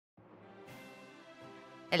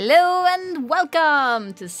Hello and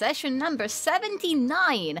welcome to session number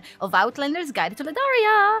 79 of Outlander's Guide to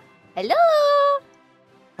Ledaria. Hello!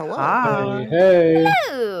 Hello. Hi. Hey.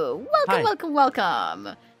 Hello! Welcome, Hi. welcome,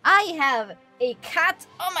 welcome. I have a cat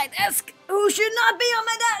on my desk who should not be on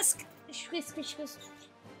my desk.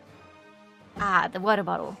 Ah, the water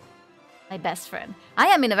bottle. My best friend. I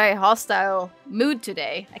am in a very hostile mood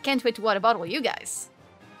today. I can't wait to water bottle you guys.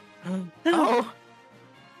 Oh.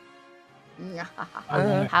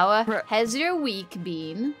 How has your week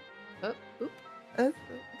been? Oh, oop.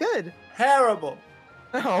 Good. Terrible.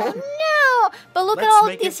 Oh. No! But look at Let's all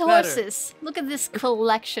make these it better. horses. Look at this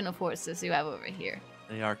collection of horses you have over here.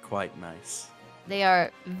 They are quite nice. They are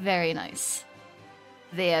very nice.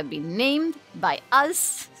 They have been named by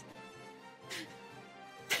us.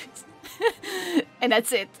 And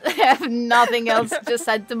that's it. I have nothing else, just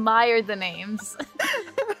admire the names.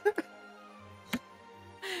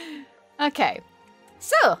 Okay.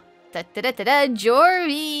 So,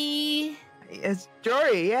 Jory. It's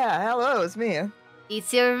Jory. Yeah. Hello. It's me.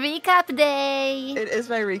 It's your recap day. It is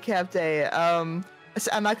my recap day.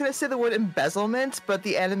 So I'm not gonna say the word embezzlement, but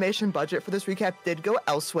the animation budget for this recap did go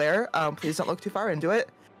elsewhere. Please don't look too far into it.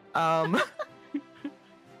 But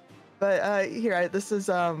here, this is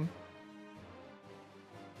Oh,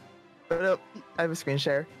 I have a screen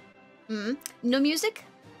share. No music?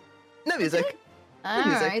 No music. All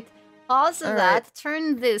music. right. Pause All that. right.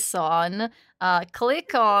 Turn this on.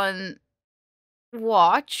 Click on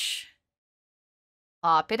watch.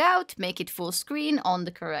 Pop it out. Make it full screen on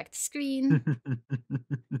the correct screen.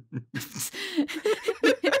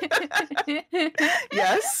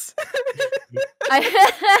 Yes.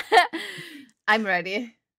 I'm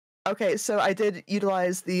ready. Okay, so I did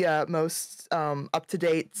utilize the most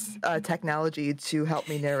up-to-date technology to help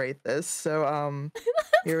me narrate this. So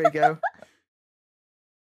here we go.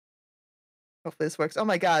 Hopefully this works. Oh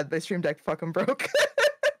my god, my stream deck fucking broke.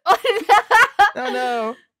 Oh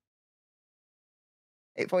no.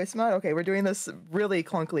 Hey, voice mod. Okay, we're doing this really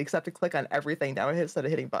clunkily, except to click on everything now instead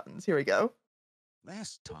of hitting buttons. Here we go.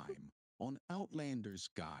 Last time on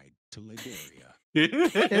Outlander's Guide to Ledaria. Here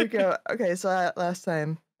we go. Okay, so last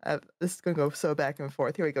time, this is gonna go so back and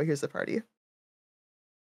forth. Here we go. Here's the party.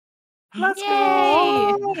 Let's Yay!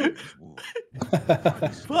 go. Looks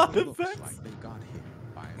Perfect. like they got hit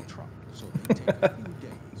by a truck, so they take a few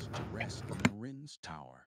days to rest in Rin's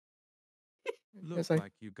tower. It's Looks like-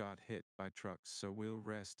 like you got hit by trucks, so we'll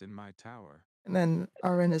rest in my tower. And then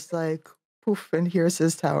Arin is like, poof, and here's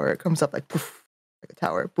his tower. It comes up like poof, like a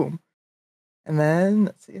tower, boom. And then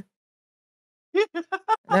let's see. And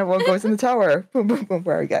everyone goes in the tower. Boom, boom, boom.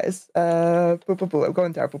 Where are you guys? Boop, boop, boop. I'm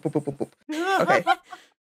going tower. Boop, boop, boop, boop, boop. Okay.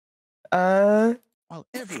 While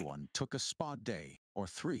everyone took a spa day or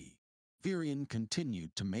 3, Virion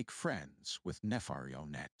continued to make friends with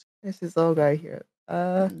Nefarionet. There's this little guy here.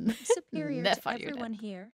 I'm superior to Nephar unit. everyone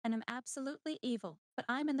here, and I'm absolutely evil, but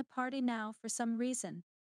I'm in the party now for some reason.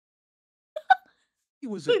 He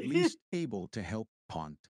was at least able to help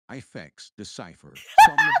Pont Ifex decipher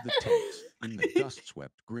some of the text in the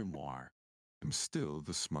dust-swept grimoire. I'm still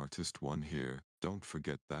the smartest one here. Don't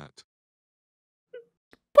forget that.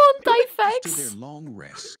 Ponti After their facts. long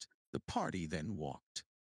rest, the party then walked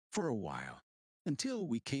for a while until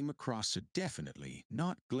we came across a definitely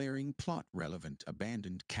not glaring plot-relevant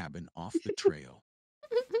abandoned cabin off the trail.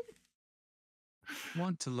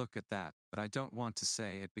 Want to look at that, but I don't want to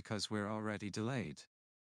say it because we're already delayed.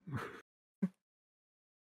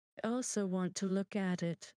 I also want to look at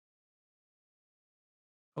it.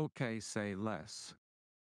 Okay, say less.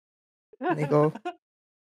 And they go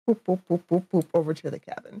boop, boop, boop, boop, boop over to the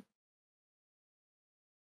cabin.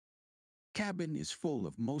 Cabin is full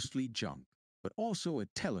of mostly junk, but also a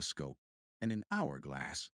telescope and an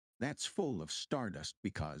hourglass that's full of stardust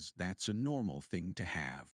because that's a normal thing to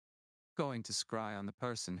have. Going to scry on the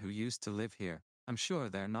person who used to live here. I'm sure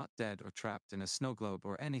they're not dead or trapped in a snow globe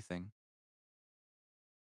or anything.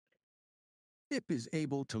 Pip is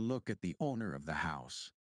able to look at the owner of the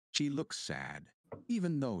house. She looks sad,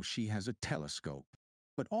 even though she has a telescope,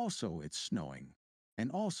 but also it's snowing, and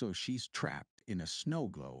also she's trapped in a snow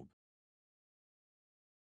globe.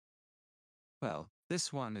 Well,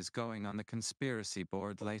 this one is going on the conspiracy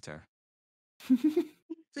board later.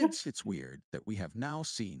 Since it's weird that we have now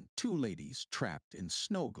seen 2 ladies trapped in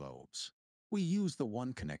snow globes, we use the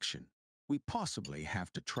one connection. We possibly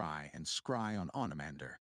have to try and scry on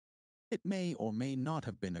Onomander. It may or may not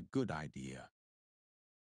have been a good idea.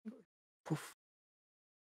 Poof.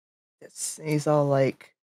 Yes. And he's all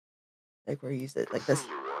like where he used it like this.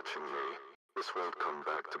 You're watching me. This won't come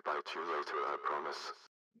back to bite you later, I promise.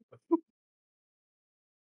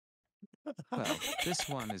 Well, this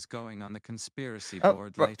one is going on the conspiracy Oh,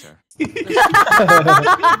 board ro- later. Let's see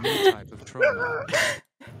a new type of troll.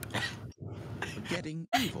 Forgetting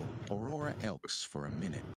evil Aurora Elks for a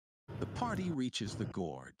minute, the party reaches the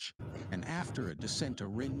gorge, and after a descent,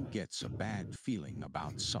 Rin gets a bad feeling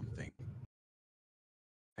about something.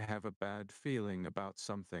 I have a bad feeling about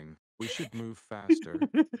something. We should move faster.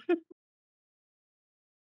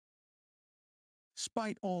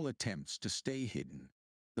 Despite all attempts to stay hidden,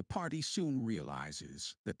 the party soon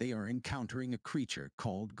realizes that they are encountering a creature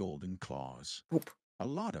called Golden Claws. Oop. A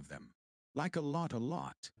lot of them, like a lot,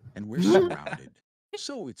 and we're surrounded.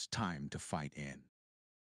 So it's time to fight in.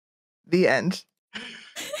 The end.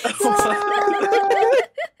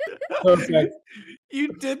 Perfect.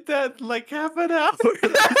 You did that in like half an hour.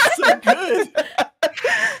 That's so good.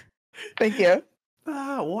 Thank you.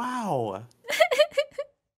 Ah, wow.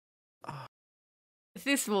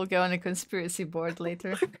 This will go on a conspiracy board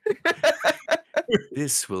later.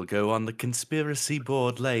 This will go on the conspiracy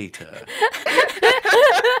board later.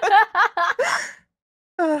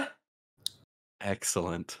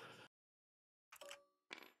 Excellent.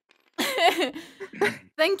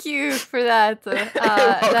 Thank you for that.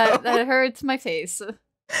 That hurts my face.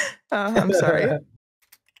 I'm sorry.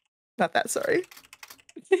 Not that sorry.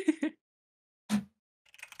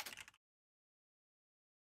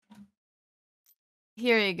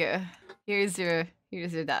 Here you go. Here's your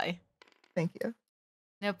die. Thank you.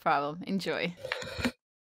 No problem. Enjoy.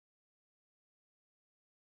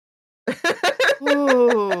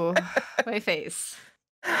 Ooh, my face.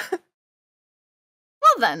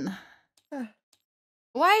 Well then,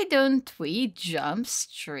 why don't we jump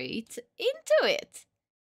straight into it?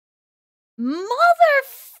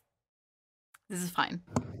 This is fine.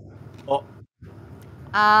 Oh,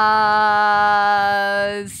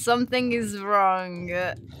 Something is wrong.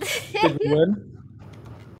 Did we win?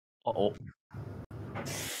 uh-oh.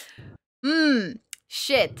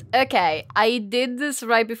 Shit. Okay, I did this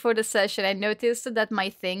right before the session. I noticed that my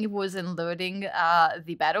thing wasn't loading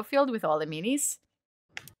the battlefield with all the minis.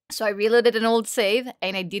 So I reloaded an old save,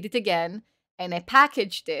 and I did it again, and I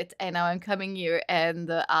packaged it, and now I'm coming here,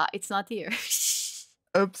 and it's not here.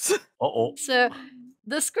 Oops. Uh-oh. So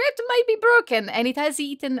the script might be broken, and it has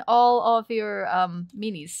eaten all of your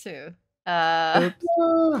minis too.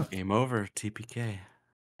 Oops. Game over, TPK.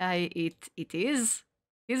 It is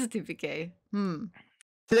a TPK.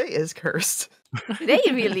 Today is cursed. Today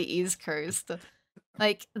really is cursed.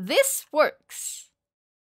 Like, this works.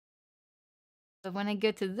 But when I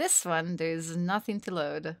go to this one, there's nothing to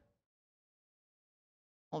load.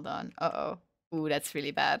 Hold on. Uh-oh. Ooh, that's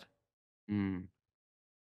really bad.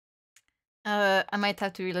 I might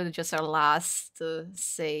have to reload just our last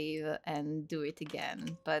save and do it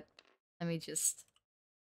again. But let me just...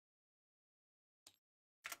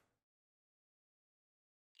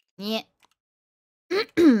 Yeah.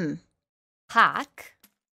 Pack.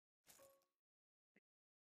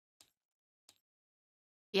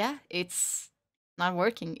 Yeah, it's not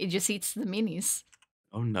working. It just eats the minis.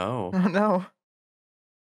 Oh no. Oh no.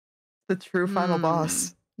 The true final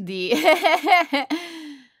boss. The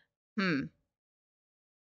Okay.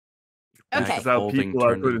 That's how Holding people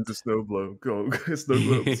are put turned into snow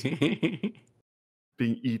globes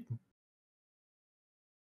being eaten.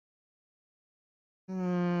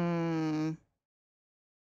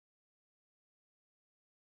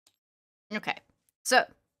 Okay, so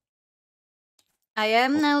I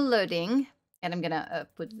am now loading, and I'm gonna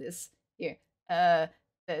put this here. I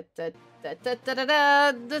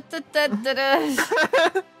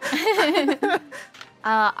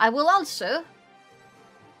will also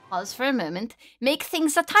pause for a moment, make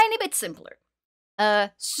things a tiny bit simpler.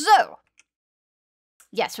 So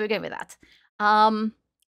yes, we're good with that.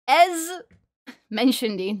 As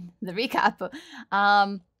mentioned in the recap,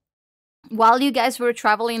 while you guys were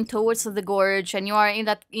traveling towards the gorge, and you are in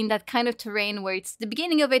that kind of terrain where it's the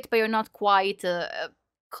beginning of it, but you're not quite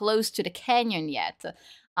close to the canyon yet,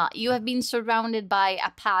 you have been surrounded by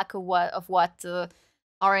a pack of what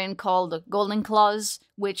Aaron called Golden Claws,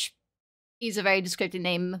 which is a very descriptive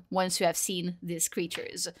name once you have seen these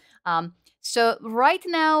creatures. So right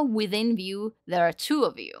now, within view, there are two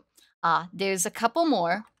of you. There's a couple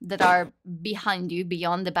more that are behind you,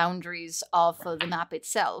 beyond the boundaries of the map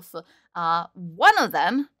itself. One of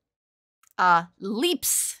them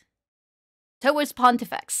leaps towards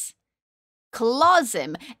Pontifex, claws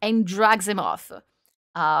him, and drags him off.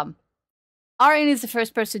 Aaron is the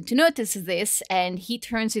first person to notice this, and he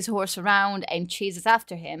turns his horse around and chases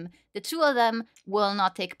after him. The two of them will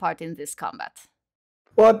not take part in this combat.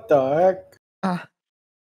 What the heck?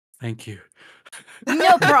 Thank you.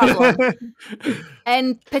 No problem.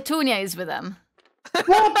 And Petunia is with them.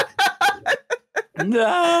 No!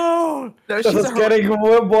 No, This she's is a getting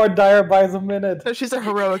more dire by the minute. no, she's a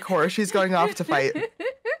heroic horse. She's going off to fight.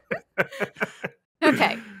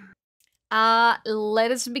 Okay.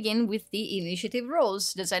 Let us begin with the initiative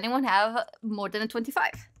rolls. Does anyone have more than a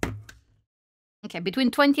 25? Okay,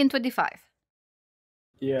 between 20 and 25.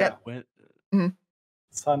 Yeah, When,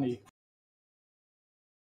 Sunny.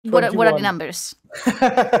 What are the 21. numbers?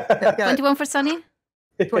 Got 21 for Sunny?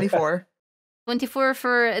 24. 24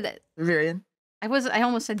 for... Virion. I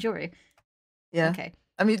almost said Jory. Yeah. Okay.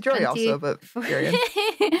 I mean, Jory also, but for- Virion.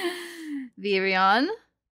 Virion.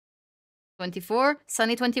 24.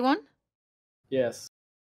 Sunny 21? Yes.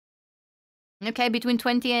 Okay, between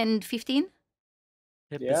 20 and 15?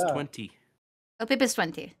 Pip Yeah. is 20. Oh, Pip is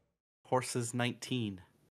 20. Horse is 19.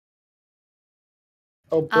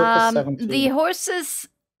 Oh, Brooke is 17. The horses...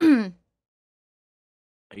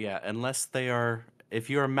 Yeah, unless they are... If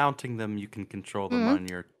you are mounting them, you can control them Mhm. on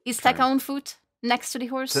your... Is turn. Tekka on foot next to the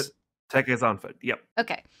horse? Tech is on foot. Yep.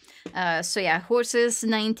 Okay. So yeah, horses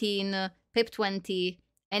 19, Pip 20.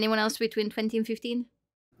 Anyone else between 20 and 15?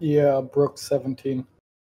 Yeah, Brooke 17.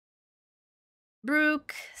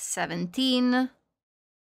 Brooke 17.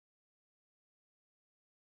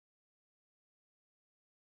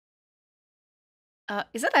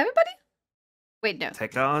 Is that everybody? Wait, no.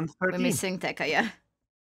 Tech on We're 13. missing Tekka, yeah.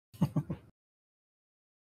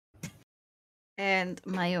 And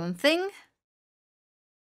my own thing.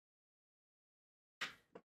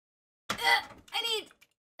 I need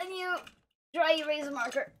a new dry eraser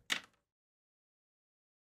marker.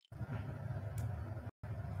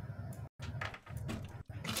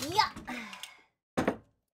 Yeah.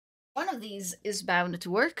 One of these is bound to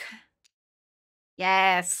work.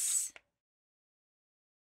 Yes.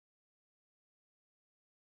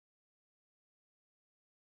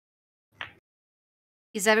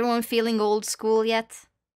 Is everyone feeling old school yet?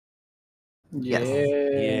 Yeah.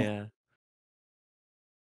 Yeah.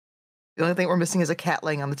 The only thing we're missing is a cat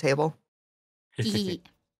laying on the table.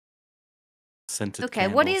 Scented Okay,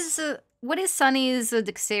 candles. what is Sunny's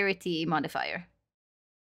dexterity modifier?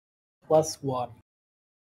 +1.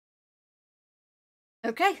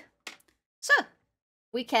 Okay, so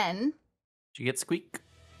we can Did you get Squeak?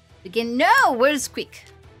 begin. No, where's Squeak?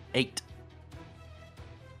 8.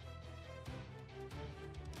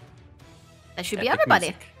 That should be Epic everybody.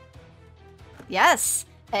 music. Yes,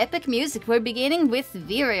 epic music. We're beginning with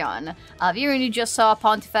Virion. Virion, you just saw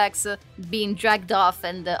Pontifex being dragged off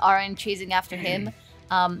and Aren chasing after him.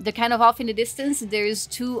 They're kind of off in the distance. There's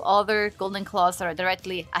 2 other Golden Claws that are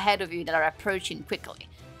directly ahead of you that are approaching quickly.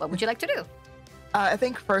 What would you like to do? I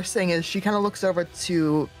think first thing is she kind of looks over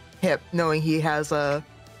to Pip, knowing he has a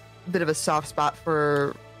bit of a soft spot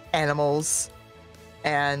for animals,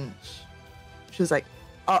 and she's like,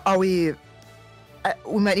 "Are we?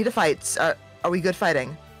 We might need to fight. Are we good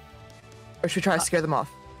fighting, or should we try to scare them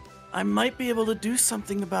off?" I might be able to do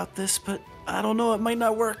something about this, but I don't know. It might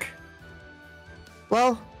not work.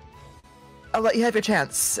 Well, I'll let you have your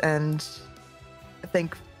chance. And I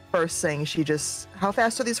think first thing she just, how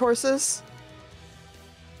fast are these horses?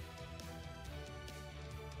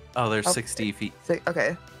 Oh, there's Oh. 60 feet.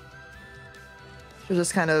 Okay. She'll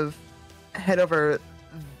just kind of head over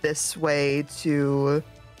this way to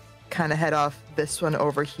kind of head off this one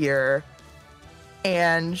over here.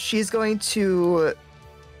 And she's going to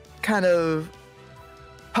kind of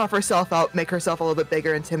puff herself out, make herself a little bit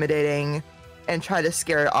bigger, intimidating, and try to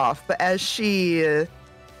scare it off. But as she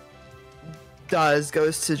goes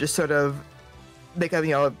to just sort of make a,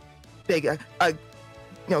 big,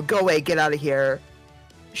 go away, get out of here.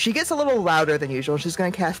 She gets a little louder than usual. She's going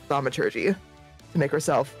to cast thaumaturgy to make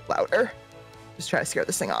herself louder. Just try to scare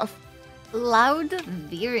this thing off. Loud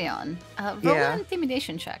Virion. Roll Yeah. an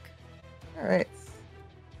intimidation check. All right.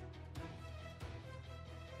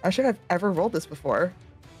 I'm not sure if I've ever rolled this before.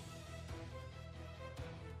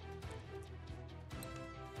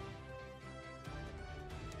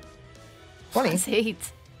 Plus 8.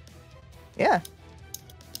 Yeah.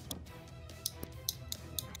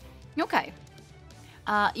 Okay.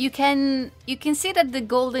 You can see that the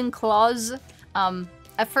golden claws,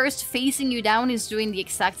 at first facing you down, is doing the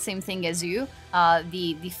exact same thing as you.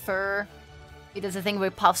 The fur, it does a thing where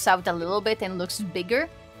it puffs out a little bit and looks bigger,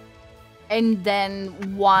 and then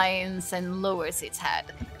whines and lowers its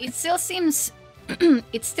head. It still seems,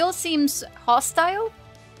 it still seems hostile,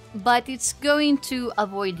 but it's going to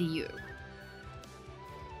avoid you.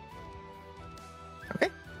 Okay.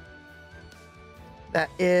 That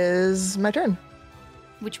is my turn.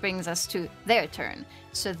 Which brings us to their turn.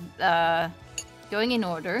 So going in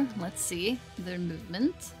order. Let's see. Their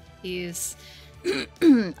movement is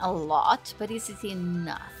a lot, but is it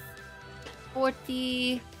enough?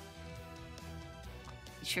 40.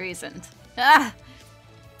 It sure isn't. Ah!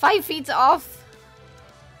 5 feet off.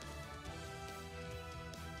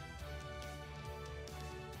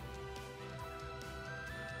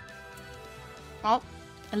 Oh,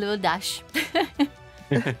 a little dash.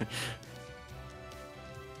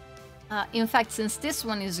 In fact, since this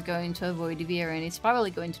one is going to avoid Viren, it's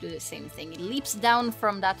probably going to do the same thing. It leaps down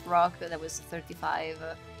from that rock that was 35,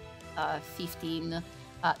 15,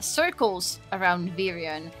 circles around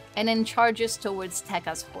Viren, and then charges towards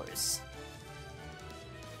Tekka's horse.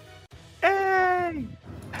 Hey!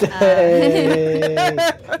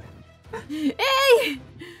 Hey!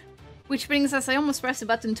 Which brings us, I almost pressed the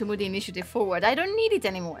button to move the initiative forward. I don't need it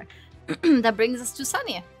anymore. That brings us to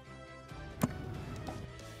Sunny.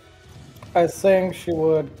 I think she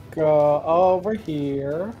would go over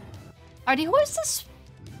here. Are the horses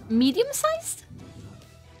medium-sized?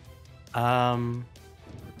 I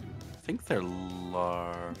think they're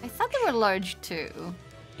large. I thought they were large too.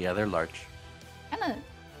 Yeah, they're large. Kinda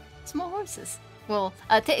small horses. Well,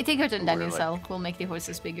 take her turn, Daniel, Or, like- so we'll make the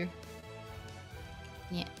horses bigger.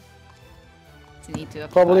 Yeah. So need to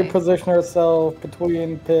Probably apply. position herself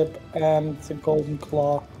between Pip and the Golden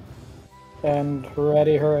Claw and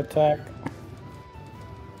ready her attack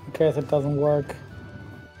in case it doesn't work.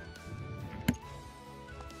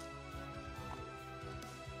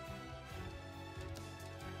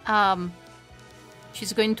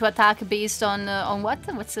 She's going to attack based on what?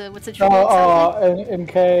 What's a trigger No, exactly?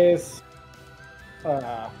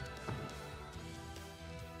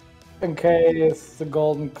 in case the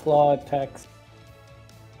Golden Claw attacks.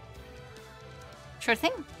 Sure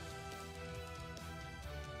thing.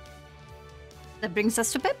 That brings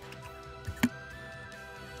us to Pip.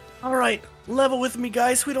 All right, level with me,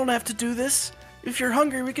 guys. We don't have to do this. If you're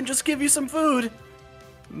hungry, we can just give you some food.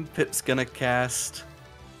 Pip's gonna cast.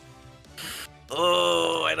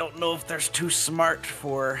 Oh, I don't know if there's too smart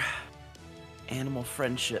for animal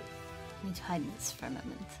friendship. I need to hide this for a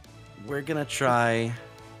moment. We're gonna try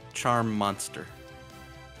Charm Monster.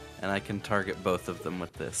 And I can target both of them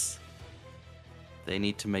with this. They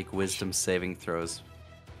need to make wisdom saving throws.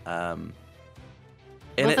 And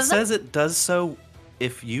Both it of them? says it does so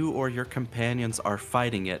if you or your companions are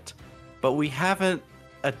fighting it. But we haven't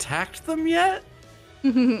attacked them yet?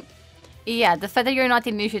 Yeah, the fact that you're not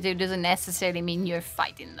initiative doesn't necessarily mean you're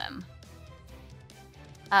fighting them.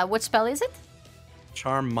 What spell is it?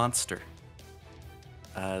 Charm Monster.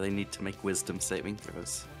 They need to make wisdom saving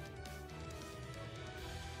throws.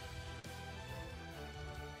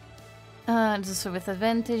 Just with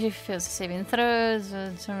advantage, if it fails saving throws,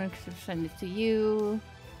 someone could send it to you.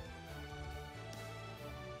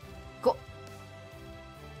 Go.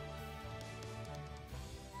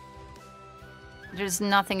 There's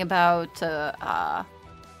nothing about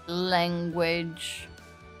language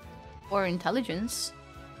or intelligence.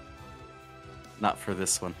 Not for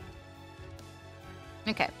this one.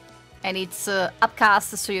 Okay. And it's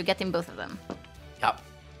upcast, so you're getting both of them. Yep.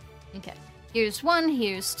 Okay. Here's 1,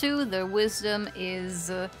 here's 2. Their wisdom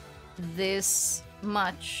is this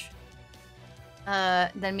much.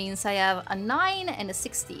 That means I have a 9 and a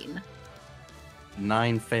 16.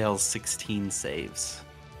 9 fails, 16 saves.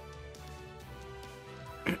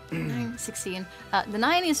 9, 16. The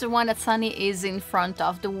 9 is the one that Sunny is in front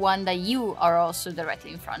of, the one that you are also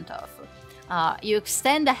directly in front of. You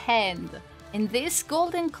extend a hand, and this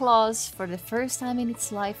golden claws, for the first time in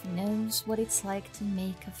its life, knows what it's like to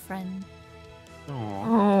make a friend.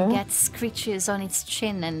 Aww. Gets screeches on its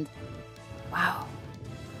chin, and wow,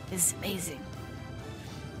 this is amazing.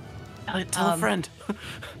 Tell a friend.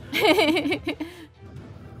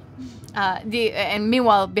 And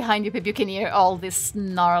meanwhile, behind you, Pip, you can hear all this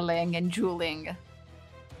snarling and drooling.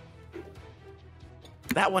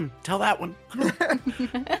 That one. Tell that one.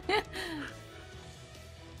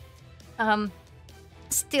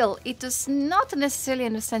 Still, it does not necessarily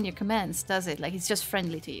understand your commands, does it? Like, it's just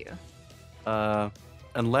friendly to you.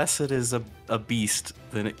 Unless it is a beast,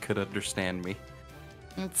 then it could understand me.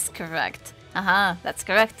 That's correct. That's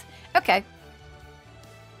correct. Okay.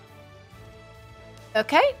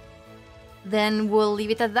 Okay. Then we'll leave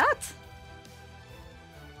it at that.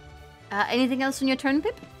 Anything else on your turn,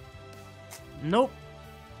 Pip? Nope.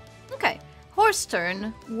 Okay. Horse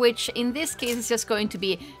turn, which in this case is just going to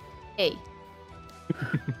be A.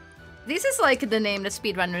 This is like the name that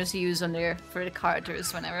speedrunners use on their for the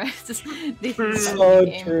characters whenever. This is So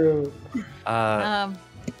game. true.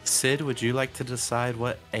 Sid, would you like to decide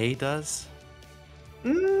what A does?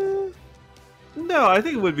 No, I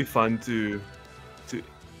think it would be fun to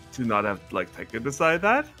to not have like Tekka decide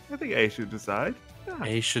that. I think A should decide. Yeah.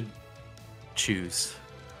 A should choose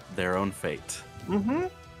their own fate. Mm-hmm.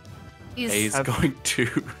 A is going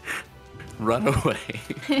to run away.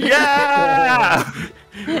 Yeah!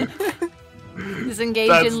 Disengage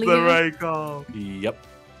That's and leave. the right call. Yep.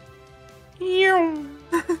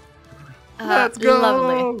 Let's go!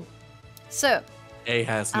 Lovely. So, A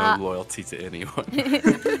has no loyalty to anyone.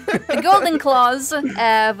 the Golden Claws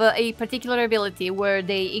have a particular ability where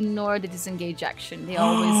they ignore the disengage action. They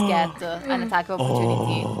always get an attack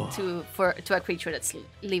opportunity to a creature that's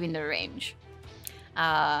leaving their range.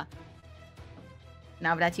 Now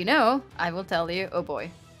that you know, I will tell you. Oh boy.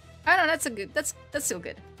 Oh no, that's still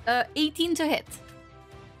good. 18 to hit.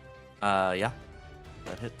 Yeah.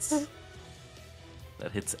 That hits.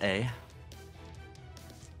 That hits A.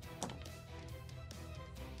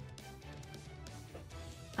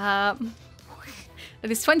 That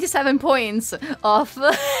is 27 points of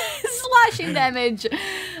slashing damage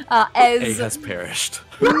as A has perished.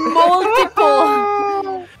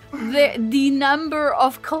 multiple the number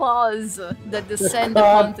of claws that descend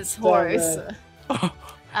upon this horse.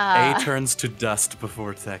 A turns to dust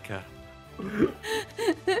before Tekka.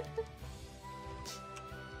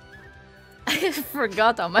 I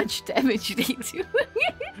forgot how much damage they do.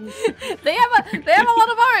 they have a lot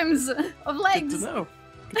of arms, of legs. Good to know.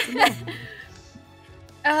 Good to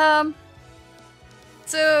know.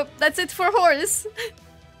 So that's it for horse.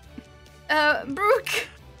 Brooke.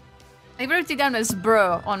 I wrote you down as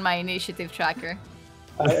bro on my initiative tracker.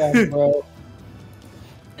 I am bro.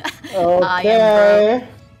 I am Okay.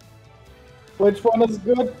 Which one is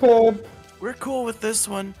good, Pip? We're cool with this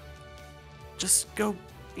one. Just go.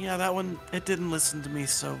 Yeah, that one, it didn't listen to me,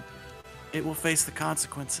 so it will face the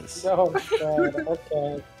consequences. Oh, God.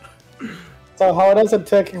 Okay. So how does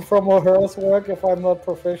attacking from a horse work if I'm not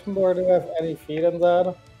proficient, or do I have any feet in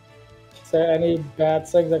that? Is there any bad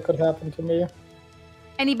thing that could happen to me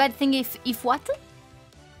Any bad thing if what?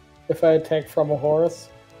 if I attack from a horse?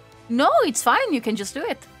 No, it's fine. You can just do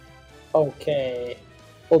it. Okay.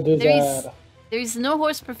 We'll do There that. is no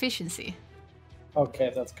horse proficiency.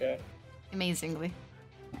 Okay, that's good. Amazingly.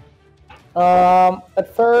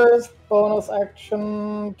 At first, bonus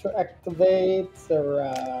action to activate the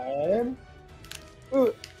ride.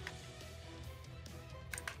 Ooh.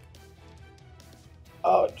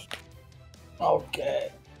 Ouch.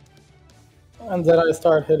 Okay. And then I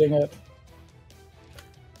start hitting it.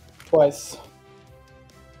 Twice.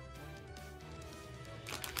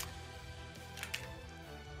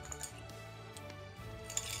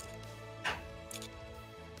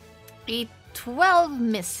 A 12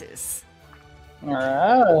 misses. Alright,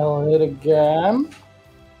 I'll hit again.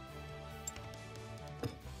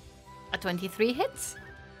 A 23 hits.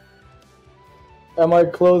 Am I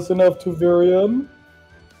close enough to Virion?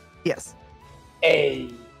 Yes. Hey.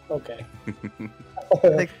 Okay.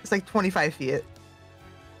 It's like 25 feet.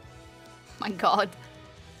 My god.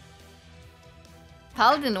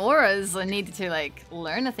 Paladin auras need to like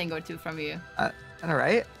learn a thing or two from you.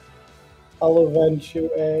 Alright. I'll avenge you,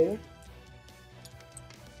 A.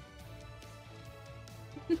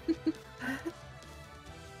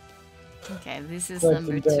 Okay, this is 19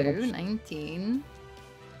 number 2. damage. 19.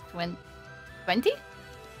 20?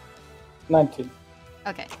 19.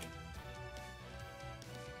 Okay.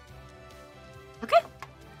 Okay.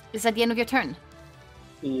 Is that the end of your turn?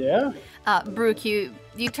 Yeah. Brooke, you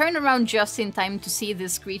turn around just in time to see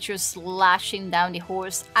this creature slashing down the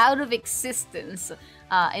horse out of existence.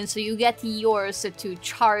 And so you get yours to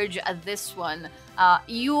charge at this one.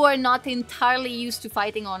 You are not entirely used to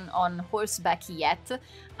fighting on horseback yet,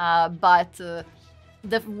 but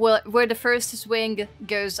where the first swing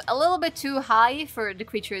goes a little bit too high for the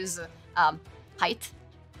creature's height,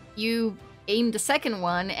 you aim the second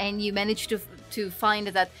one and you manage to find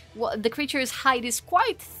that the creature's hide is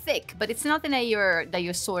quite thick, but it's nothing that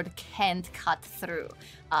your sword can't cut through,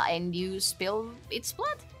 and you spill its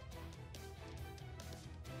blood.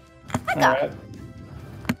 Alright.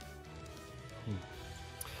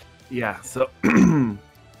 Yeah, so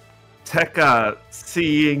Tekka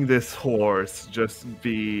seeing this horse just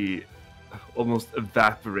be almost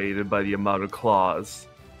evaporated by the amount of claws,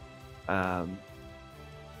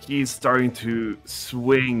 he's starting to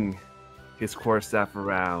swing his quarterstaff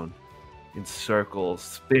around in circles,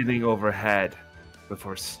 spinning overhead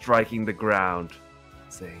before striking the ground,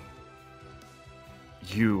 saying,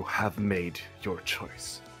 "You have made your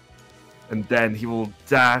choice." And then he will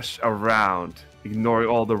dash around, ignoring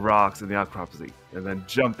all the rocks in the outcrops, and then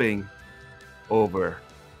jumping over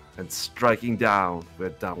and striking down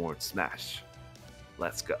with a downward smash.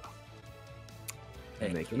 Let's go.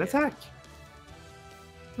 And make an attack.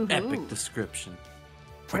 Epic Ooh. description.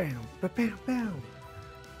 Bam, bam, bam.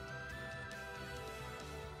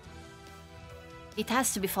 It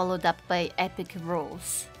has to be followed up by epic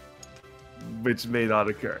rolls. Which may not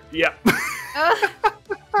occur. Yeah.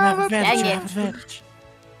 Have advantage, Dang have it. advantage.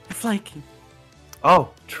 You're flanking. Oh,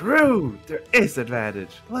 true. There is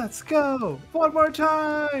advantage. Let's go. One more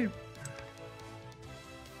time.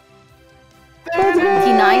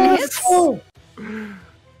 29 hits. Oh,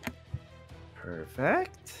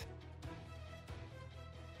 Perfect.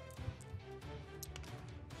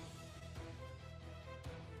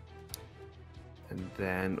 And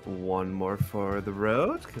then one more for the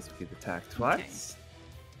road, because we can attack twice.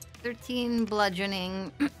 13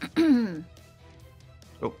 bludgeoning.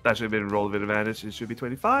 Oh, that should have been a roll with advantage. It should be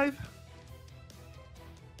 25.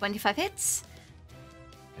 25 hits.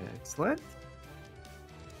 Excellent.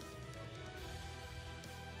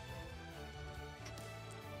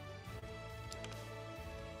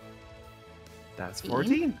 That's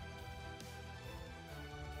 14.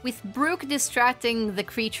 With Brooke distracting the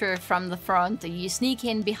creature from the front, you sneak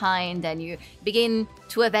in behind and you begin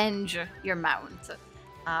to avenge your mount.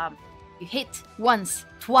 You hit once,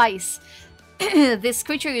 twice. This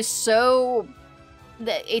creature is so...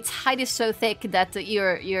 its height is so thick that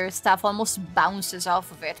your staff almost bounces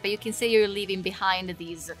off of it. But you can see you're leaving behind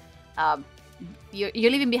these... you're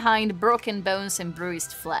leaving behind broken bones and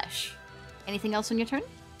bruised flesh. Anything else on your turn?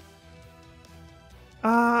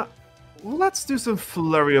 Let's do some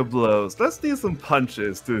flurry of blows. Let's do some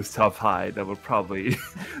punches to his tough hide. That would probably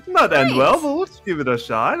not end well, but let's give it a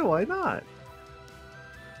shot. Why not?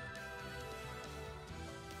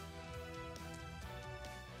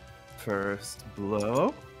 First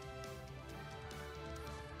blow.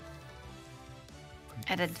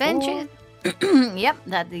 At advantage. Yep,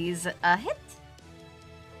 that is a hit.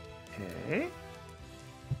 Okay.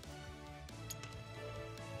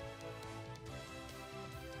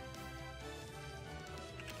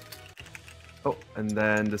 Oh, and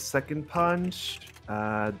then the second punch,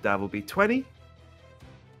 that will be 20.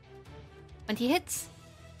 20 hits.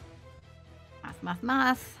 Math, math,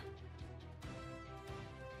 math.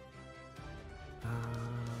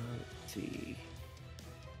 Let's see.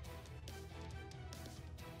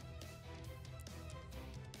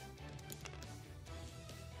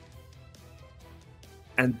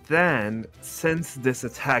 And then, since this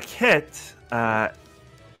attack hit,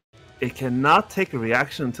 it cannot take a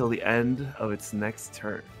reaction until the end of its next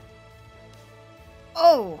turn.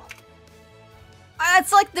 Oh!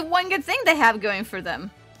 That's like the one good thing they have going for them.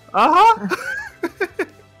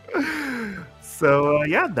 So,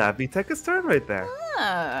 yeah, that'd be Tekka's turn right there.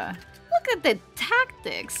 Ah, look at the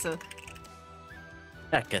tactics.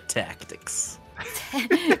 Tekka tactics.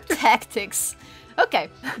 Tactics. Okay,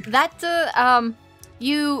 that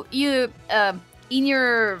you in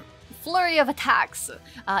your flurry of attacks,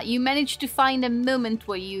 you manage to find a moment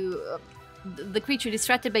where the creature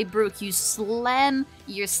distracted by Brooke, you slam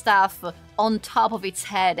your staff on top of its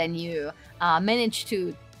head and you manage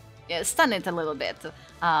to stun it a little bit.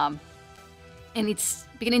 And it's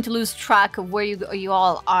beginning to lose track of where you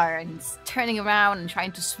all are, and it's turning around and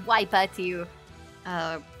trying to swipe at you.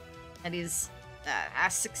 That is a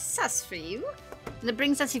success for you. And that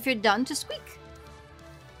brings us, if you're done, to Squeak.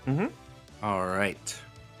 Mm-hmm. All right.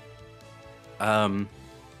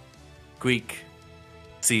 Squeak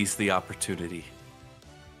sees the opportunity.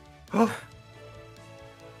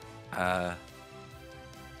 I've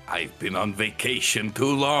been on vacation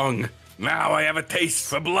too long. Now I have a taste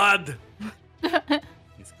for blood.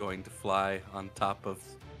 He's going to fly on top of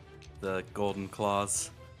the golden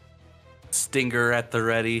claws, stinger at the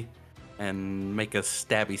ready, and make a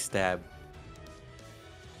stabby stab.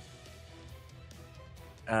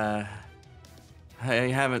 I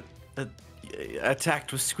haven't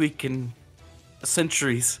attacked with Squeak in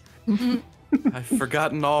centuries. I've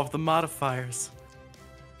forgotten all of the modifiers.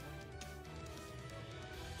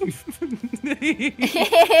 He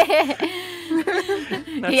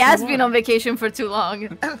has been on vacation for too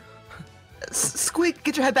long. Squeak,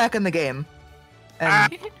 get your head back in the game.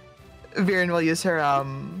 And Viren will use her, I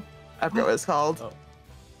forget what it's called.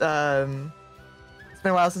 It's been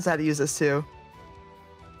a while since I had to use this too.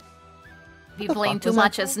 Be the playing fuck too was that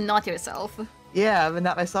much called? as not yourself. Yeah, I've been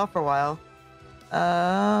not myself for a while.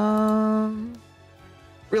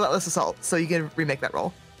 Relentless Assault, so you can remake that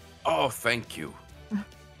roll. Oh, thank you.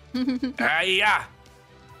 Yeah.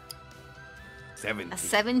 17. A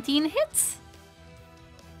 17 hits?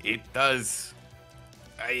 It does.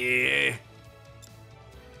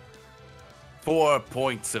 4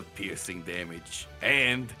 points of piercing damage,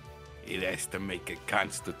 and it has to make a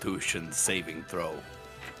Constitution saving throw.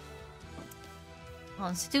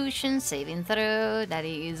 Constitution saving throw. That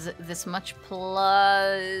is this much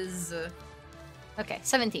plus. Okay,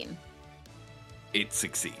 17. It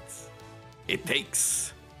succeeds. It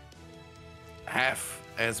takes half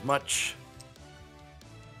as much.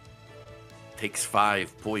 Takes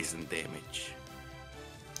 5 poison damage.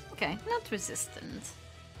 Okay, not resistant.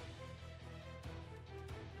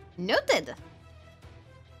 Noted.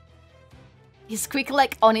 Is quick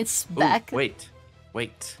like on its Ooh, back? wait.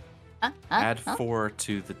 Add 4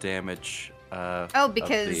 to the damage. Oh,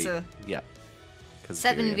 because yeah.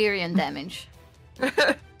 7 Virion damage.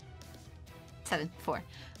 7, 4.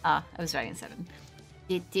 I was writing 7.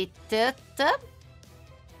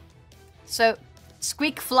 So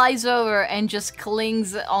Squeak flies over and just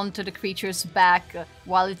clings onto the creature's back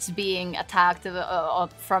while it's being attacked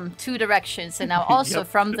from 2 directions, and now also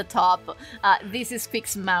from the top. This is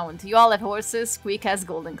Squeak's mount. You all have horses. Squeak has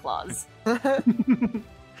golden claws.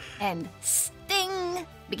 And Sting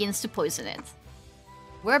begins to poison it.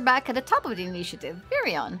 We're back at the top of the initiative.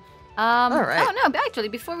 Virion. All right. Oh no! Actually,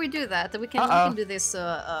 before we do that, we can do this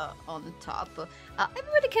on top.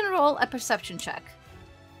 Everybody can roll a perception check.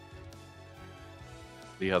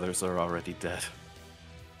 The others are already dead.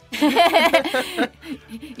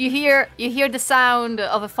 you hear the sound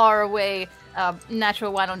of a faraway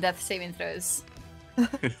natural 1 on death saving throws.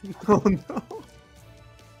 Oh no.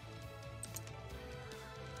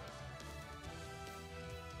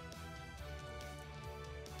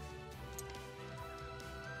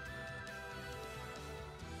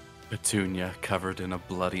 Petunia covered in a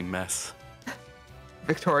bloody mess.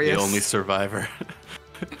 Victorious. The only survivor.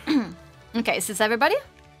 Okay, is this everybody?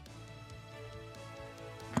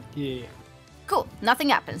 Yeah. Cool. Nothing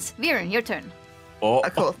happens. Viren, your turn. Oh,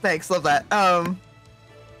 Cool. Thanks. Love that.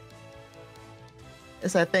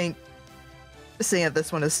 Yes, I think seeing that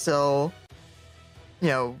this one is still,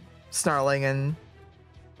 snarling and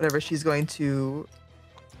whatever, she's going to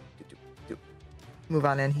move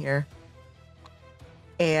on in here.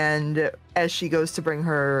 And as she goes to bring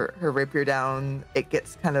her rapier down, it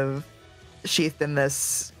gets kind of sheathed in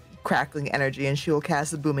this crackling energy, and she will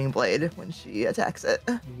cast the booming blade when she attacks it.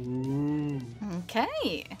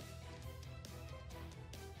 Okay.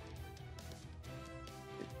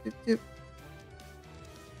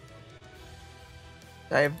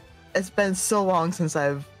 It's been so long since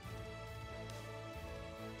I've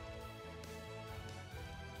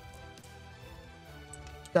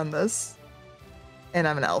done this, and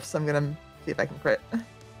I'm an elf, so I'm gonna see if I can crit.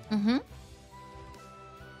 Mm-hmm.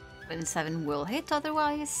 7 will hit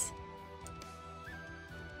otherwise.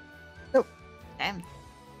 Nope. Damn.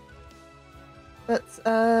 That's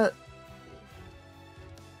I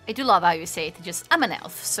do love how you say it. Just I'm an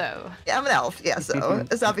elf, so. yeah, I'm an elf. Yeah, so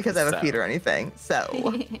it's not because I have a feat or anything.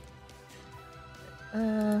 So.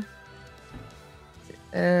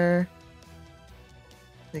 There.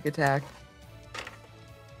 Sneak attack.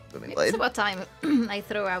 Booming blade. It's about time I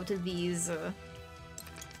throw out these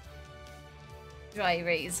dry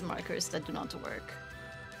erase markers that do not work.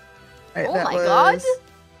 Right, Oh that my was god!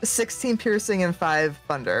 16 piercing and 5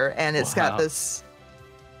 thunder, and it's got Wow. this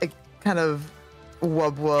kind of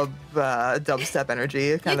wub dubstep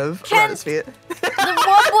energy kind of around his feet. The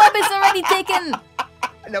wub is already taken!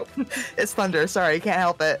 Nope, it's thunder. Sorry, can't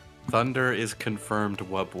help it. Thunder is confirmed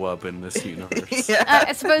wub in this universe. Yeah,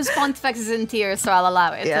 I suppose Pontifex is in tears, so I'll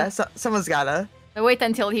allow it. yeah. Someone's gotta. But wait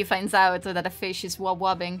until he finds out that a fish is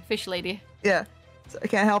wubbing. Fish lady. Yeah, so I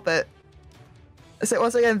can't help it. So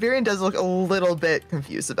once again, Virion does look a little bit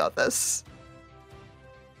confused about this.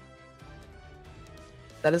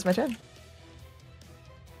 That is my turn.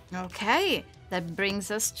 Okay, that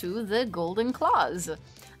brings us to the golden claws.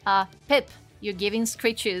 Pip, you're giving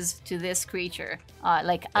screeches to this creature,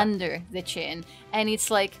 under the chin, and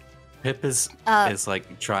it's like Pip is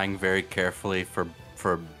like trying very carefully for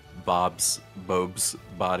Bob's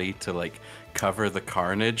body to like cover the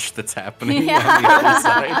carnage that's happening on the other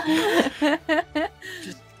side.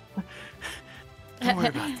 Don't worry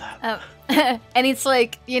about that. And it's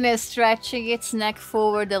like, stretching its neck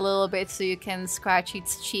forward a little bit so you can scratch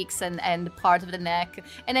its cheeks and part of the neck.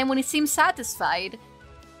 And then when it seems satisfied,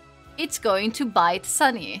 it's going to bite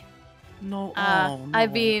Sunny. No, I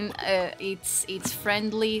mean, it's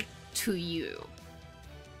friendly to you,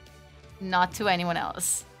 not to anyone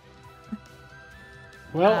else.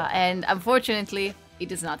 Well, And unfortunately, it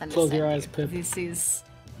does not understand. close your eyes, you. Pip. This is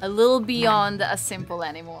a little beyond a simple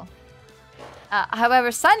animal.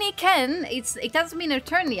 However, Sunny can. It hasn't been her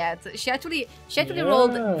turn yet. She actually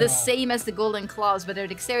rolled Yeah. the same as the golden claws, but her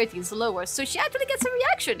dexterity is lower, so she actually gets a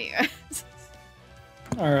reaction here.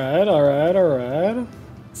 Alright.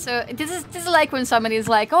 So this is like when somebody is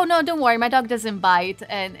like, "Oh no, don't worry, my dog doesn't bite,"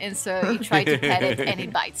 and so you try to pet it and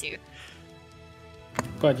it bites you.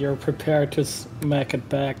 But you're prepared to smack it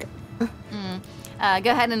back.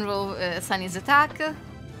 Go ahead and roll Sunny's attack,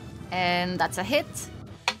 and that's a hit.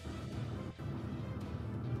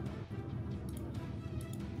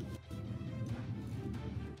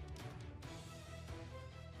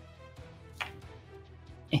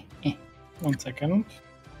 One second.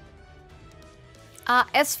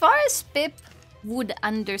 As far as Pip would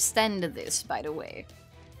understand this, by the way,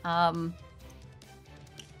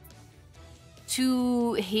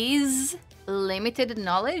 to his limited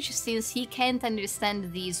knowledge, since he can't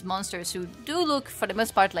understand these monsters who do look, for the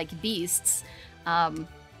most part, like beasts,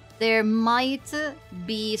 there might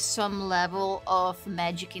be some level of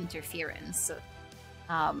magic interference.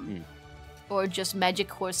 Or just magic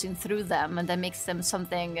coursing through them, and that makes them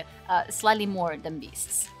something slightly more than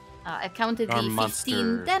beasts. I counted Our the 15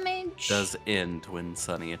 monster damage. does end when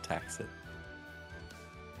Sunny attacks it.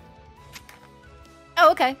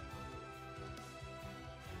 Oh, okay.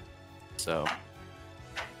 So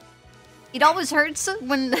It always hurts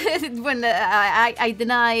when I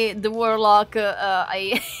deny the warlock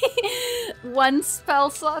one spell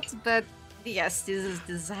slot, but yes, this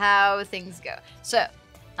is how things go. So,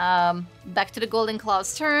 back to the Golden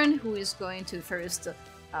Claw's turn, who is going to first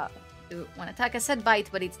do one attack. I said bite,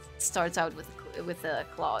 but it starts out with the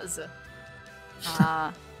claws.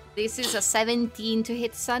 This is a 17 to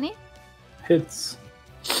hit Sunny. Hits.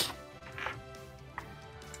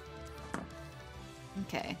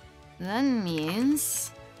 Okay, that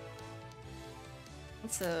means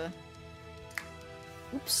it's a.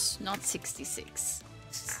 Oops, not 66.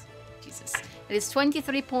 Jesus. It is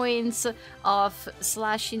 23 points of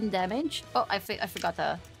slashing damage. Oh, I forgot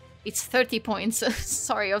the. It's 30 points,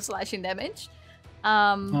 sorry, of slashing damage.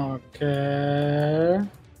 Okay.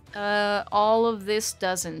 All of this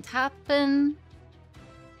doesn't happen,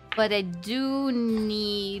 but I do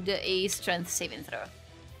need a strength saving throw.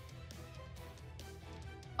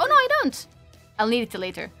 Oh no, I don't! I'll need it till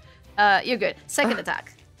later. You're good. Second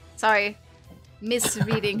attack. Sorry.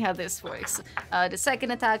 Misreading how this works. The second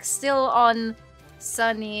attack still on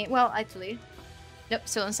Sunny. Well, actually. Nope,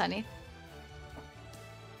 still on Sunny.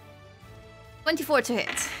 24 to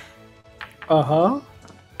hit. Uh-huh.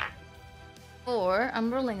 Or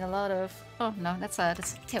I'm rolling a lot of. Oh no, that's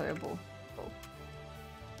terrible. Oh.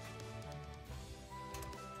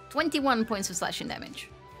 21 points of slashing damage.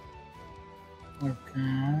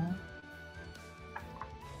 Okay.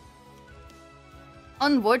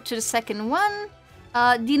 Onward to the second one.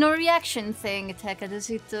 The no reaction thing, Tekka, does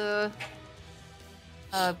it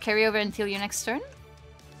carry over until your next turn?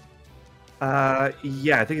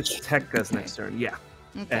 Yeah, I think it's Tekka's next turn. Yeah.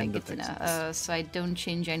 Okay, End good of to know. Texas. So I don't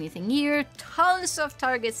change anything here. Tons of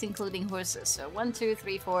targets, including horses. So 1, 2,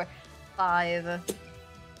 3, 4, 5.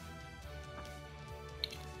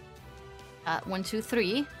 1, 2,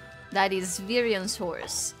 3. That is Virian's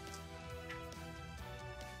horse.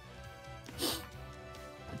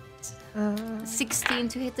 16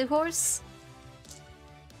 to hit the horse.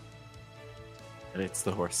 and it's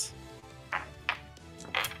the horse. I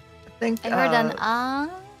think. I heard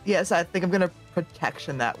an Yes, I think I'm gonna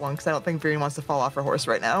protection that one because I don't think Virian wants to fall off her horse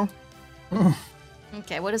right now.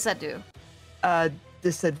 Okay, what does that do?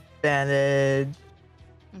 Disadvantage.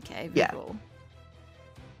 Okay, Yeah. reroll.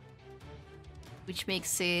 Which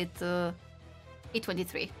makes it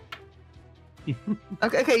 823.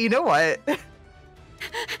 Okay, you know what?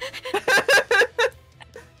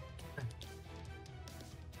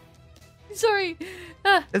 Sorry.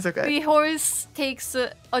 It's okay. The horse takes.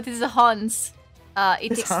 Oh, this is a Hans.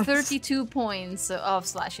 It It's takes Hans. 32 points of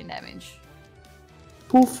slashing damage.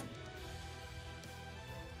 Poof.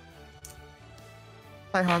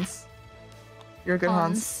 Hi, Hans. You're a good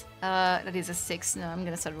Hans. That is a 6. No, I'm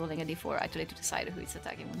gonna start rolling a d4 actually to decide who is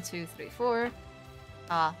attacking. 1, 2, 3, 4.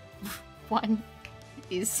 1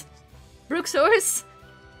 is Brooke's horse.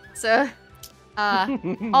 So,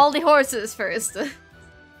 all the horses first.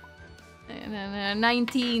 And then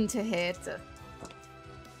 19 to hit.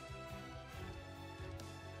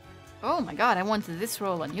 Oh my god, I wanted this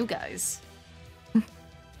roll on you guys.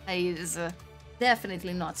 That is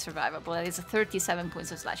definitely not survivable. That is 37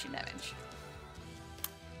 points of slashing damage.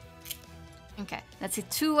 Okay, that's it.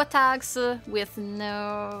 2 attacks with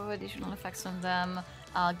no additional effects on them.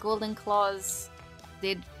 Golden Claws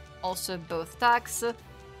did also both attacks.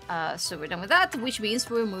 So we're done with that, which means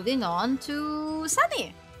we're moving on to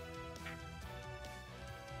Sunny.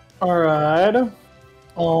 Alright.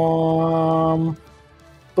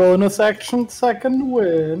 Bonus action, second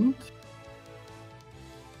wind.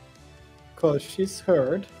 because she's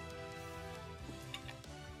hurt.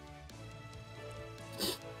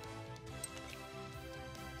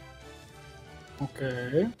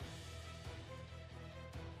 Okay.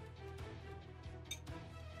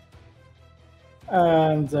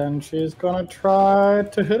 And then she's gonna try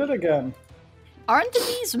to hit it again. Aren't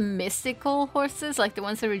these mystical horses, like the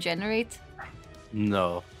ones that regenerate?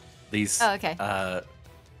 No, these. Oh, okay.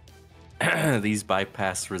 These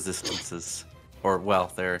bypass resistances, or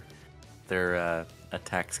well, their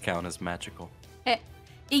attacks count as magical.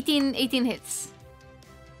 18 hits.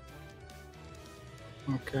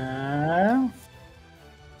 Okay.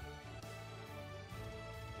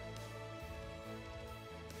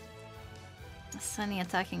 Sunny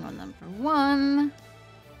attacking on number 1.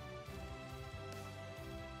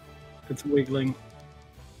 It's wiggling.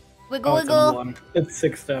 Wiggle, Oh, it's wiggle. on 1. It's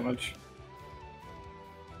 6 damage.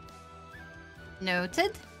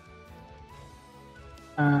 Noted.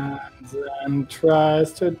 And then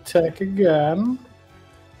tries to attack again.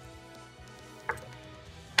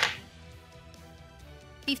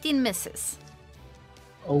 15 misses.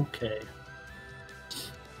 Okay.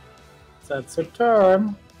 That's her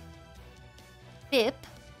turn. Pip,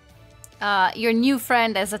 your new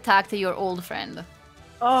friend has attacked your old friend.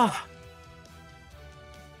 Oh,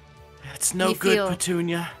 it's no You good, feel-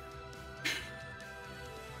 Petunia.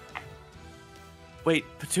 Wait,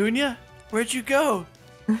 Petunia? Where'd you go?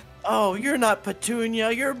 Oh, you're not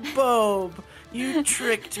Petunia, you're Bob. You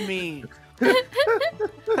tricked me.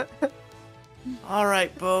 All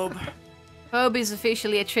right, Bob. Bob is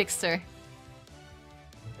officially a trickster.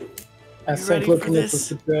 I You think ready for looking at the this?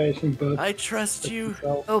 situation, but I trust you.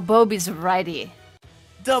 Oh, Bob is ready.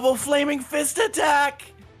 Double flaming fist attack!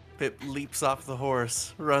 Pip leaps off the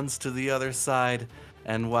horse, runs to the other side,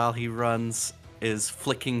 and while he runs, is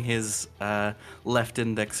flicking his left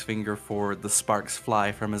index finger forward. The sparks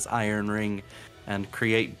fly from his iron ring and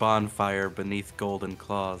create bonfire beneath golden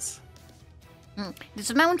claws.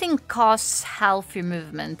 Dismounting costs half your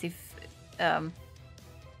movement if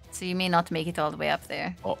so you may not make it all the way up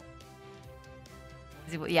there. Oh,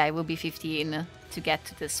 Yeah, it will be 15 to get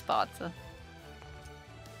to this spot.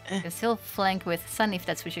 Because he'll flank with Sun if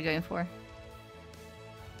that's what you're going for.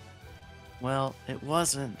 well, it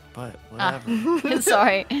wasn't, but Ah. whatever.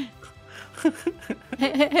 Sorry.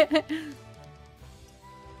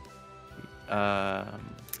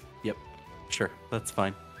 Yep, sure, that's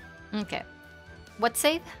fine. Okay. What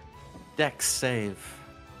save? Dex save.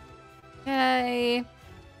 Okay.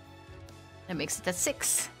 That makes it at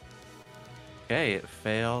 6. Okay, it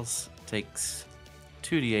fails. Takes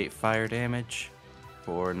 2d8 fire damage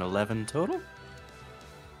for an 11 total.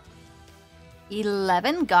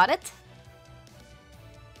 11, got it.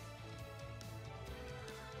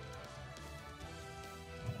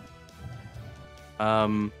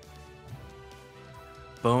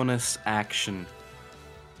 Bonus action.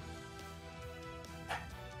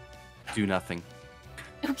 Do nothing.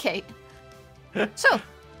 Okay. So,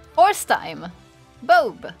 horse time.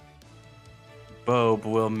 Bob. Bob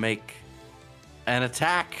will make an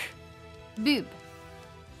attack. Boob.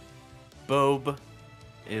 Bob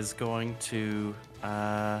is going to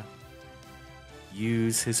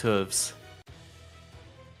use his hooves.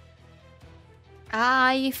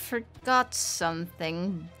 I forgot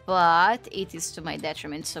something, but it is to my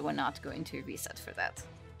detriment, so we're not going to reset for that.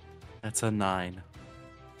 That's a 9.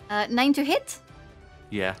 9 to hit?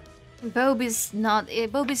 Yeah. Bob is not.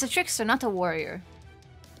 Bob is a trickster, not a warrior.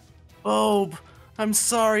 Bob, I'm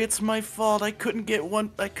sorry, it's my fault. I couldn't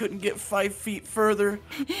get 5 feet further.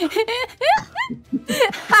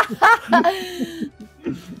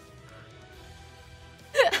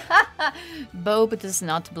 Bob does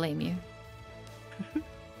not blame you.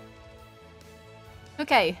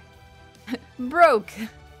 Okay. Broke.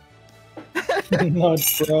 not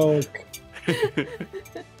broke.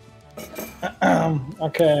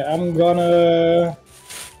 Okay, I'm gonna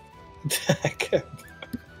attack him.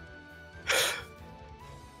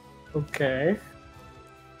 Okay.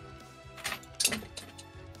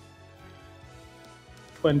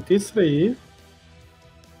 23.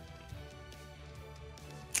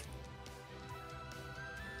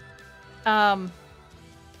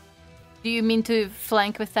 Do you mean to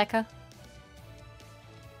flank with Theka?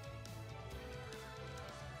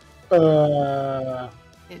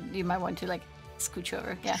 You might want to like scooch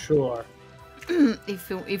over, yeah. Sure. if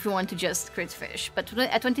you want to just crit fish, but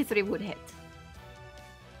a 23 would hit.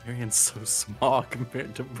 Marion's so small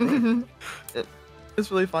compared to Brooke. It's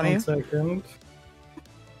really funny. 1 second.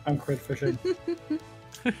 I'm crit fishing.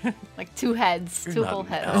 Like 2 heads, You're 2 not whole an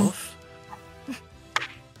heads. elf.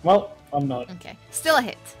 Well, I'm not. Okay, still a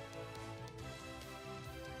hit.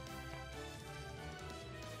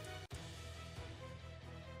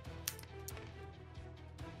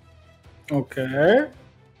 Okay.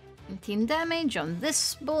 19 damage on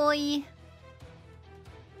this boy.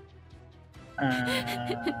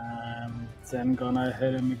 And then gonna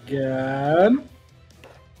hit him again.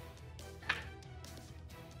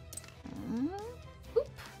 Oop.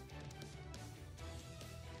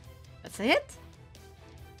 That's a hit.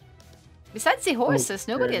 Besides the horses,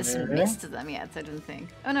 nobody has Okay. missed them yet, I don't think.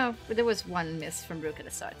 Oh no, but there was one miss from Brooke at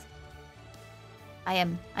the start.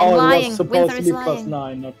 I'm Oh, lying. it was supposed Winther to is be lying.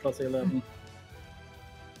 +9, not +11.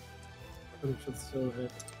 But it should still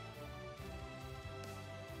hit.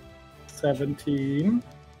 17.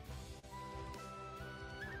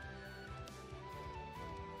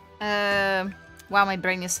 Wow, my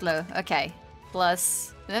brain is slow. Okay.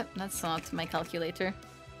 Plus... Nope, that's not my calculator.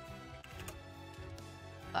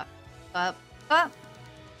 Up.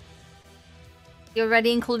 You're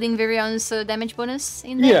already including Virion's damage bonus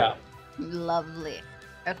in there? Yeah. Lovely.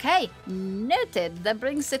 Okay, noted. That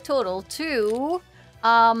brings the total to...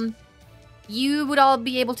 You would all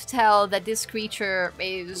be able to tell that this creature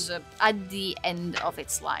is at the end of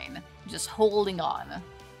its line. Just holding on.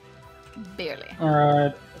 Barely.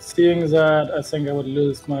 Alright. Seeing that, I think I would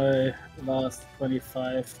lose my last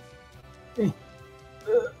 25. To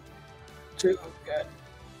get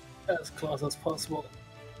as close as possible.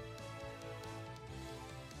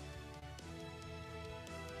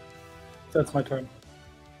 That's my turn.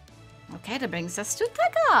 Okay, that brings us to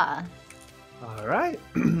Taka. All right,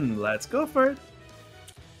 let's go for it.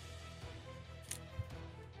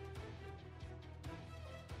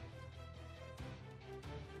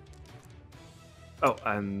 Oh,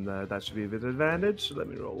 and that should be with advantage. Let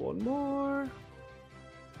me roll one more.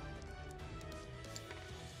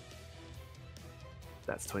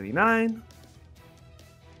 That's 29.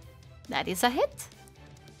 That is a hit.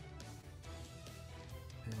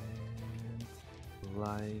 And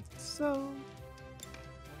like so.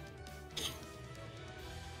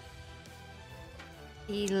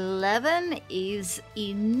 11 is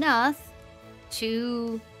enough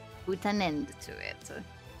to put an end to it.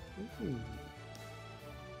 Ooh.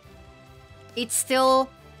 It's still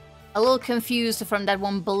a little confused from that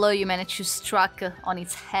one blow you managed to struck on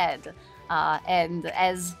its head. And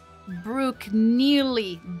as Brooke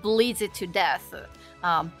nearly bleeds it to death,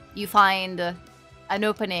 you find an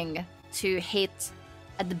opening to hit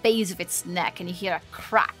at the base of its neck, and you hear a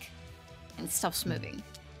crack, and it stops moving.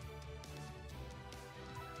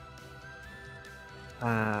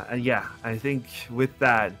 And yeah, I think with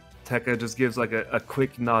that, Tekka just gives like a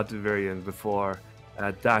quick nod to Virion before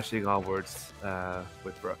dashing onwards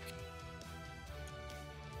with Brooke.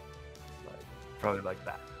 Probably like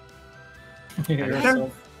that. Yeah,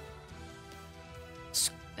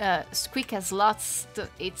 so Squeak has lost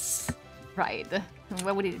its pride.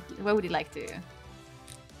 What would he like to?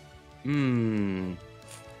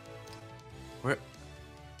 Where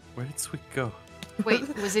did Squeak go?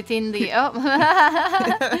 Wait, was it in the? Oh,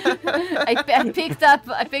 I picked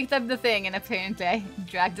up the thing, and apparently I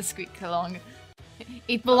dragged the Squeak along.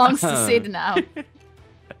 It belongs to Sid now.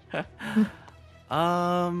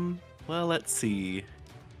 Well, let's see.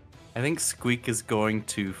 I think Squeak is going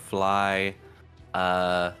to fly,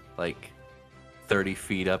 like 30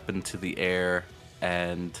 feet up into the air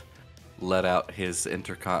and let out his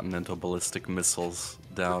intercontinental ballistic missiles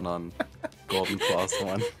down on Golden Claw's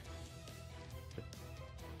one.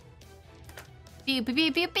 Pew pew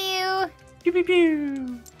pew pew pew. Pew pew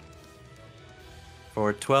pew!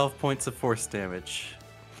 For 12 points of force damage.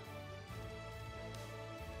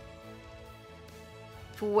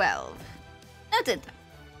 12. Noted.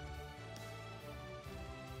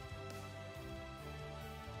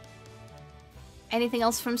 Anything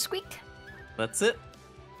else from Squeak? That's it.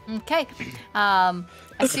 Okay. A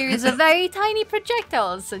series of very tiny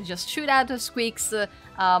projectiles just shoot out of Squeak's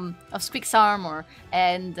armor,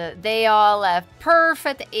 and they all have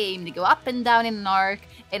perfect aim. They go up and down in an arc,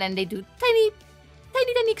 and then they do tiny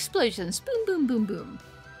explosions. Boom, boom, boom, boom.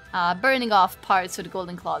 Burning off parts of the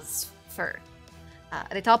Golden Claw's fur.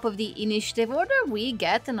 At the top of the initiative order, we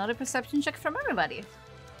get another perception check from everybody.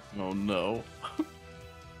 Oh no.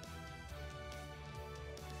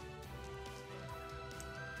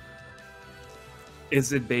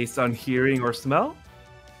 Is it based on hearing or smell?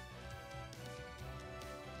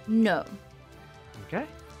 No. Okay.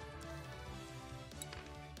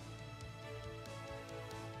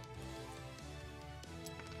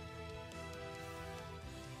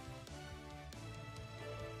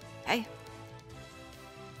 Okay.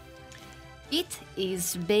 It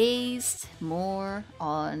is based more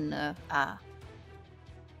on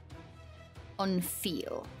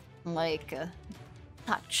feel, like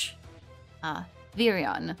touch.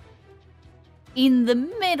 Virion, in the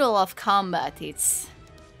middle of combat, it's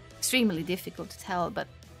extremely difficult to tell, but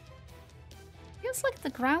feels like the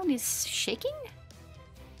ground is shaking.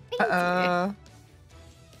 Hey,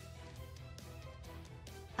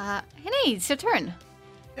 it's your turn.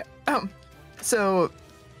 Yeah. So,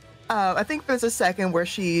 I think there's a second where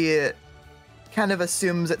she kind of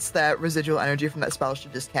assumes it's that residual energy from that spell she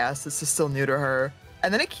just cast. This is still new to her.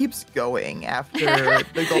 And then it keeps going after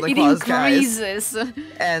the Golden Claws guys. It increases.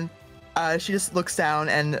 And she just looks down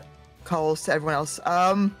and calls to everyone else.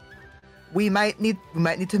 We might need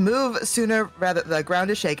to move sooner. Rather, the ground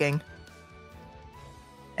is shaking.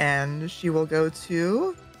 And she will go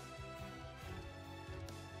to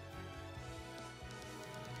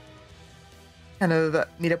kind of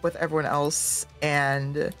meet up with everyone else.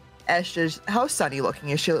 And how's Sunny looking?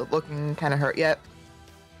 Is she looking kind of hurt yet?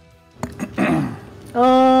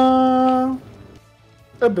 A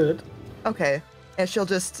bit. Okay. And she'll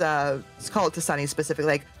just call it to Sunny specifically,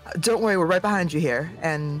 like, don't worry, we're right behind you here,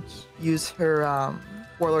 and use her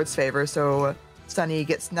Warlord's favor. So Sunny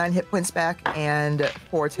gets 9 hit points back and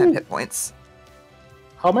 4 10 hit points.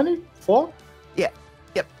 How many? 4? Yeah.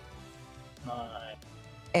 Yep. 9.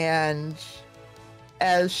 And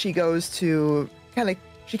as she goes to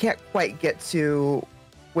she can't quite get to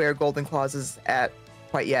where Golden Claws is at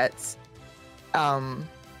quite yet.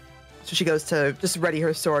 So she goes to just ready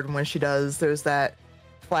her sword, and when she does, there's that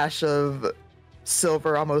flash of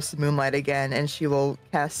silver, almost moonlight again, and she will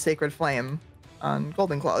cast Sacred Flame on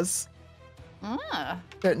Golden Claws. Ah.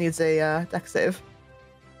 So it needs a dex save.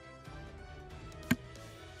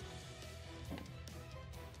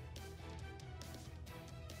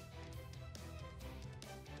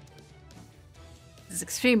 This is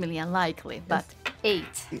extremely unlikely, but 8.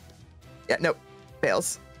 Yeah, nope.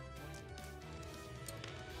 Fails.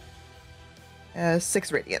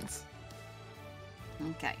 6 radiance.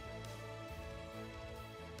 Okay.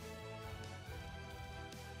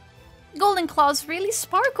 Golden claws really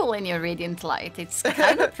sparkle in your radiant light. It's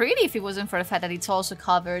kind of pretty if it wasn't for the fact that it's also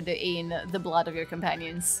covered in the blood of your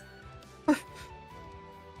companions.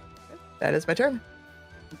 That is my turn.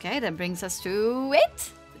 Okay, that brings us to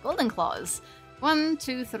it. The golden claws. 1,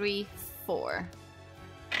 2, 3, 4.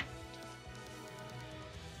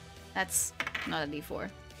 That's not a D4.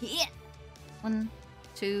 Yeah. 1,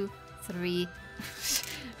 2, 3.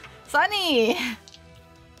 Sunny!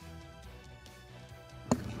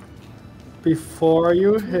 Before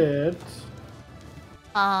you hit...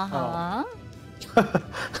 Uh-huh.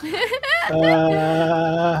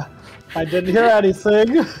 I didn't hear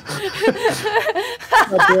anything.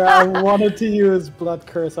 But yeah, I wanted to use Blood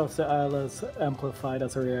Curse of the Eyeless amplified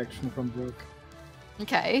as a reaction from Brooke.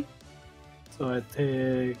 Okay. So I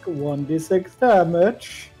take 1d6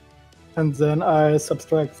 damage, and then I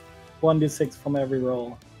subtract 1d6 from every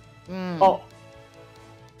roll. Oh!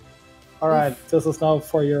 Alright, this is now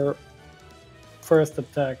for your first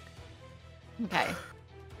attack. Okay.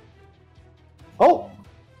 Oh!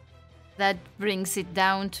 That brings it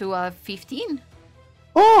down to 15.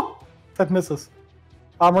 Oh! That misses.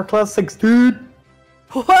 Armor class 6, dude!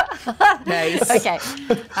 Nice. Okay.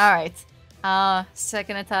 Alright.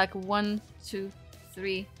 Second attack. 1, 2,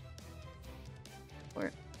 3,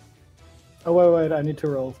 4. Oh, wait, I need to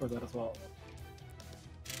roll for that as well.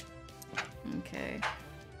 Okay.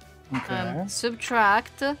 Okay.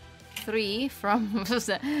 Subtract 3 from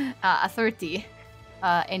a 30.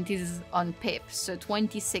 And it is on Pip, so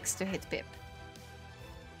 26 to hit Pip.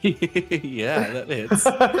 Yeah, that hits.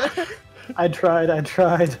 I tried.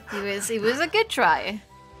 It was a good try.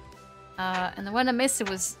 And the one I missed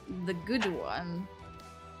was the good one.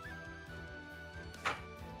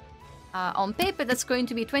 On paper, that's going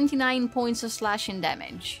to be 29 points of slashing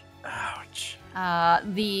damage. Ouch.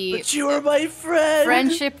 The But you are my friend!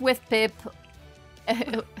 friendship with Pip...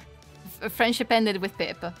 friendship ended with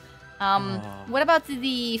Pip. What about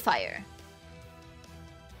the fire?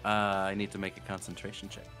 I need to make a concentration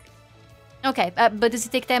check. Okay, but does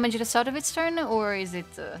it take damage at the start of its turn, or is it...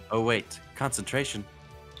 Oh wait, concentration.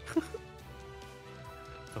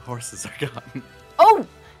 The horses are gone. Oh!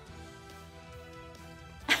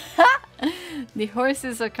 The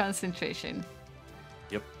horses are concentration.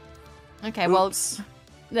 Yep. Okay, Oops. well,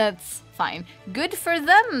 that's fine. Good for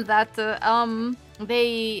them that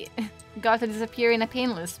they got to disappear in a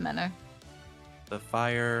painless manner. The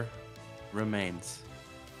fire remains.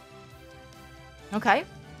 Okay.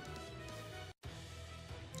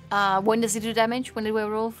 When does it do damage? When did we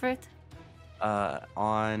roll for it?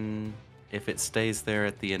 On if it stays there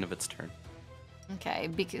at the end of its turn. Okay,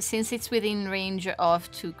 because since it's within range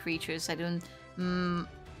of 2 creatures, I don't...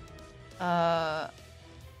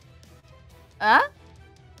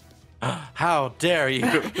 How dare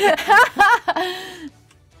you?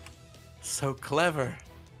 So clever.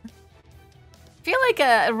 I feel like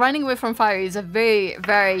running away from fire is a very,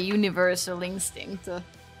 very universal instinct.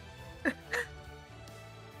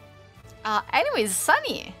 Anyways,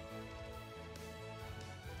 Sunny.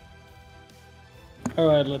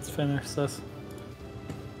 Alright, let's finish this.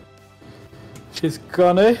 She's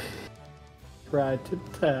gonna try to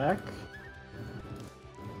attack.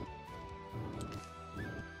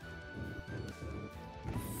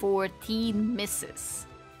 $14 misses.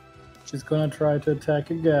 She's gonna try to attack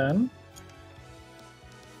again.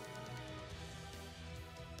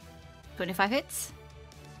 25 hits.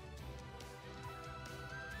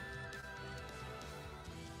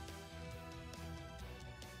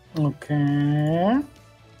 Okay.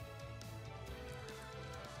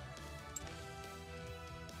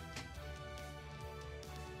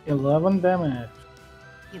 $11 damage.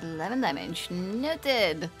 11 damage.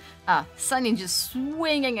 Noted. Sunny just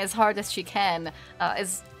swinging as hard as she can,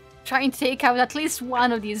 is trying to take out at least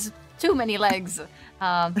one of these too many legs.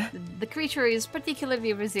 The creature is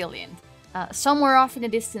particularly resilient. Somewhere off in the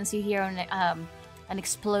distance, you hear an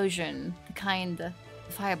explosion, the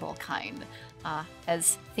fireball kind,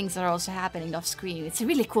 as things are also happening off screen. It's a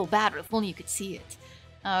really cool battle, if only you could see it.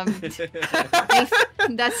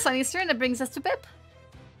 That's Sunny's turn. That brings us to Pip.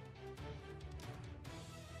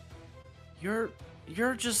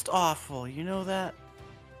 You're just awful, you know that?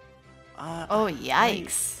 Oh,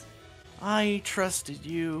 yikes. I trusted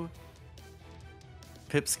you.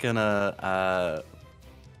 Pip's gonna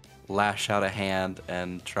lash out a hand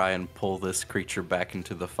and try and pull this creature back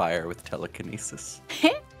into the fire with telekinesis.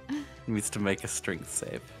 He needs to make a strength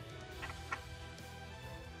save.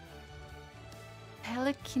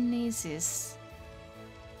 Telekinesis.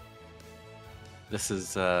 This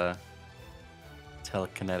is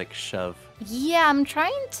telekinetic shove. Yeah, I'm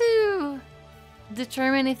trying to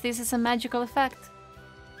determine if this is a magical effect.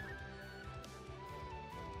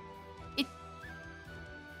 It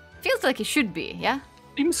feels like it should be, yeah?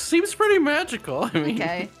 Seems pretty magical. I mean,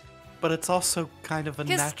 Okay. But it's also kind of a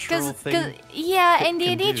natural thing. Yeah, Pip and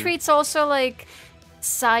can D&D do. treats also like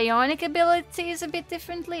psionic abilities a bit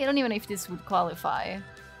differently. I don't even know if this would qualify.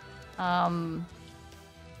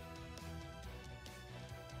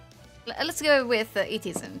 Let's go with it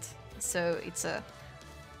isn't. So it's a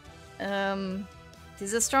it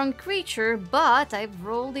is a strong creature, but I've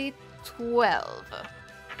rolled it 12.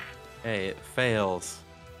 Hey, it fails.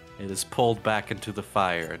 It is pulled back into the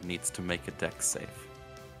fire and needs to make a dex save.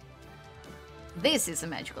 This is a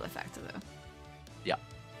magical effect though, Yeah,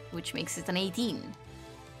 which makes it an 18.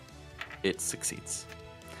 it succeeds.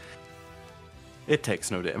 It takes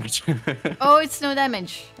no damage. Oh, it's no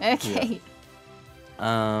damage. Okay.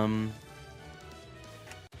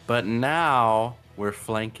 But now we're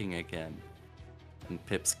flanking again. And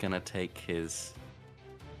Pip's gonna take his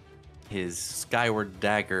skyward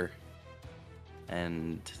dagger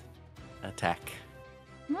and attack.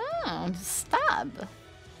 Stab.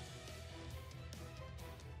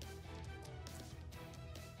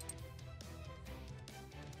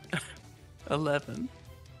 $11.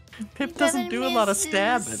 Pip doesn't do a lot of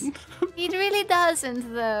stabbing. It really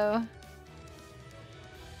doesn't, though.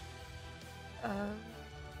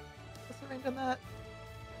 What's the range on that?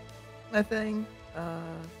 My thing.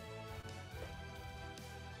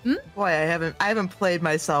 Boy, I haven't played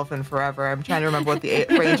myself in forever. I'm trying to remember what the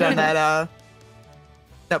range on that.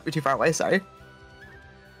 Nope, you're too far away. Sorry.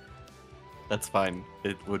 That's fine.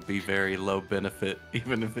 It would be very low benefit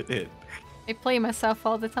even if it hit. I play myself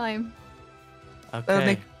all the time.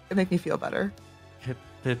 Okay. It'd make me feel better.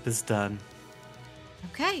 Pip is done.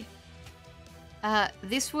 Okay.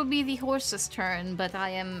 This will be the horse's turn, but I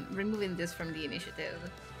am removing this from the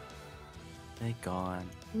initiative. They gone.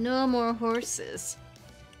 No more horses.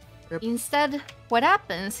 Yep. Instead, what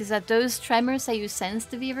happens is that those tremors that you sense,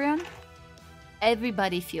 Vivrion,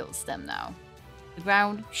 everybody feels them now. The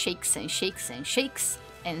ground shakes and shakes and shakes,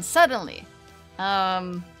 and suddenly,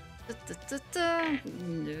 no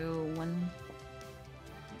one.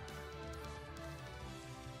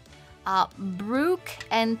 Brooke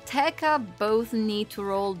and Tekka both need to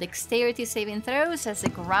roll dexterity saving throws as the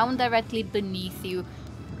ground directly beneath you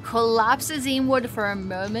collapses inward for a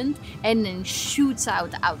moment and then shoots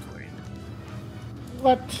outward.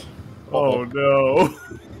 What? Oh no.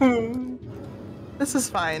 This is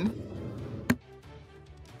fine.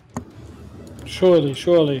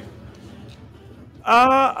 Surely.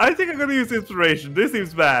 I think I'm gonna use inspiration. This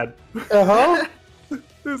seems bad. Uh-huh.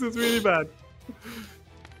 This is really bad.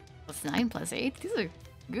 +9 +8. These are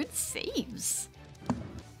good saves.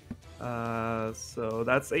 So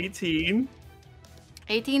that's 18.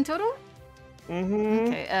 18 total? Mm-hmm.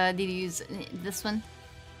 Okay, did you use this one?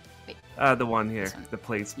 The one here, This one. the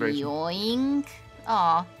plate inspiration. Yoink.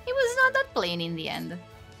 Aw, it was not that plain in the end.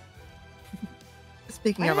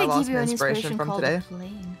 Speaking Why of, did I I lost give you my an inspiration from called today.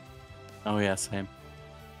 plain? Oh yeah, same.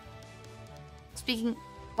 Speaking,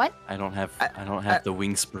 what? I don't have the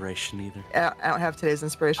wingspiration either. I don't have today's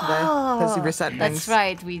inspiration day because you reset things. That's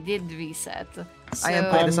right, we did reset. So, I am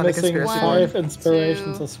playing I'm this on a missing conspiracy five board.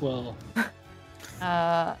 inspirations 2, as well.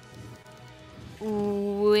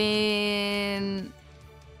 When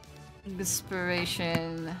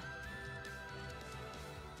inspiration.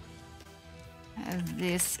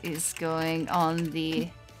 This is going on the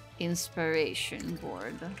inspiration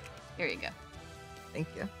board. Here you go. Thank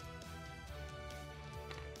you.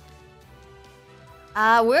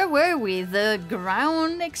 Where were we? The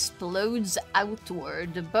ground explodes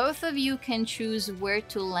outward. Both of you can choose where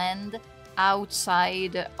to land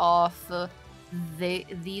outside of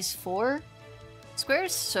these 4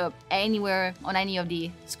 squares. So anywhere on any of the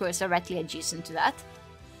squares directly adjacent to that.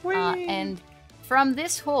 And from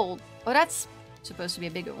this hole, oh, that's supposed to be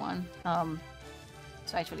a bigger one.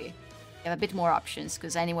 So actually, you have a bit more options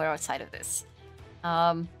because anywhere outside of this.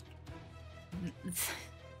 Let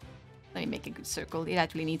me make a good circle. It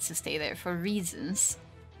actually needs to stay there for reasons.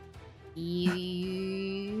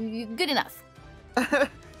 Good enough.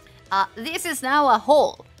 This is now a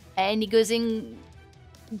hole, and it goes in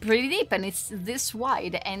pretty deep, and it's this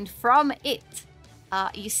wide. And from it,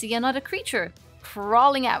 you see another creature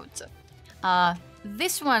crawling out.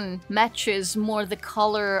 This one matches more the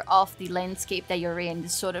color of the landscape that you're in,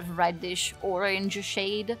 this sort of reddish orange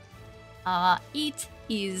shade. It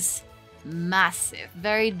is massive,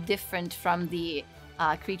 very different from the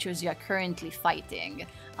creatures you are currently fighting.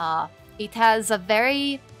 It has a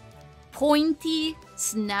very pointy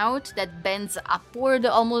snout that bends upward,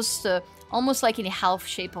 almost like in a half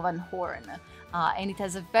shape of an horn. And it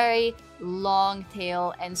has a very long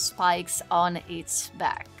tail and spikes on its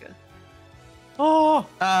back. Oh!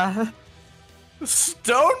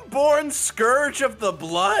 Stoneborn Scourge of the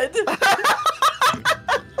Blood?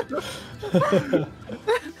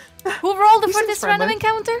 Who rolled for this random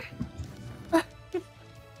encounter?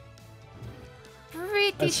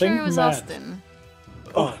 Pretty sure it was Matt. Austin.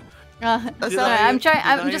 Oh. Sorry, I'm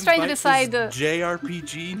just trying to decide.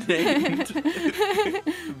 JRPG named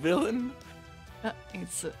villain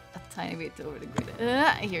It's a tiny bit over the grid.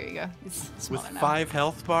 Here you go. It's With smaller now. 5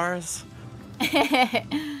 health bars?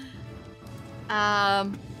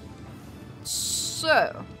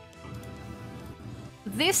 So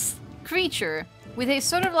this creature with a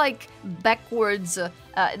sort of like backwards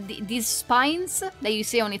these spines that you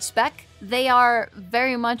see on its back, they are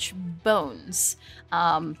very much bones.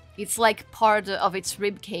 It's like part of its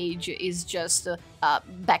rib cage is just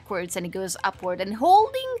backwards and it goes upward, and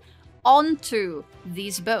holding onto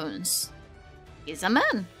these bones is a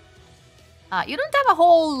man. You don't have a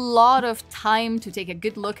whole lot of time to take a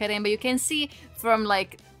good look at him, but you can see from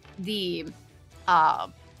like the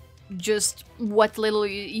just what little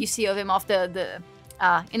you see of him off the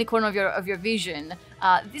in the corner of your vision.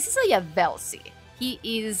 This is a Yavelsi. He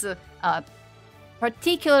is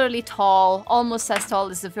particularly tall, almost as tall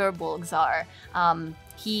as the Verbolgs are.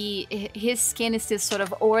 His skin is this sort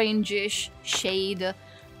of orangish shade.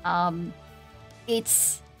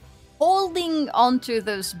 It's holding onto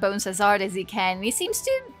those bones as hard as he can. He seems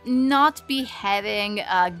to not be having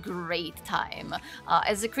a great time.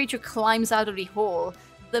 As the creature climbs out of the hole,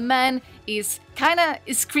 the man is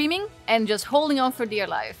screaming and just holding on for dear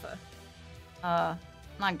life. Not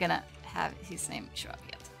gonna have his name show up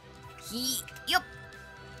yet. Yup.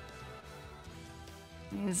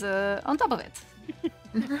 He's on top of it.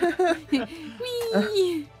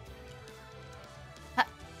 Whee!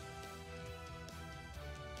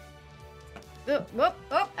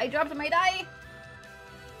 Oh, I dropped my die.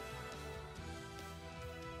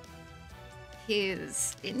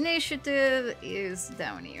 His initiative is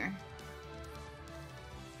down here.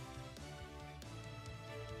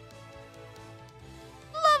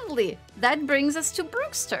 Lovely. That brings us to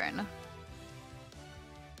Brooke's turn.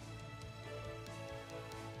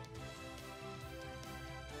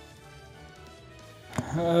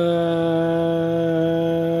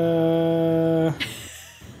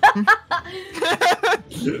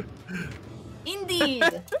 Indeed.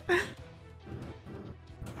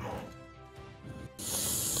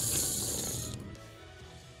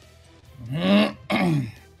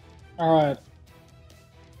 All right.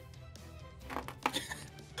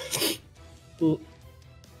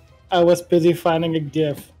 I was busy finding a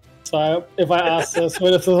GIF, so if I asked this,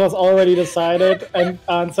 but if this was already decided and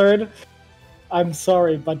answered, I'm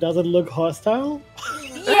sorry, but does it look hostile?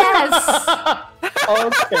 Yes!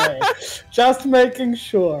 Okay. Just making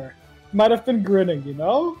sure. Might have been grinning, you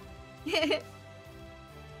know?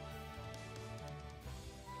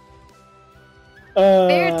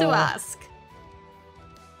 Fair to ask.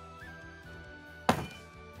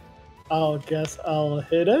 I'll guess I'll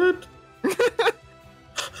hit it.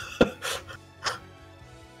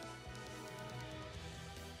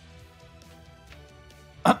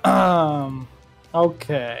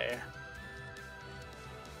 Okay.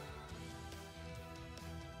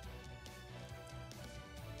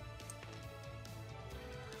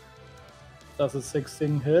 Does a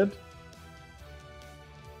 16 hit?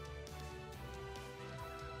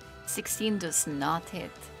 16 does not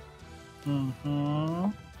hit. Mm-hmm.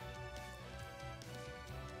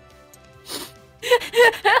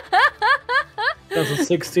 Does a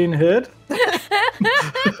 16 hit?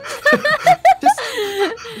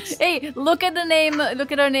 Hey, look at the name.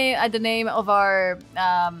 Look at our name. At the name of our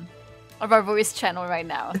voice channel right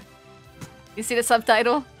now. You see the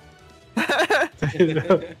subtitle?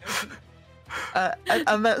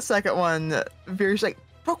 On that second one, Veer's like,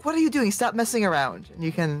 Brooke, what are you doing? Stop messing around. And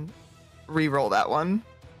you can re-roll that one.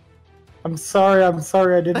 I'm sorry,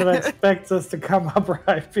 I did not expect this to come up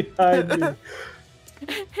right behind me.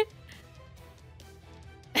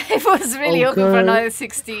 I was really hoping for another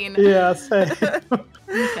 16. Yeah, same.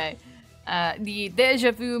 Okay. The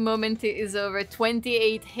deja vu moment is over.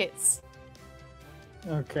 28 hits.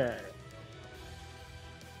 Okay.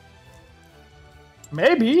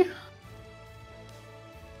 Maybe.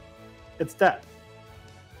 It's that.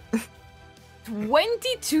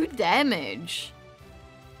 22 damage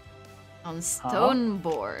on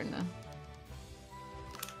Stoneborn.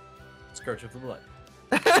 Scourge of the Blood.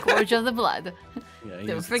 Scourge of the Blood. Yeah, Don't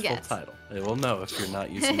use forget. its full title. It will know if you're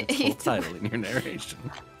not using its full title in your narration.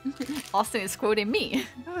 Austin is quoting me.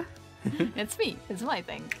 It's me. It's my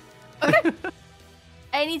thing. Okay.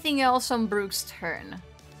 Anything else on Brooke's turn?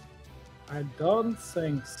 I don't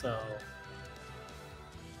think so.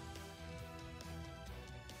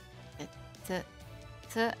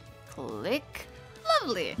 Click.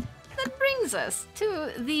 Lovely. That brings us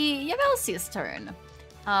to the Yavelsi's turn.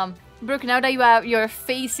 Brooke, now that you're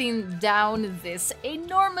facing down this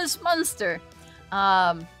enormous monster,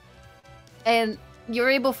 and you're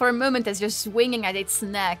able for a moment as you're swinging at its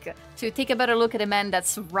neck to take a better look at the man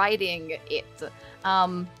that's riding it.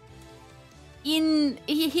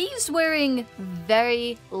 He's wearing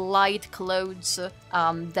very light clothes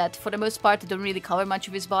that for the most part don't really cover much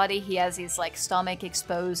of his body. He has his stomach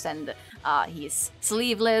exposed, and he's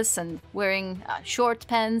sleeveless and wearing short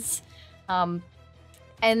pants.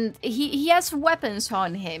 And he has weapons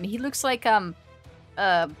on him. He looks like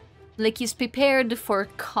he's prepared for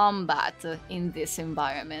combat in this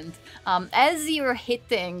environment. As you're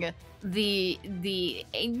hitting the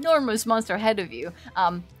enormous monster ahead of you,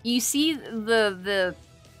 you see the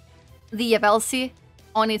Yavelsi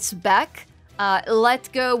on its back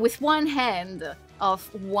let go with one hand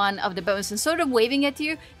of one of the bones and sort of waving at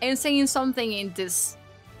you and saying something in this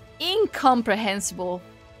incomprehensible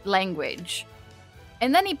language.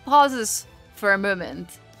 And then he pauses for a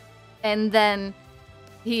moment, and then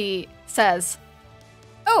he says,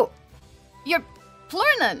 "Oh, you're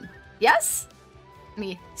Plurnan, yes?"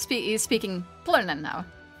 And he's speaking Plurnan now.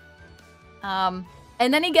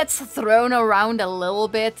 And then he gets thrown around a little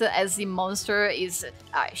bit as the monster is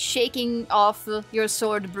shaking off your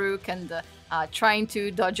sword, Brooke, and trying to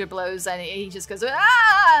dodge your blows, and he just goes,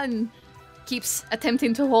 "Ah!" and keeps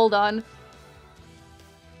attempting to hold on.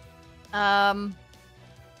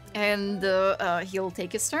 And he'll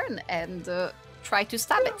take his turn and try to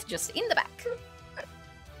stab it just in the back.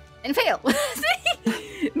 And fail.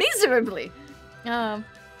 Miserably. I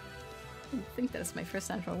think that's my first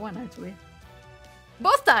natural one, actually.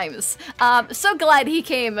 Both times. So glad he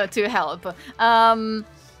came to help. That's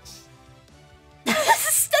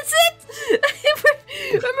it!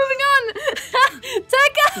 We're moving on!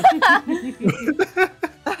 Tekka!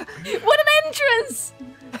 What an entrance!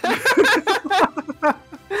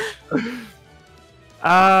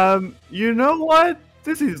 You know what?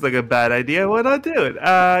 This seems like a bad idea. Why not do it?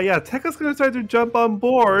 Yeah, Tekka's gonna start to jump on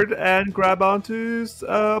board and grab onto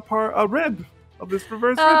a rib of this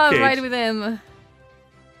reverse rib cage. Ride with him.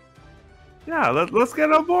 Yeah, let's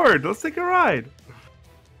get on board. Let's take a ride.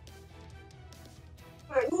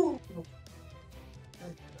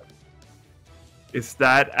 Is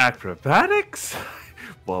that acrobatics?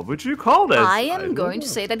 What would you call this? I am going to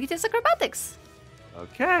say that it is acrobatics.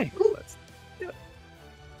 Okay, let's do it.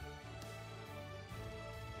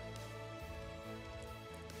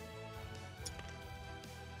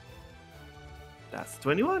 That's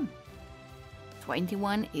 21.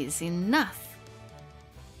 21 is enough.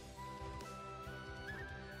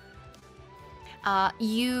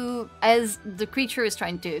 As the creature is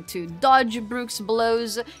trying to dodge Brooke's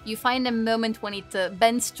blows, you find a moment when it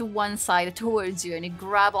bends to one side towards you and it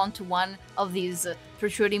grabs onto one of these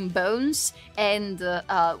protruding bones, and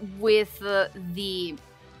with the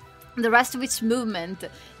rest of its movement,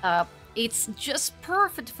 it's just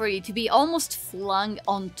perfect for you to be almost flung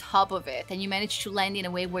on top of it, and you manage to land in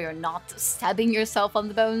a way where you're not stabbing yourself on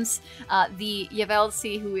the bones. The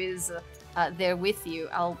Yavelsi, who is there with you,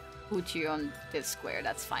 I'll put you on this square,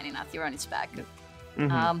 that's fine enough, you're on its back.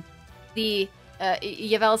 The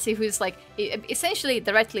Yavelsi, who is like essentially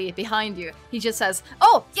directly behind you, he just says,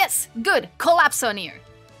 "Oh, yes, good, collapse on here."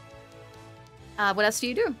 What else do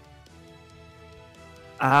you do?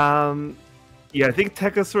 Yeah, I think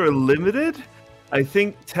Tekka's sort of limited. I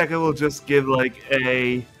think Tekka will just give like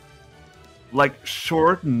a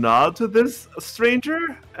short nod to this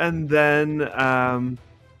stranger, and then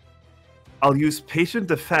I'll use patient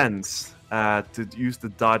defense to use the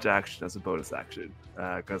dodge action as a bonus action,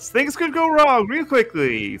 because things could go wrong real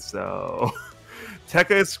quickly. So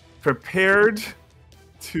Tekka is prepared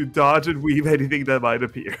to dodge and weave anything that might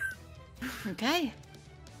appear. Okay.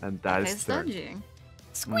 And that Tekka is turn. dodging.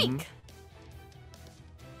 Squeak.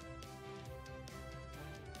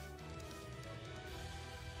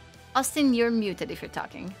 Austin, you're muted if you're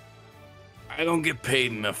talking. I don't get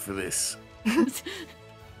paid enough for this. You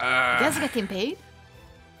guys getting paid?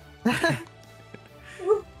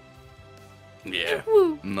 Yeah.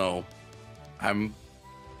 No. I'm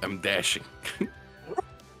dashing.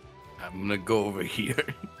 I'm gonna go over here.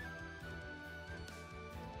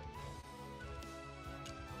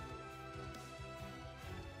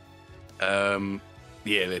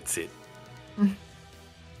 Yeah, that's it.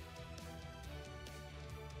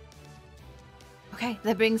 Okay,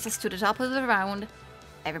 that brings us to the top of the round.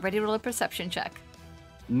 Everybody roll a perception check.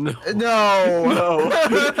 No. No.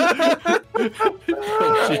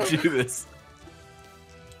 Don't you do this?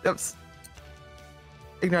 Oops.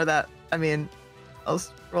 Ignore that. I mean, I'll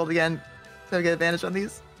roll it again so I get advantage on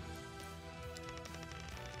these.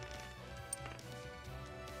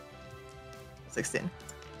 $16.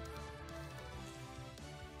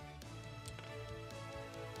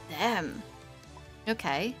 Damn.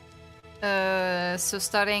 Okay. So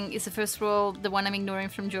starting is the first roll the one I'm ignoring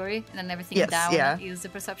from Jory, and then everything down is the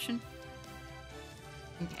perception.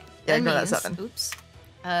 Okay. Yeah, ignore that 7. Oops.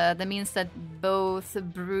 That means that both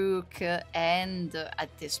Brooke and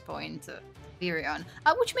at this point Virion,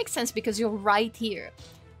 which makes sense because you're right here.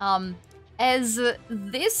 As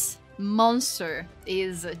this monster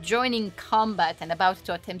is joining combat and about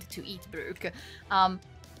to attempt to eat Brooke,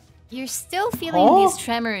 you're still feeling these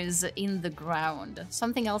tremors in the ground.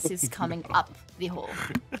 Something else is coming up the hole.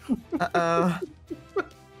 Uh-oh.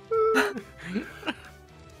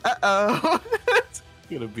 Uh-oh. It's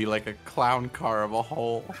gonna be like a clown car of a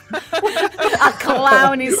hole. A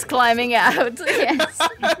clown is climbing out. Yes.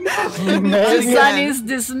 The sun is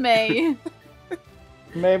dismay.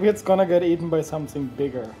 Maybe it's gonna get eaten by something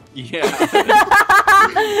bigger. Yeah.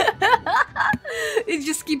 It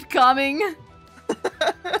just keep coming.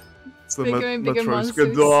 It's the Bigger and bigger Matryoshka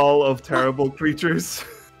monsters. doll of terrible creatures.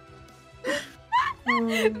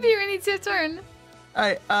 Viren, it's your turn.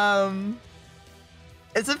 Alright,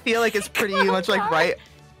 does it feel like it's pretty much like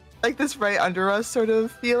this right under us sort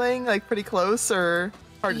of feeling? Like pretty close or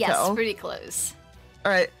hard to tell? Yes, pretty close.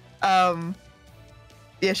 Alright,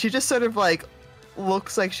 yeah, she just sort of like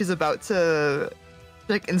looks like she's about to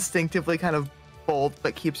like instinctively kind of bolt,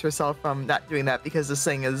 but keeps herself from not doing that because this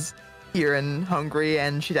thing is here and hungry,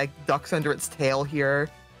 and she like ducks under its tail here.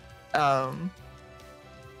 And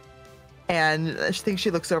I think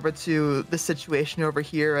she looks over to the situation over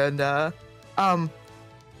here, and I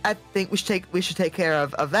think we should take care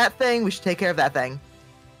of that thing. We should take care of that thing.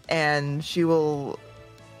 And she will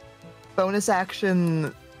bonus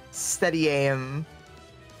action steady aim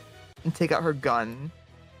and take out her gun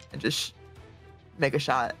and just make a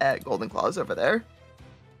shot at Golden Claws over there.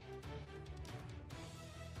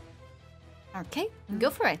 Okay, go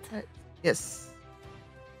for it. Yes.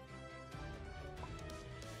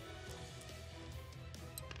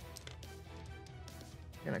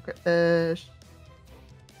 Gonna crit fish.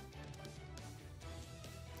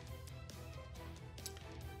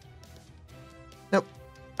 Nope.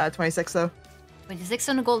 26 though. 26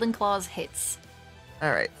 on the Golden Claws hits.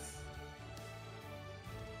 All right.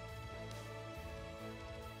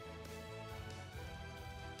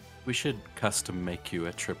 We should custom make you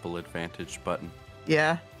a triple advantage button.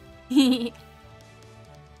 Yeah.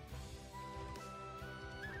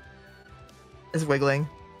 is wiggling.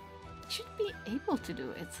 Should be able to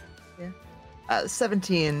do it.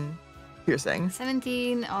 17 piercing.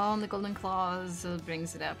 17 on the golden claws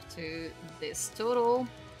brings it up to this total,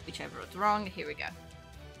 which I wrote wrong. Here we go.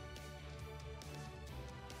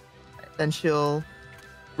 Then she'll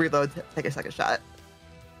reload, take a second shot.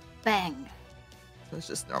 Bang. So it's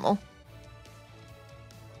just normal.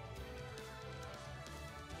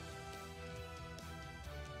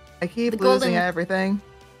 I keep The losing golden- everything.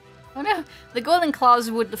 Oh no! The golden claws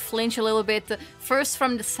would flinch a little bit, first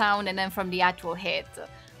from the sound and then from the actual hit,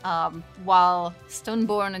 while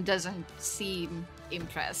Stoneborn doesn't seem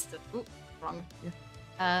impressed. Ooh, wrong.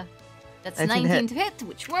 That's 19 to hit,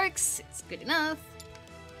 which works. It's good enough.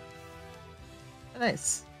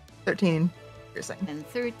 Nice. 13 piercing. And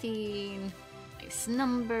 13. Nice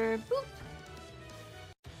number. Boop.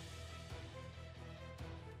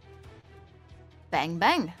 Bang,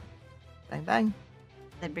 bang. Bang, bang.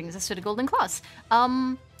 That brings us to the golden claws.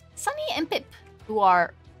 Sunny and Pip, who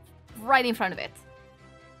are right in front of it,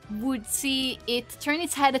 would see it turn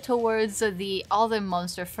its head towards the other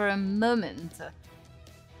monster for a moment.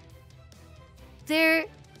 There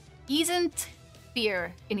isn't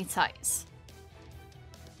fear in its eyes.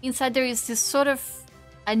 Inside there is this sort of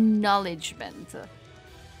acknowledgement.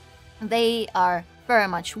 They are very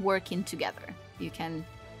much working together. You can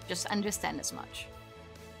just understand as much.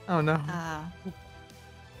 Oh no.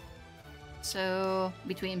 So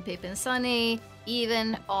between Pip and Sunny,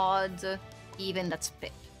 even, odd, even, that's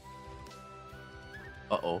Pip.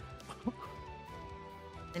 Uh-oh.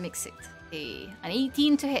 They mix it. An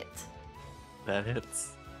 18 to hit. That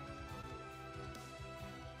hits.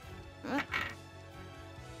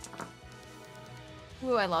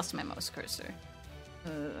 Ooh, I lost my mouse cursor.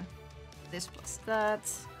 This plus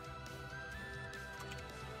that.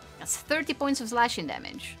 That's 30 points of slashing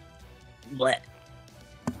damage. Blech.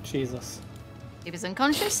 Jesus. Pip is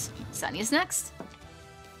unconscious. Sunny is next.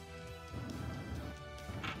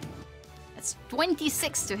 That's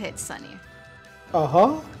 26 to hit Sunny.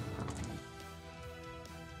 Uh-huh.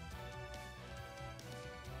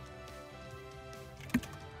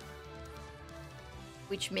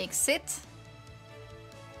 Which makes it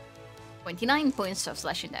 29 points of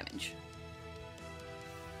slashing damage.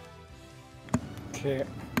 Okay.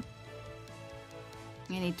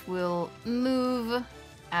 And it will move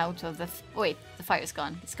out of the... wait, the fire's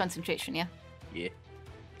gone. It's concentration, yeah? Yeah.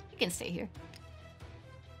 You can stay here.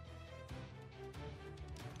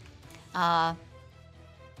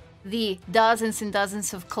 The dozens and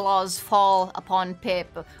dozens of claws fall upon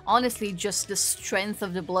Pip. Honestly, just the strength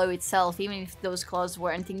of the blow itself, even if those claws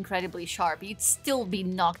weren't incredibly sharp, you'd still be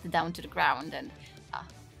knocked down to the ground, and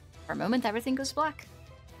for a moment everything goes black.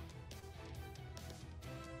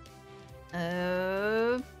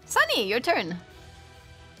 Sunny, your turn.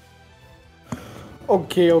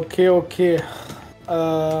 Okay.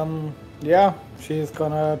 Yeah, she's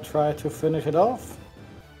gonna try to finish it off.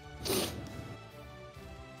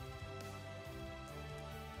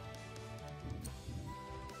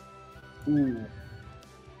 Ooh.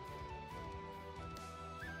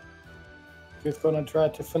 She's gonna try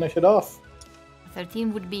to finish it off.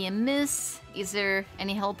 13 would be a miss. Is there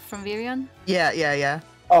any help from Virion? Yeah.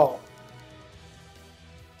 Oh,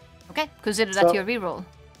 Okay, consider that So- your reroll.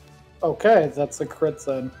 okay, that's a crit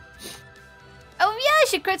then. Oh yeah,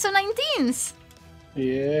 she crits on 19s!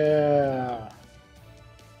 Yeah.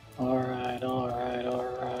 Alright.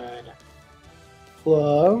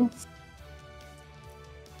 Plus.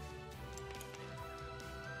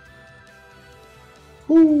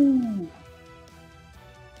 Whoo!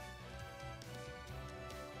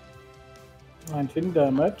 19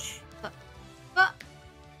 damage.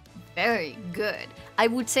 Very good. I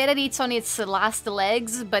would say that it's on its last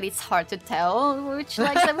legs, but it's hard to tell which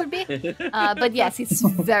legs that would be. But yes, it's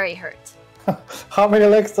very hurt. How many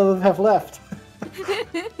legs does it have left?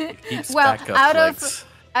 Keeps Well, back up out legs.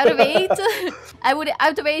 of 8,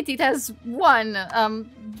 out of 8 it has 1. Oh,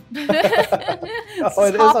 it is on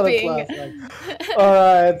its hopping. last leg.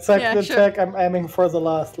 Alright, second Yeah, sure. attack, I'm aiming for the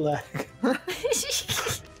last leg.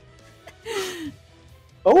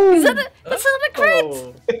 Oh! That's not a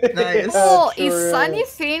crit! Nice. Oh, Sure is Sunny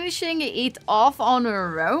is. finishing it off on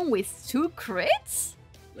her own with 2 crits?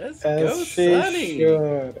 Let's As go, she Sunny.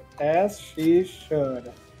 should. As she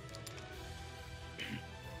should.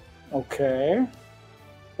 Okay.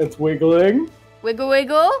 It's wiggling. Wiggle,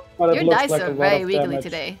 wiggle. But it Your looks dice like a are lot very of wiggly damage.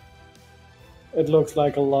 today. It looks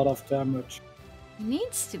like a lot of damage. It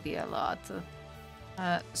needs to be a lot.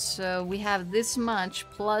 So we have this much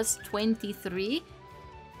plus 23.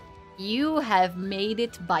 You have made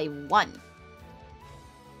it by 1.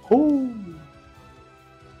 Ooh.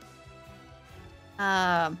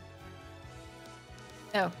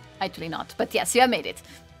 No, actually not. But yes, you have made it.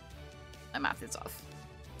 My math is off.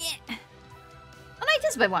 Yeah. Oh, no, it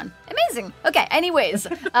is by 1. Amazing. Okay, anyways.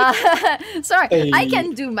 Sorry, I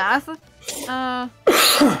can do math.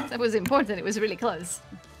 That was important. It was really close.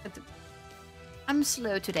 I'm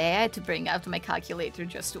slow today. I had to bring out my calculator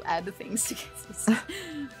just to add the things together.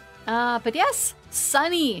 But yes,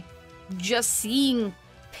 Sunny, just seeing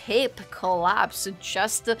Pip collapse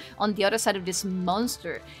just on the other side of this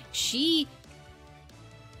monster. She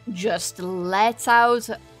just lets out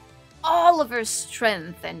all of her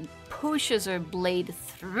strength and pushes her blade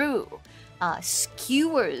through,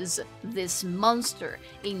 skewers this monster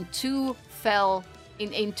in two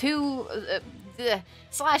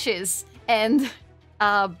slashes, and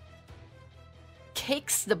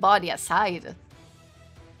kicks the body aside.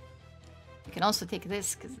 You can also take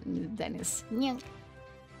this, because then it's...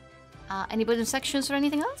 any bonus sections or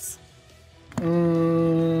anything else?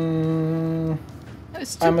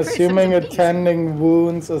 I'm assuming attending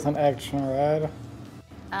wounds is an action, right?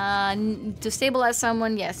 To stabilize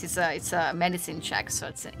someone, yes, it's a medicine check, so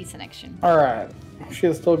it's an action. Alright.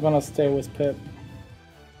 She's still gonna stay with Pip.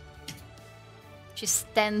 She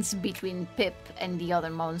stands between Pip and the other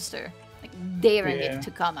monster, like daring it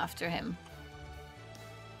to come after him.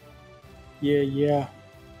 Yeah.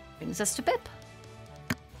 Brings us to Pip.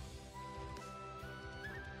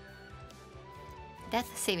 Death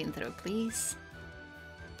saving throw, please.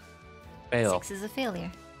 Fail. 6 is a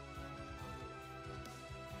failure.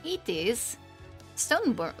 It is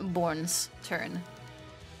Stoneborn's turn.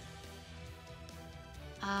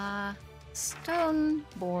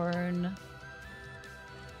 Stoneborn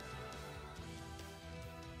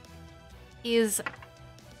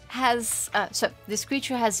so this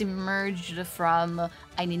creature has emerged from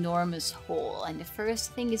an enormous hole, and the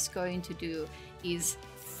first thing it's going to do is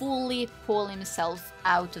fully pull himself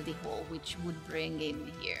out of the hole, which would bring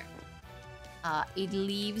him here. It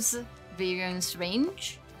leaves Virion's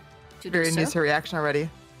range to do Virion so. used her reaction already.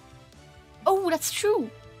 Oh, that's true.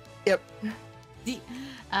 Yep.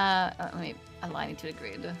 Let me align it to the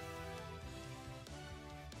grid.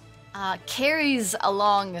 Carries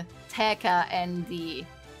along Tekka and the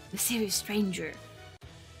mysterious stranger.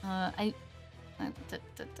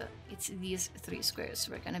 It's these 3 squares.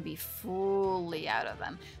 We're gonna be fully out of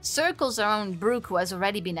them. Circles around Brook, who has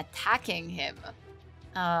already been attacking him.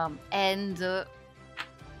 And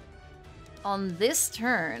on this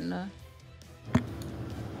turn...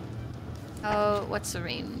 Oh, what's the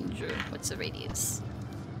range? What's the radius?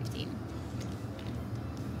 15.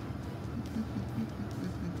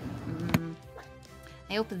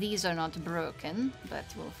 I hope these are not broken, but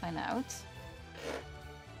we'll find out.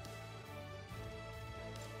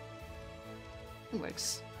 It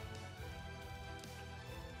works.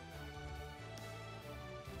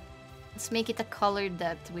 Let's make it a color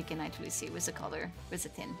that we can actually see. Where's the color? Where's the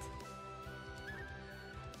tint?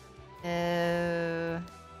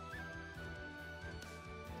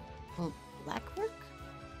 Will black work?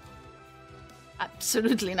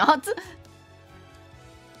 Absolutely not.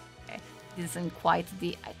 Okay, this isn't quite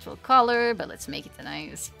the actual color, but let's make it a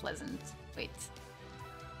nice, pleasant. Wait.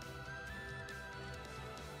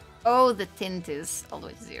 Oh, the tint is all the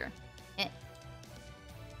way to 0.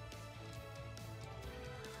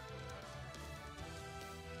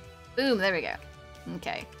 Boom, there we go.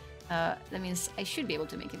 Okay. That means I should be able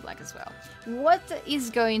to make it black as well. What is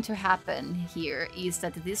going to happen here is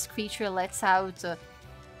that this creature lets out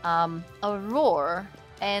a roar,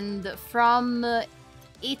 and from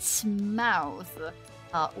its mouth,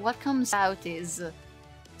 what comes out is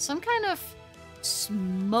some kind of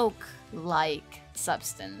smoke-like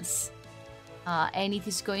substance. And it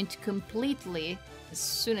is going to completely, as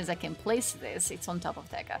soon as I can place this, it's on top of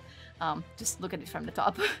Tekka. Just look at it from the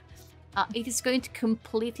top. It is going to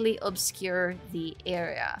completely obscure the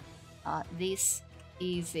area. This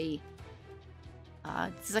is a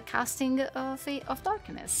casting of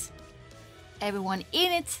darkness. Everyone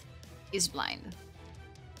in it is blind.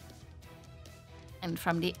 And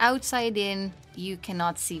from the outside in, you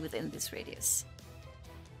cannot see within this radius.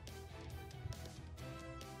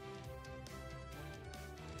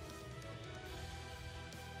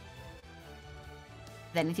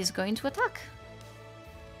 Then it is going to attack.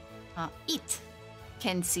 It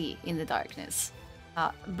can see in the darkness.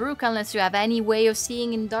 Brooke, unless you have any way of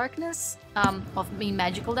seeing in darkness, in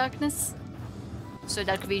magical darkness, so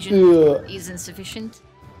dark vision is insufficient.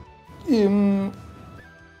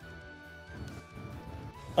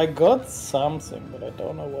 I got something, but I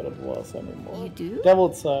don't know what it was anymore. You do?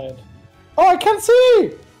 Devil's Side. Oh, I can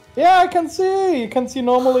see! Yeah, I can see! You can see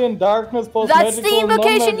normally in darkness, both That's magical the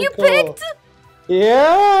invocation and you non-magical. picked?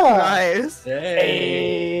 Yeah! Nice.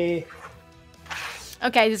 Hey.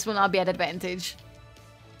 Okay, this will not be an advantage.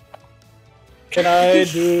 Can I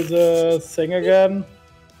do the thing again?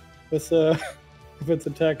 With the... if it's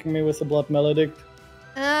attacking me with the Blood Maledict?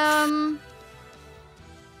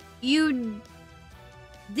 You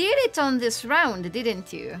did it on this round,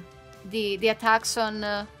 didn't you? The attacks on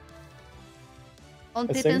I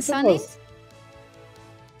Pip think and that Sunny? was...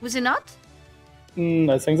 Was it not?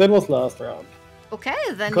 I think that was last round. Okay,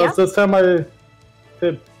 then Because this time my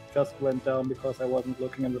Pip just went down because I wasn't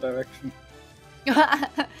looking in the direction. yeah.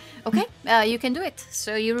 Okay, you can do it.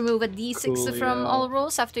 So you remove a d6 Cool, from yeah. all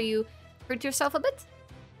rolls after you hurt yourself a bit.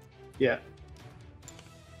 Yeah.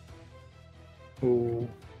 Ooh.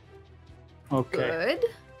 Okay. Good.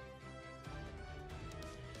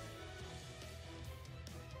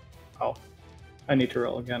 Oh. I need to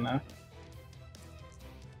roll again now.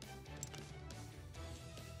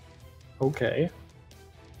 Okay.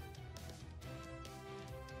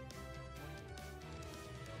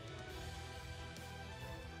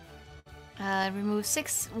 Remove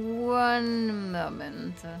 6. One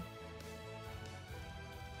moment.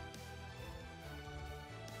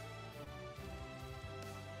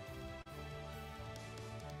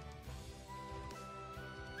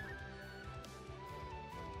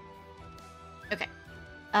 Okay.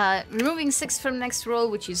 Removing 6 from next roll,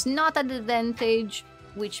 which is not an advantage,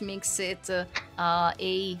 which makes it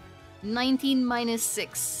a 19 minus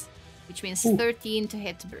 6, which means Ooh. 13 to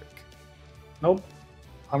hit Brooke. Nope.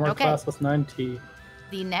 Armor Okay. class was 90.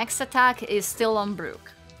 The next attack is still on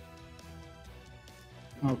Brooke.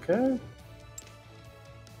 Okay.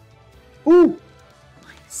 Ooh!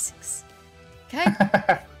 Minus 6. Okay.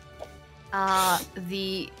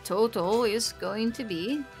 The total is going to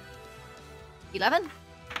be 11.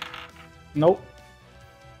 Nope.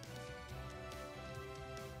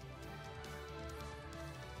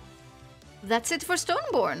 That's it for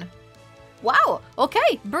Stoneborn. Wow.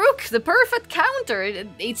 Okay, Brooke, the perfect counter.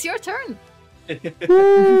 It's your turn.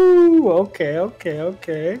 Ooh,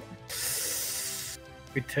 okay.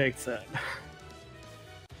 We take that.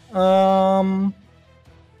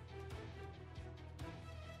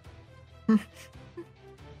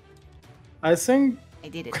 I think I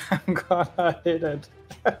did it. I'm gonna hit it.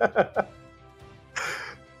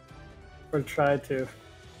 Or try to.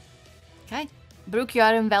 Okay. Brooke, you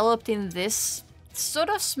are enveloped in this sort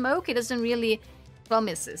of smoke. It doesn't really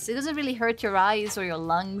promises. It doesn't really hurt your eyes or your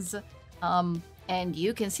lungs. And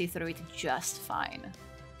you can see through it just fine.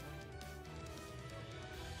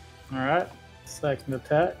 Alright. Second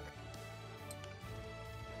attack.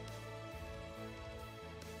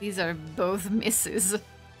 These are both misses.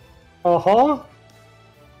 Uh-huh.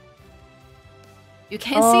 You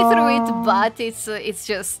can see through it, but it's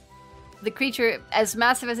just the creature, as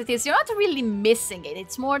massive as it is, you're not really missing it.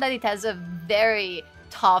 It's more that it has a very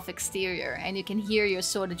tough exterior, and you can hear your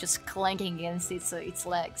sword just clanking against its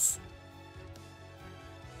legs.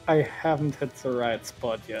 I haven't hit the right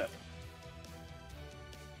spot yet.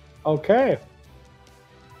 Okay.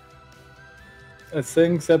 I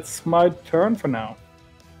think that's my turn for now.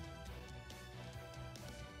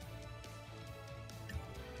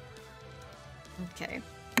 Okay.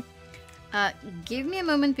 Give me a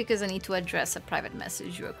moment because I need to address a private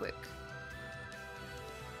message real quick.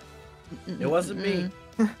 It wasn't me.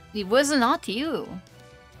 It was not you.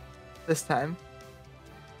 This time.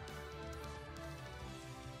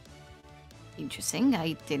 Interesting.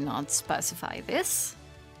 I did not specify this.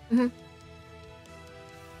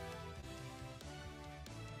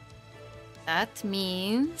 That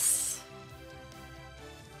means...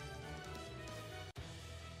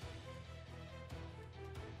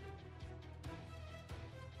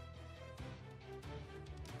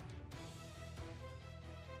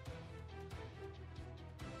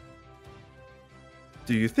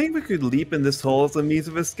 Do you think we could leap in this hole as a means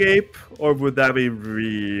of escape? Or would that be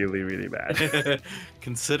really, really bad?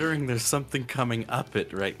 Considering there's something coming up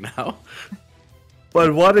it right now.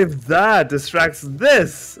 But what if that distracts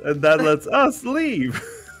this and that lets us leave?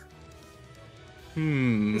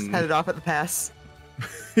 Just headed off at the pass.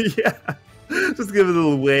 Yeah. Just give it a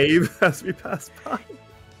little wave as we pass by.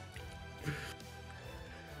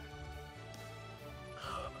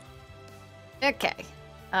 Okay.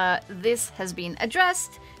 This has been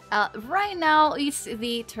addressed. Right now, it's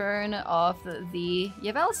the turn of the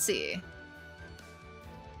Yavelsi.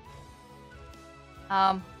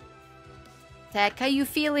 Tekka, you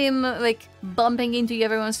feel him like bumping into you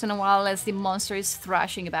every once in a while as the monster is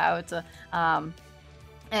thrashing about. And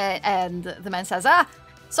the man says,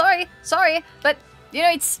 sorry, but you know,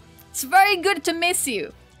 it's very good to miss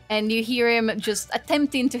you. and you hear him just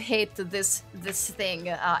attempting to hit this thing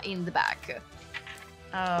in the back,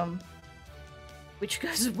 which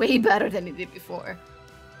goes way better than it did before.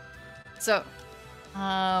 So,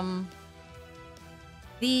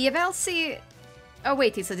 the Avelsi... Oh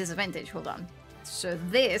wait, it's a disadvantage, hold on. So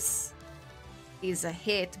this is a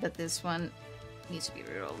hit, but this one needs to be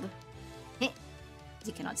rerolled.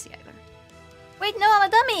 He cannot see either. Wait, no, I'm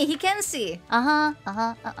a dummy! He can see!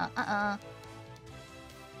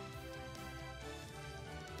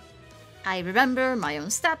 I remember my own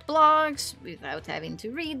stat blocks without having to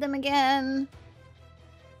read them again.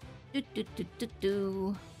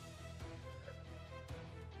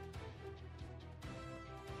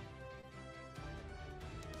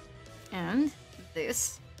 And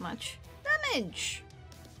this much damage.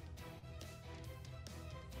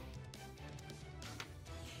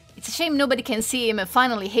 It's a shame nobody can see him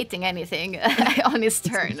finally hitting anything on his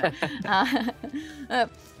turn.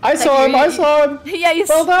 I saw him! I saw him! Yes,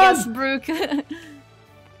 well done! Yes, Brooke.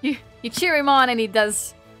 you cheer him on and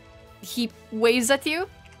he waves at you.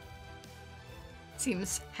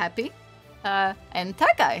 Seems happy. And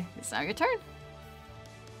Takai, it's now your turn.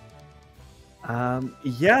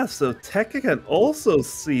 Yeah, so Tekka can also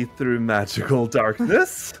see through magical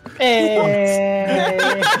darkness. Hey.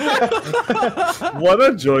 What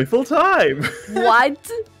a joyful time!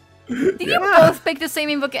 What? Did you both pick the same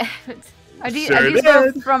invocation? Are these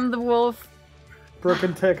both from the wolf? Brooke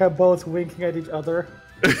and Tekka both winking at each other.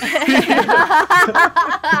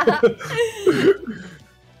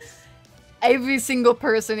 Every single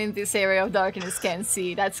person in this area of darkness can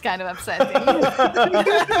see. That's kind of upsetting.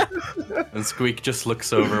 And Squeak just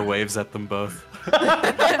looks over, waves at them both.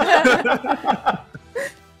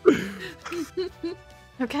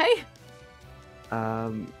 Okay.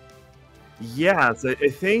 Yeah, so I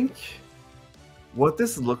think what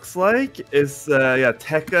this looks like is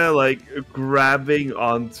Tekka like grabbing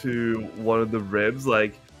onto one of the ribs,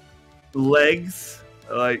 like legs,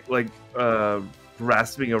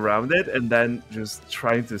 grasping around it, and then just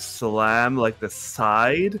trying to slam like the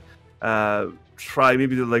side. Try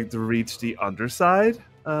maybe to reach the underside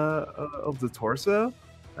of the torso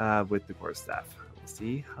with the quarterstaff. We'll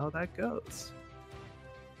see how that goes.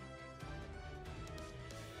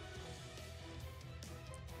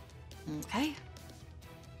 Okay.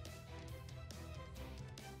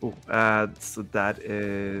 Oh, so that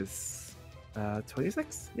is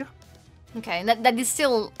 26. Yeah. Okay, and that is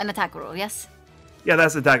still an attack roll, yes? Yeah,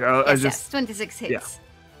 that's attack. Yes, 26 hits.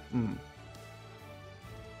 Yeah. Mm.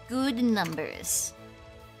 Good numbers.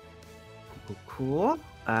 Cool.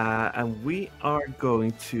 And we are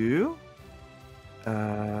going to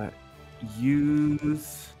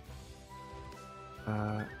use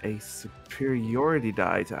a superiority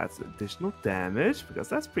die to add some additional damage, because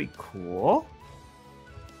that's pretty cool.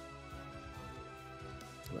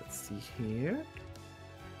 Let's see here.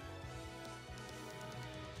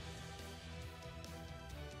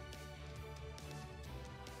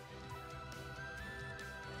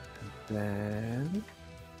 Then,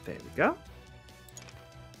 there we go.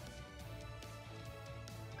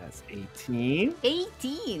 That's 18.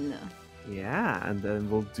 18! Yeah, and then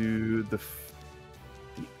we'll do the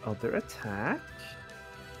other attack.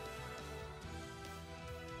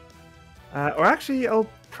 Or actually, I'll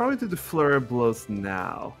probably do the flurry of blows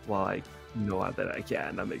now, while I know that I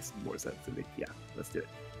can. That makes more sense to me. Yeah, let's do it.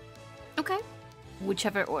 Okay.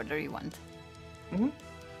 Whichever order you want. Mm-hmm.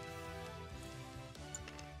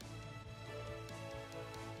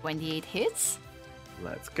 28 hits.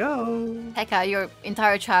 Let's go. Tekka, your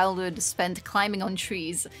entire childhood spent climbing on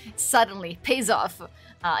trees suddenly pays off.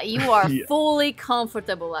 You are fully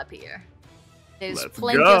comfortable up here. There's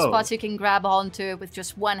plenty of spots you can grab onto with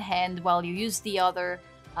just one hand while you use the other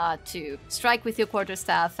to strike with your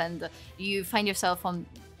quarterstaff, and you find yourself on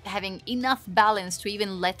having enough balance to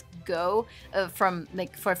even let go from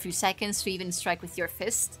for a few seconds to even strike with your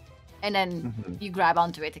fist, and then you grab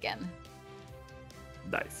onto it again.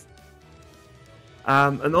 Nice.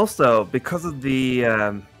 And also, because of the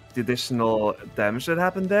additional damage that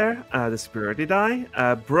happened there, the superiority die,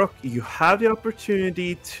 Brooke, you have the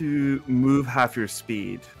opportunity to move half your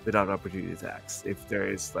speed without opportunity attacks. If there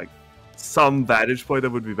is some vantage point that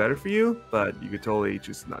would be better for you, but you could totally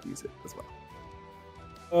choose to not use it as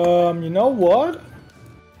well. You know what?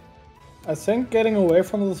 I think getting away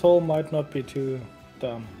from this hole might not be too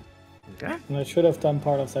dumb. Okay. And I should have done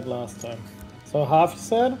part of that last time. So half, you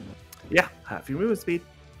said? Yeah, half your movement speed.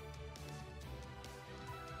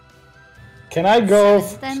 Can I go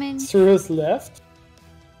through his left?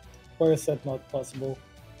 Or is that not possible?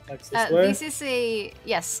 Like this way? This is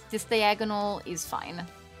yes, this diagonal is fine.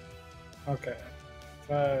 Okay.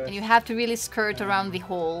 And you have to really skirt around the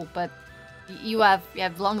hole, but you have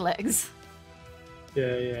long legs.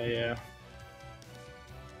 Yeah.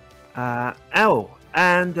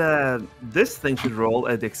 And this thing should roll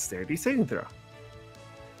a dexterity saving throw.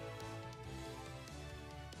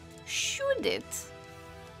 Should it?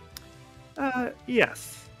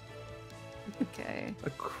 Yes. Okay.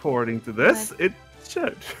 According to this, it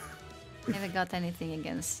should. Never got anything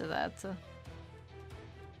against that.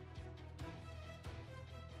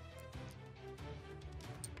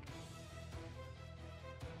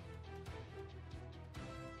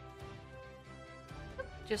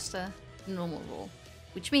 Just a normal roll,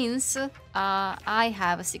 which means I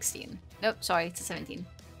have a 16. Nope, sorry, it's a 17.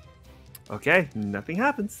 Okay, nothing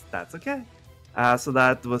happens. That's okay. So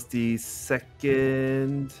that was the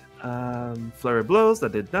second flurry of blows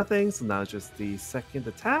that did nothing. So now it's just the second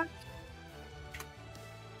attack.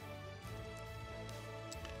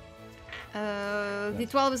 The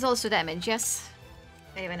 12 is also damage, yes?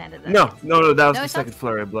 I haven't added that. No, that was No, the it's second not?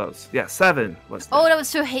 flurry of blows. Yeah, 7 was. Oh, that was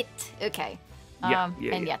to hit. Okay. Yeah,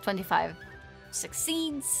 And 25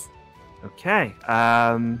 succeeds. Okay.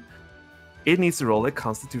 It needs to roll a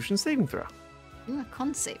Constitution saving throw. Do a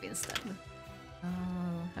con save instead.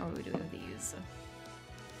 How are we doing with these?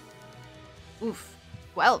 Oof.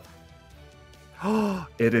 12.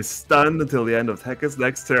 It is stunned until the end of Tekka's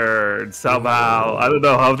next turn. Somehow. I don't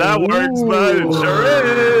know how that works, but it sure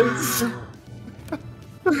is.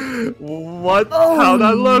 What? How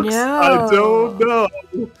that looks? no. I don't know.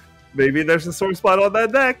 Maybe there's a sore spot on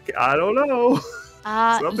that deck. I don't know.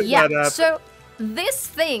 Something Yeah, might happen. so this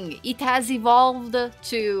thing, it has evolved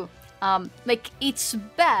to, like, its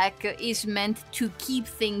back is meant to keep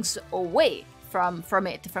things away from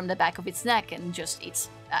the back of its neck and just its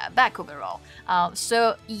back overall.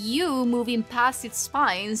 So you moving past its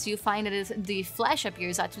spines, you find that the flesh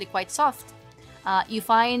appears actually quite soft.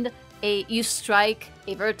 You strike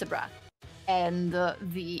a vertebra, and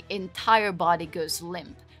the entire body goes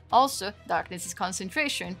limp. Also, darkness is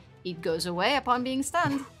concentration. It goes away upon being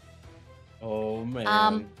stunned. Oh man.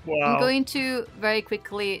 I'm Wow. going to very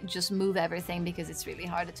quickly just move everything because it's really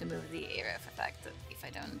hard to move the area of effect if I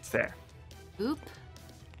don't. Fair. Oop.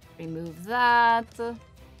 Remove that.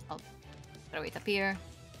 I'll throw it up here.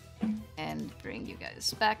 And bring you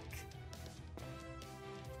guys back.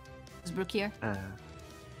 Is Brooke here?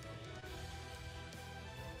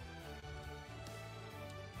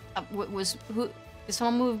 Did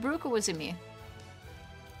someone move Brooke or was it me?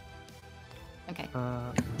 Okay.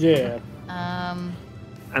 Yeah.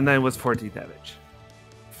 And then it was 14 damage.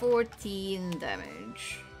 14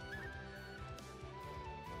 damage.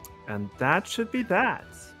 And that should be that.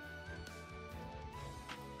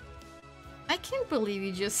 I can't believe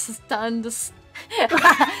you just stunned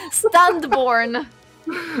born.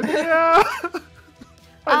 Yeah.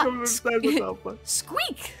 I don't understand myself, but...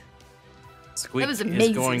 Squeak! Squeak was is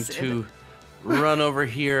amazing, going Sid. to run over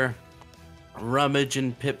here, rummage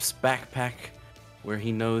in Pip's backpack, where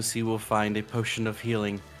he knows he will find a potion of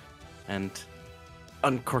healing, and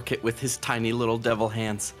uncork it with his tiny little devil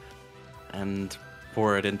hands, and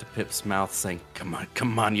pour it into Pip's mouth, saying, come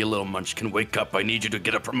on, you little munchkin, wake up, I need you to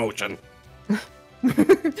get a promotion.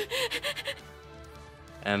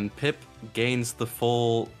 And Pip gains the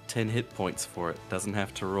full 10 hit points for it. Doesn't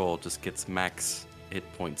have to roll, just gets max hit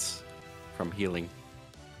points from healing.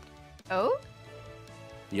 Oh?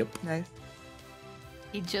 Yep, Nice.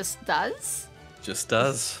 He just does? just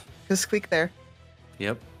does. Just squeak there.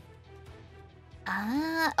 Yep.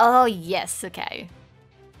 Oh yes, okay.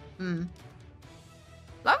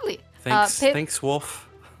 Lovely. Thanks, Wolf.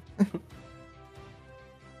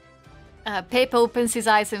 Pip opens his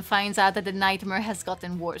eyes and finds out that the nightmare has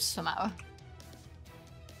gotten worse somehow.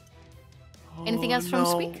 Anything else from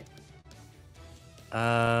Squeak?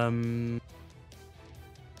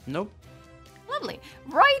 Nope. Lovely.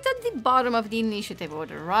 Right at the bottom of the initiative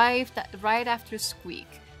order, right after Squeak,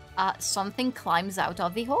 something climbs out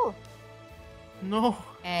of the hole No.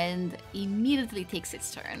 and immediately takes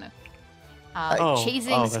its turn.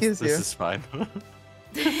 Chasing- Excuse this you. is fine.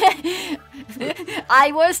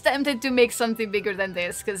 I was tempted to make something bigger than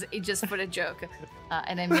this because it just for a joke,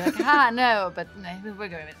 and then be like, no, but no, we're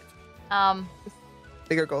going with it.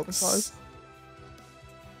 Bigger golden claws.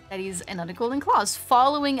 That is another golden claws,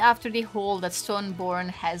 following after the hole that Stoneborn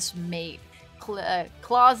has made.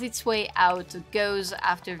 Claws its way out, goes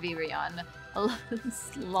after Virion.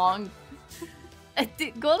 Long.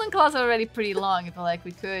 The golden claws are already pretty long, but like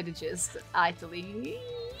we could just idly.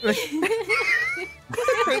 Thank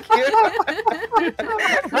you.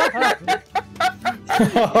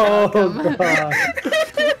 Oh god.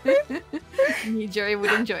 Jory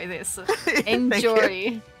would enjoy this. Thank you.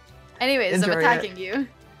 Enjoy. Anyways, Enjoy I'm it. attacking you.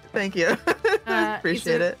 Thank you.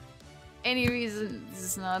 Appreciate there it. Any reason this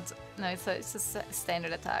is not? No, it's a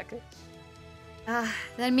standard attack.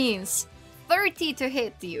 That means 30 to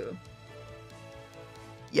hit you.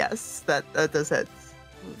 Yes, that does hit.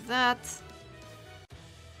 Move that.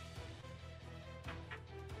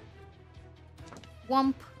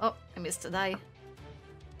 Womp. Oh, I missed a die.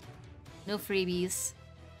 No freebies.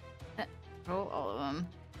 Roll all of them.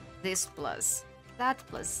 This plus that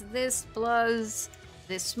plus this plus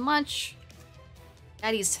this much.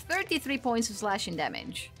 That is 33 points of slashing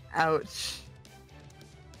damage. Ouch.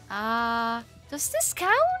 Does this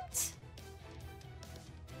count?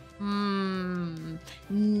 No,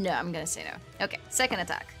 I'm gonna say no. Okay, second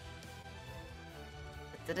attack.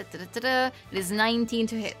 It is 19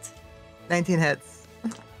 to hit. 19 hits.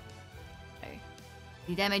 Okay.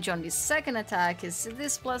 The damage on the second attack is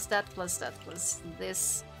this plus that plus that plus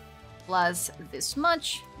this plus this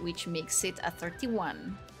much, which makes it a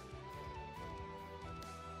 31.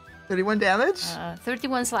 31 damage?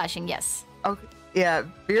 31 slashing, yes. Okay. Yeah,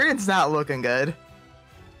 Virian's not looking good.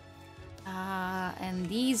 And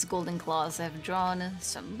these golden claws have drawn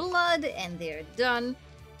some blood, and they're done,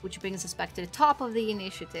 which brings us back to the top of the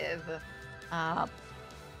initiative.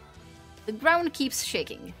 The ground keeps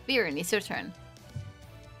shaking. Virian, it's your turn.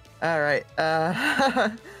 Alright,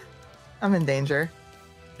 I'm in danger.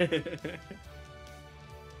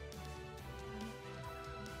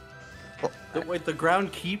 Wait, the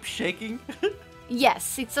ground keeps shaking?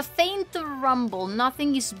 Yes, it's a faint rumble.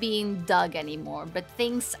 Nothing is being dug anymore, but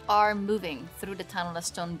things are moving through the tunnel a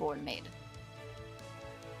Stoneborn made.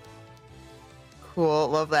 Cool,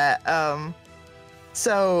 love that.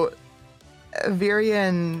 So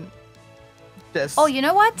Virian just... Oh, you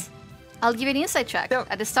know what? I'll give you an insight check. No.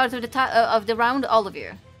 At the start of the round, all of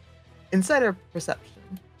you. Insight or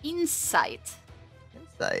perception? Insight.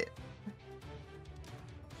 Insight.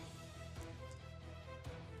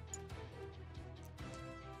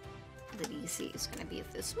 The DC is going to be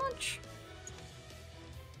this much.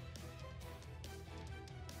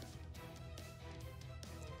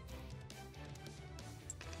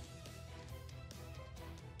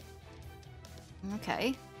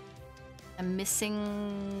 Okay. I'm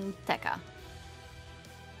missing Tekka.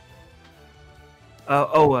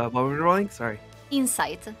 What were we rolling? Sorry.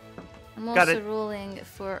 Insight. I'm Got also it. rolling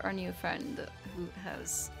for our new friend who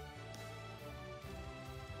has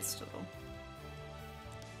this total.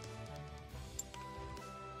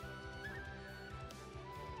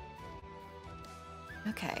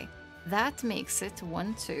 Okay, that makes it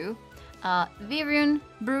 1, 2. Virion,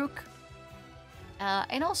 Brooke,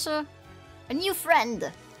 and also a new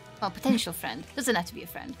friend. Well, potential friend. Doesn't have to be a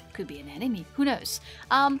friend. Could be an enemy. Who knows?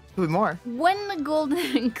 Who more? When the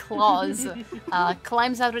Golden Claws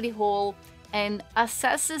climbs out of the hole and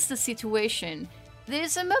assesses the situation,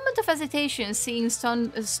 there's a moment of hesitation seeing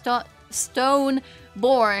Stoneborn,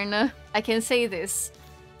 I can say this,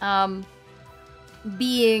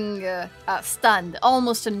 being stunned,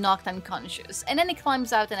 almost knocked unconscious. And then he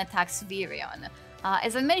climbs out and attacks Virion.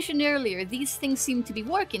 As I mentioned earlier, these things seem to be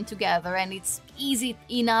working together, and it's easy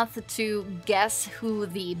enough to guess who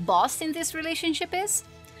the boss in this relationship is.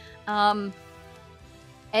 And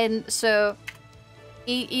so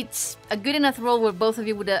it's a good enough role where both of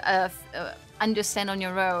you would understand on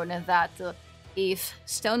your own that if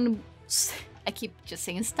I keep just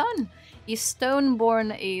saying stun. If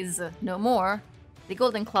Stoneborn is no more, the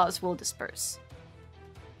Golden Claws will disperse.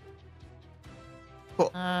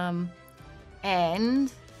 Cool.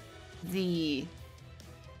 And the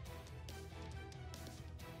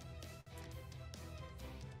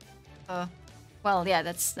well, yeah,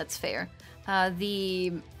 that's fair.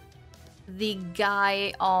 The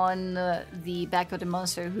guy on the back of the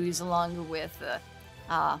monster who is along with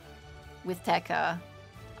Tekka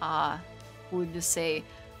would say,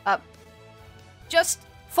 just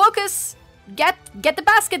focus, get the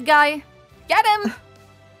basket guy, get him.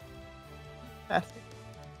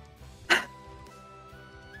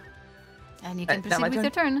 And you can proceed with your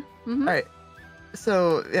turn. Mm-hmm. Alright.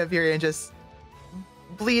 So, yeah, Virian just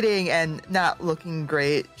bleeding and not looking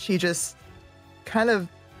great. She just kind of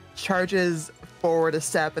charges forward a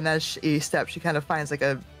step, and as she steps, she kind of finds like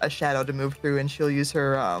a shadow to move through, and she'll use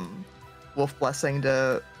her wolf blessing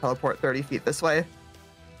to teleport 30 feet this way.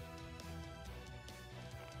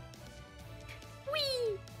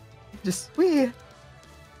 Whee! Just whee!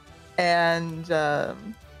 And yeah,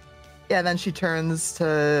 then she turns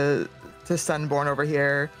to Sunborn over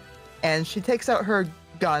here, and she takes out her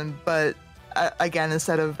gun, but again,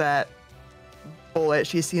 instead of that bullet,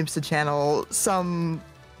 she seems to channel some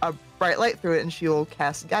bright light through it, and she'll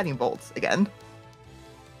cast guiding bolts again.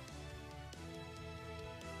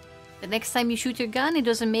 The next time you shoot your gun, it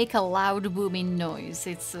doesn't make a loud booming noise.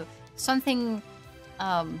 It's something,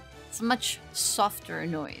 it's a much softer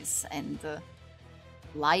noise, and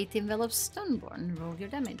light envelops Stoneborn. Roll your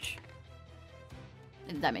damage.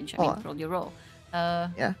 Roll your roll.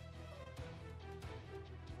 Yeah.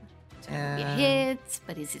 It's gonna be a hit,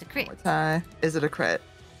 but is it a crit? Is it a crit?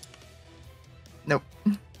 Nope.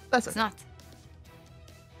 That's It's okay. not.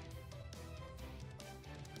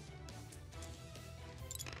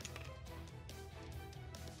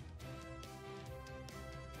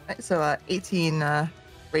 Right, so 18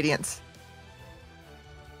 radiance.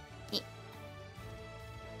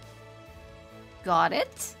 Got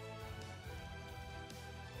it.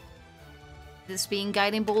 This being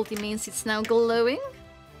guiding bolty means it's now glowing.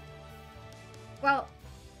 Well,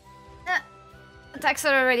 attacks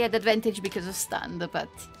are already at advantage because of stunned, but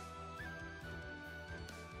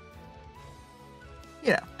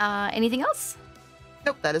anything else?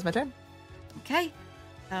 Nope, that is my turn. Okay.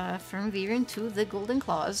 From Viren to the Golden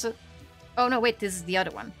Claws. Oh no, wait, this is the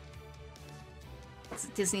other one.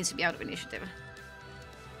 This needs to be out of initiative.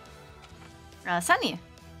 Sunny.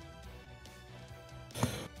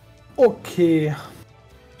 Okay.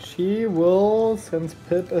 She will, since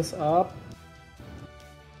Pip is up,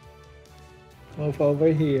 move over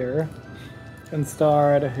here and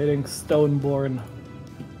start hitting Stoneborn.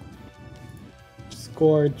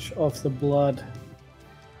 Scourge of the Blood.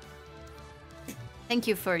 Thank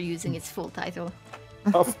you for using its full title.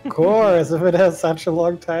 Of course, if it has such a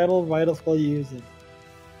long title, might as well use it.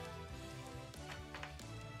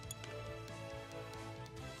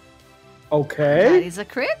 Okay. That is a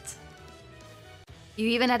crit. You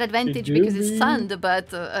even had advantage because it's stunned, but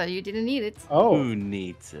you didn't need it. Oh. Who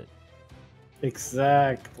needs it?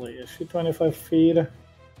 Exactly. Is she 25 feet?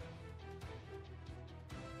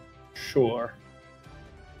 Sure.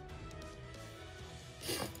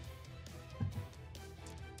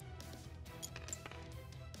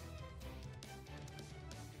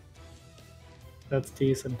 That's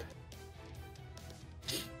decent.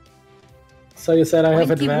 So you said I have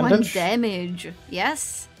 21 advantage? damage.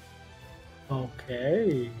 Yes.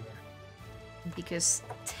 Okay. Because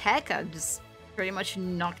Tekka just pretty much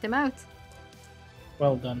knocked him out.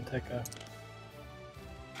 Well done, Tekka.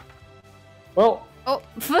 Well. Oh.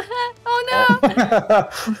 Oh no!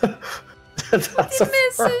 That's He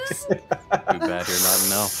misses. Too bad you're not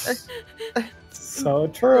an elf. So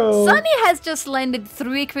true. Sunny has just landed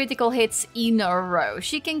 3 critical hits in a row.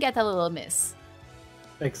 She can get a little miss.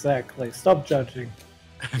 Exactly. Stop judging.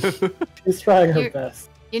 She's trying her Your- best.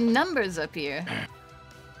 Your numbers up here.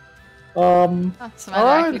 Um. Oh, some are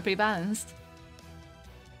alright. actually pretty balanced.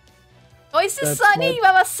 Oh, is this That's Sunny? my- You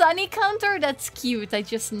have a Sunny counter? That's cute. I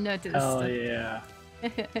just noticed. Hell yeah.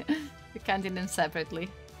 You're counting them separately.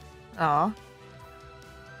 Aw.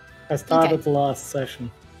 I started the last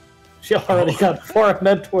session. She already got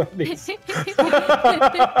 420s.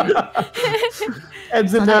 And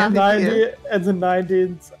the Not happy 90 and the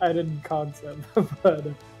 19s, I didn't count them. But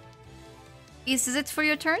Is it for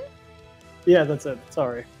your turn? yeah, that's it.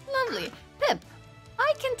 Sorry. Lovely. Pip,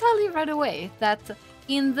 I can tell you right away that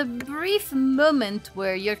in the brief moment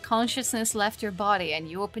where your consciousness left your body and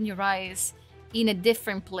you open your eyes in a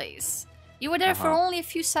different place, you were there for only a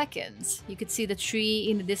few seconds. You could see the tree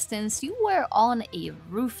in the distance. You were on a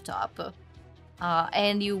rooftop.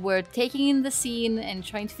 And you were taking in the scene and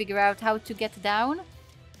trying to figure out how to get down.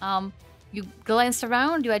 You glanced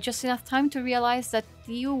around. You had just enough time to realize that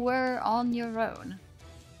you were on your own.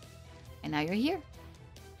 And now you're here.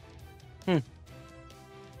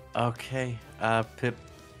 Okay. Pip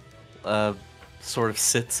sort of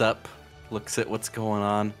sits up, looks at what's going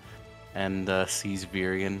on, and sees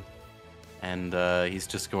Virion. And he's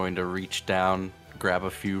just going to reach down, grab a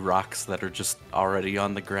few rocks that are just already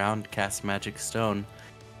on the ground, cast Magic Stone,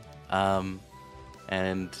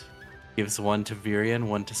 and gives one to Virion,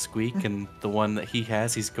 one to Squeak, and the one that he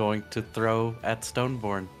has he's going to throw at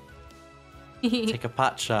Stoneborn. Take a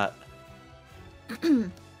pot shot.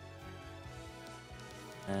 And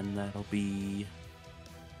that'll be...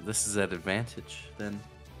 This is at advantage, then.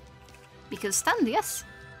 Because stunned, yes.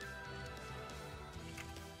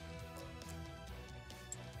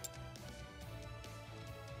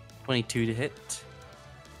 .22 to hit,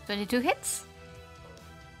 22 hits.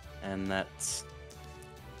 and that's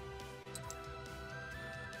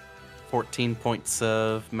 14 points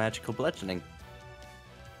of magical bludgeoning.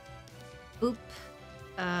 Oop.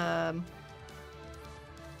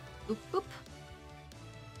 Oop, oop.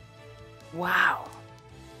 Wow.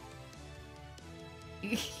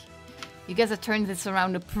 You You guys have turned this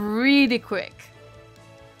around pretty quick.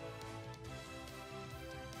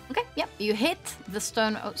 Okay, yep, you hit the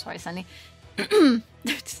stone. Oh, sorry, Sunny.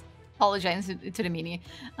 Apologize to the mini.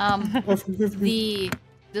 The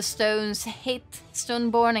stones hit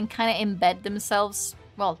Stoneborn and kind of embed themselves.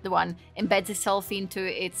 Well, the one embeds itself into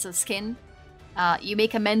its skin. You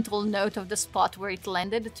make a mental note of the spot where it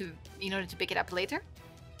landed in order to pick it up later.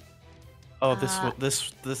 Oh,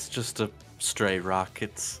 this just a stray rock.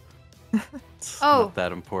 It's not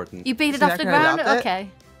that important. You picked it You're off not the gonna ground? adopt it? Okay.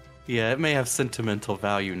 Yeah, it may have sentimental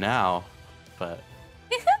value now, but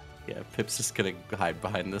yeah, Pip's just gonna hide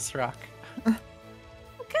behind this rock.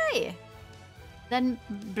 Okay. Then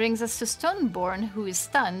brings us to Stoneborn, who is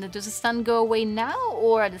stunned. Does the stun go away now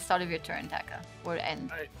or at the start of your turn, Taka? Or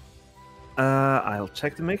end? I'll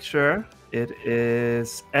check to make sure. It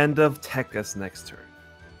is end of Tekka's next turn.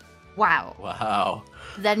 Wow. Wow.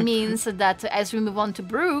 That means that as we move on to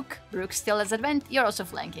Brooke still has advantage. You're also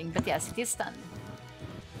flanking, but yes, it is stunned.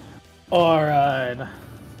 Alright.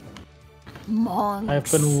 Monks. I've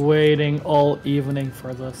been waiting all evening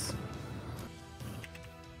for this.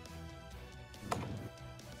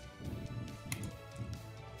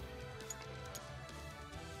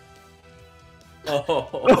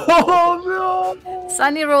 Oh no!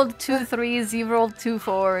 Sunny rolled 2 3s, you rolled 2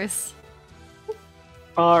 4s.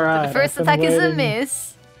 Alright. The first I've been attack is a waiting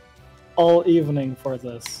miss. all evening for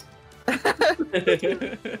this.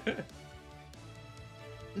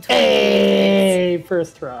 Hey!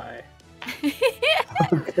 First try.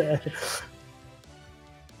 Okay.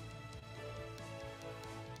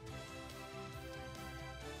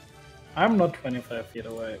 I'm not 25 feet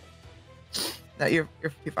away. No, you're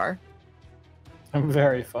too far. I'm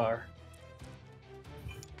very far.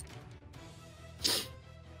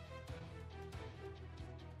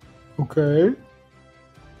 Okay.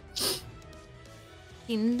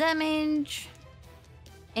 In damage.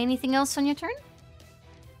 Anything else on your turn?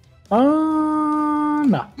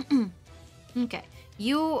 No. Okay.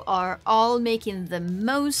 You are all making the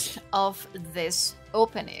most of this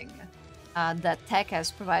opening that Tech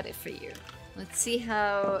has provided for you. Let's see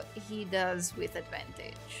how he does with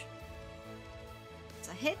advantage. It's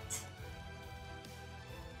a hit.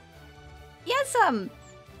 He has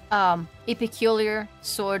a peculiar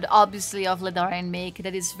sword, obviously of Ledarian make,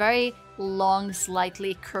 that is very long,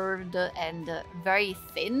 slightly curved, and very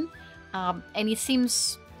thin. And it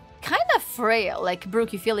seems kind of frail. Like,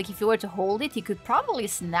 Brooke, you feel like if you were to hold it, you could probably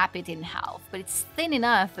snap it in half. But it's thin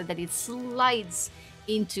enough that it slides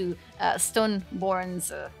into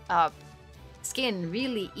Stoneborn's skin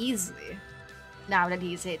really easily. Now that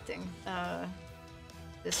he's hitting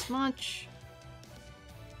this much.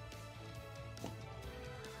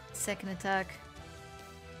 Second attack.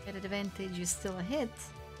 At advantage is still a hit.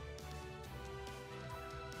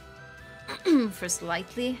 First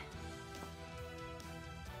lightly.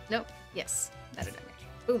 No, yes, better damage.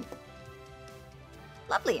 Boom.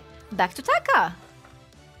 Lovely. Back to Taka.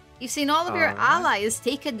 You've seen all of your allies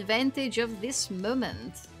take advantage of this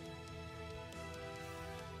moment.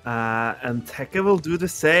 And Tekka will do the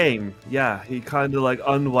same. Yeah, he kind of like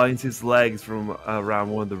unwinds his legs from around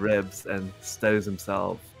one of the ribs and steadies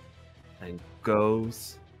himself and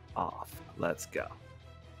goes off. Let's go.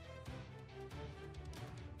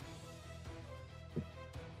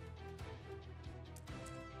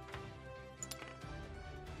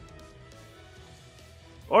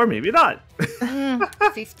 Or maybe not.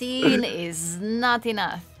 15 is not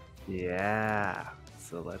enough. Yeah.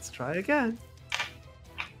 So let's try again.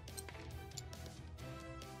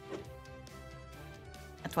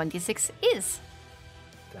 A 26 is.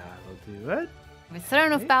 That'll do it. We're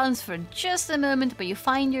thrown off balance for just a moment, but you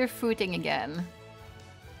find your footing again.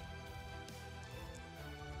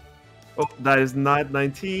 Oh, that is not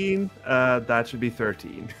 19. That should be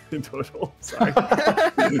 13 in total. Sorry.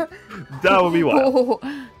 That would be wild.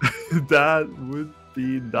 Oh. That would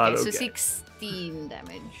be not okay. So 16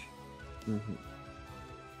 damage. Mm-hmm.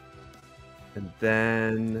 And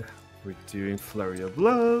then we're doing Flurry of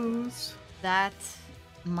Blows. That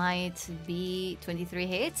might be 23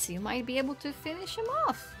 hits. You might be able to finish him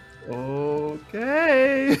off.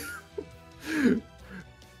 Okay.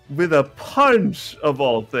 With a punch of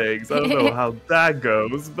all things. I don't know how that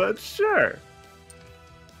goes, but sure.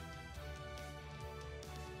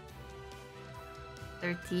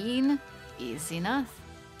 13 is enough.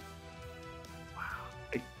 Wow.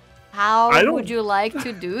 How would you like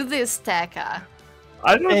to do this, Taka?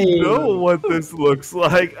 I don't know what this looks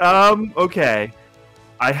like. Okay.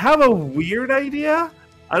 I have a weird idea.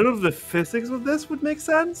 I don't know if the physics of this would make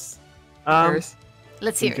sense.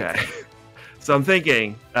 Let's hear it. So I'm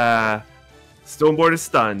thinking, Stoneboard is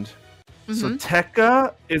stunned. So Mhm.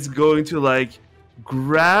 Tekka is going to like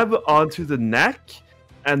grab onto the neck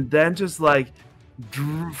and then just like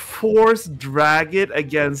force drag it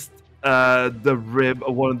against the rib,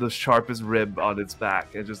 one of the sharpest rib on its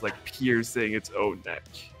back, and just like piercing its own neck.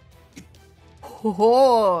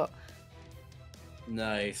 Oh,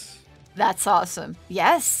 Nice. that's awesome.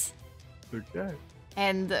 Yes. Okay.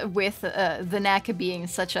 And with the neck being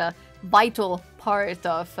such a vital part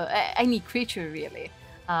of any creature, really,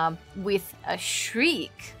 with a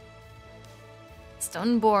shriek,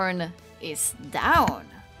 Stoneborn is down.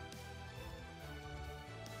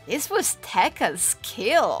 This was Tekka's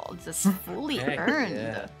kill, just fully Heck earned.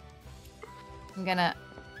 yeah. I'm gonna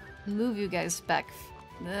move you guys back.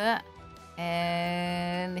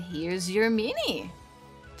 And here's your mini.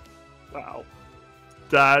 Wow.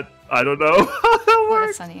 That I don't know how that Oh,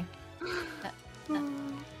 works. that's sunny.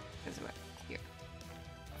 Here's what here.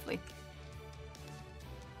 Hopefully.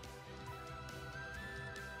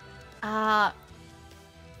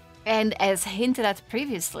 And as hinted at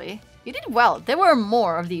previously, you did well. There were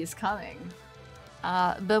more of these coming.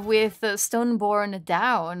 But with Stoneborn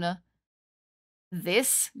down,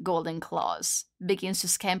 this Golden Claws begins to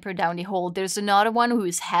scamper down the hole. There's another one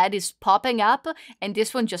whose head is popping up, and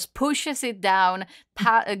this one just pushes it down,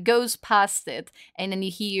 goes past it, and then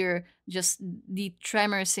you hear just the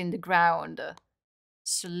tremors in the ground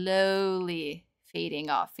slowly fading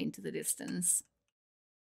off into the distance.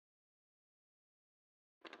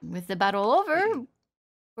 With the battle over,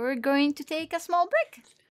 we're going to take a small break.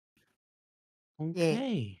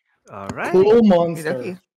 Okay. All right. Cool monster.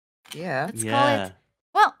 Okey-dokey. Yeah. Let's call it.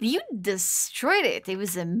 Well, you destroyed it. It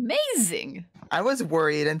was amazing. I was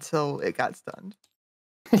worried until it got stunned.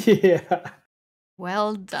 Yeah.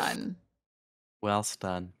 Well done. Well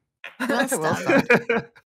done. Well Well stunned. stunned.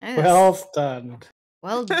 Yes. Well stunned.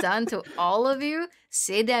 Well done to all of you.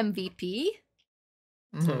 Say the MVP.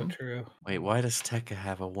 So Mhm. true. Wait, why does Tekka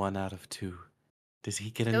have a 1 out of 2? Does he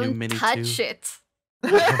get a new Don't mini touch too? it.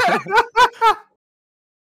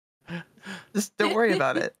 Just don't worry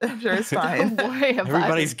about it. I'm sure it's fine. Don't worry about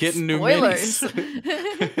Everybody's it. getting new Spoilers.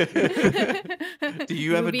 minis. Do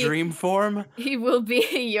you have a Will be- dream form? It will be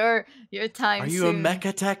your time Are you soon. a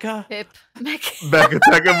Mecha Tekka? Pip.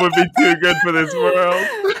 Mecha would be too good for this world.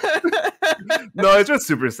 No, it's just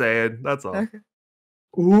Super Saiyan. That's all. Okay.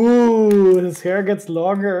 Ooh, his hair gets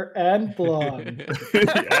longer and blonde.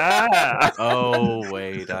 Yeah. Oh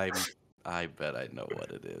wait, I bet I know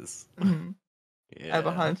what it is. Mhm. Yeah. I have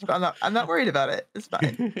a hunch, but I'm not worried about it. It's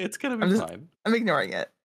fine. It's gonna be I'm just- fine. I'm ignoring it.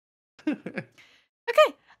 Okay.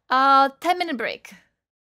 10-minute break.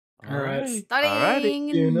 All right. Starting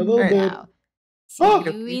See you in a little Alright. bit. now. See Oh.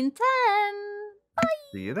 you in 10.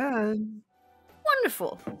 See you then.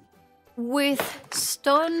 Wonderful. With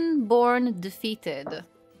Stoneborn defeated,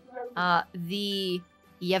 the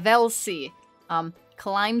Yavelsi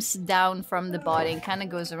climbs down from the body and kind of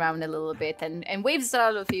goes around a little bit and waves at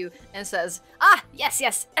all of you and says, "Ah, yes,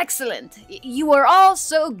 excellent. You are all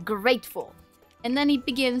so grateful." And then he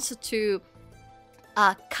begins to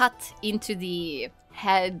cut into the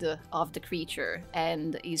head of the creature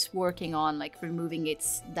and is working on like removing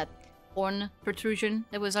that horn protrusion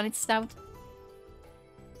that was on its snout.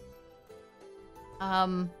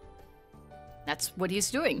 That's what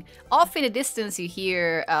he's doing. Off in the distance, you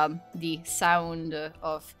hear the sound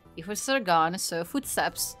of Ihosargan, so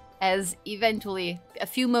footsteps, as eventually, a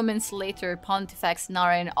few moments later, Pontifex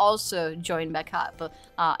Naren also join back up,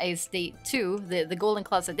 as they too, the Golden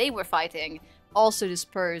Claws that they were fighting, also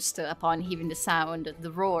dispersed upon hearing the sound,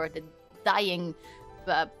 the roar, the dying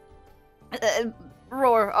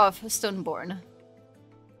roar of Stoneborn.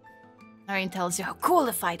 Naren tells you how cool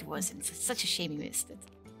the fight was, and it's such a shame you missed it.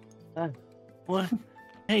 What?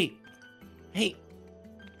 Hey.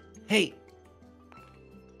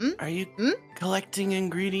 Hmm? Are you Hmm? collecting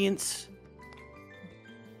ingredients?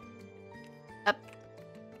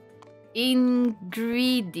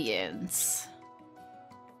 Ingredients.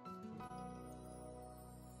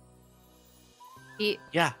 He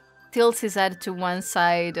Yeah. tilts his head to one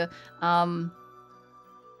side, and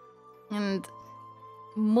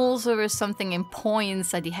mulls over something and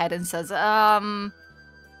points at the head and says,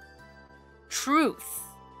 truth.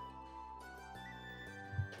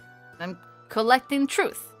 I'm collecting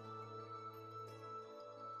truth.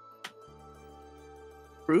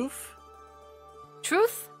 Proof?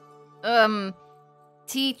 Truth?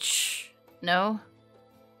 Teach. No.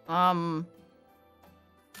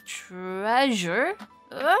 Treasure?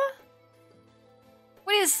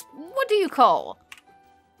 What do you call?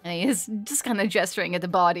 And he is just kind of gesturing at the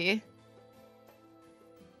body.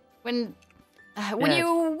 When Yeah.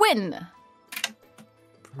 you win.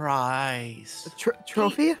 prize.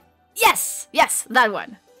 Trophy? Yes, that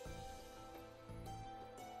one.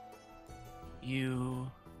 You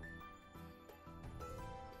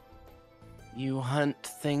hunt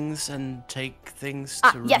things and take things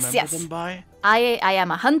to yes, remember them by? I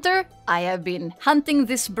am a hunter. I have been hunting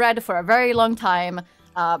this bread for a very long time.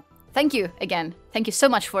 Thank you again. Thank you so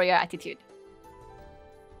much for your attitude.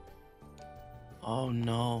 Oh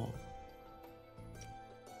no.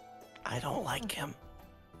 I don't like him.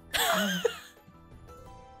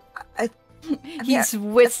 He's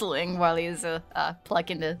whistling while he's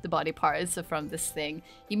plucking the body parts from this thing.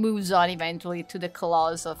 He moves on eventually to the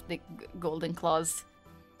claws of the golden claws.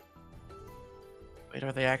 Wait,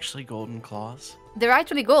 are they actually golden claws? They're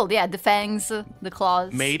actually gold, yeah. The fangs, the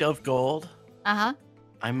claws. Made of gold? Uh-huh.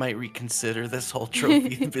 I might reconsider this whole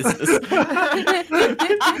trophy business.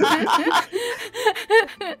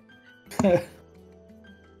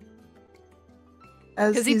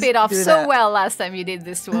 Because he paid off so well last time you did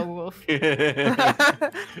this to a wolf.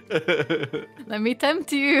 Let me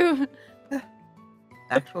tempt you.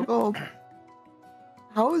 Actual gold.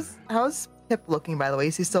 How's Pip looking, by the way?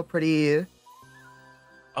 Is he still pretty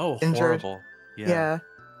injured? Horrible. Yeah.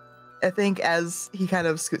 I think as he kind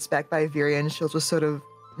of scoots back by Virian, she'll just sort of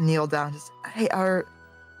kneel down. Just, hey,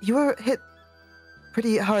 you were hit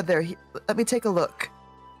pretty hard there. Let me take a look.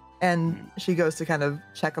 And she goes to kind of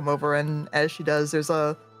check him over, and as she does, there's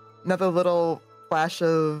another little flash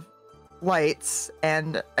of lights,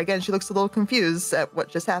 and again, she looks a little confused at what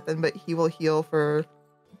just happened, but he will heal for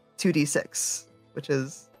 2d6, which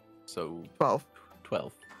is so 12.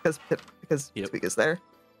 12. Because Tweak is there.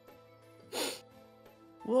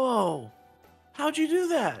 Whoa! How'd you do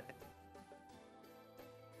that?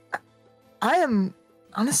 I am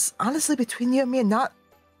honestly, between you and me,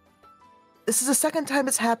 this is the second time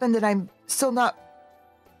it's happened, and I'm still not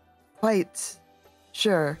quite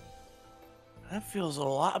sure. That feels a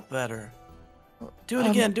lot better. Do it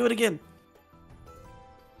again. Do it again.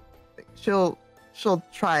 She'll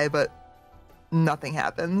try, but nothing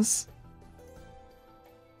happens.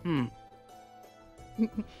 It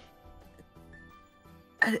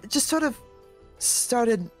just sort of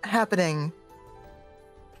started happening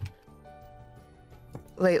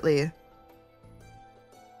lately.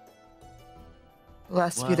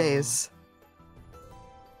 Last few days.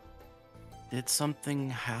 Did something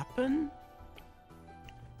happen?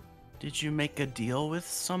 Did you make a deal with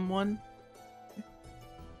someone?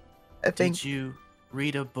 Did you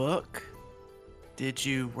read a book?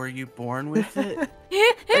 Were you born with it?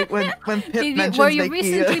 Like when Pip mentions were you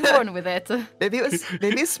recently born with it? maybe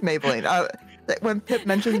it's Maybelline. When Pip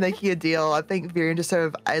mentions making a deal, I think Virian just sort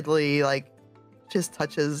of idly just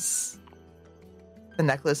touches the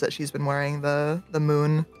necklace that she's been wearing, the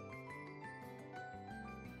moon.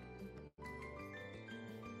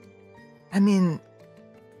 I mean,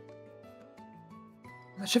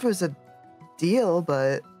 I'm not sure if it was a deal,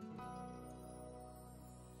 but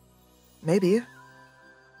maybe.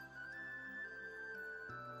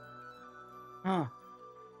 Huh.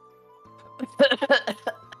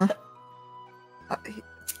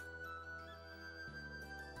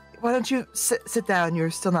 Why don't you sit down?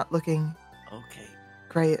 You're still not looking Okay.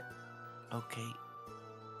 great. Okay.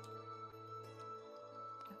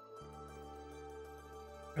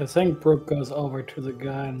 I think Brooke goes over to the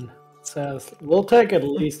gun, says, "We'll take at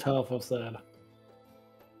least half of that."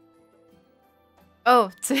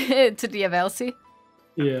 Oh, to the Avelsi?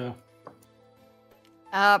 Yeah.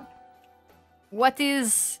 What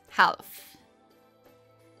is half?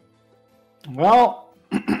 Well,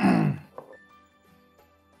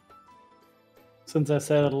 since I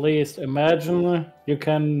said at least, imagine you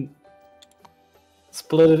can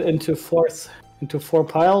split it into four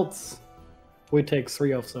piles. We take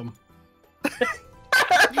 3 of them.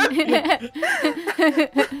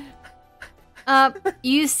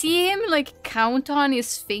 You see him count on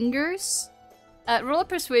his fingers. Roll a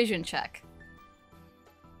persuasion check.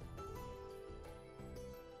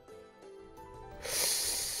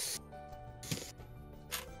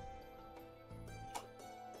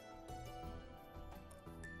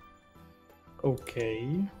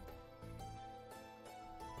 Okay.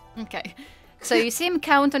 Okay. So you see him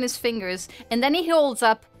count on his fingers, and then he holds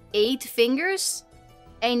up 8 fingers,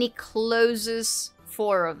 and he closes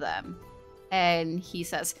 4 of them. And he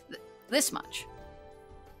says, this much.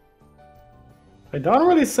 I don't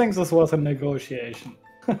really think this was a negotiation.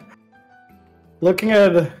 Looking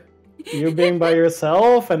at you being by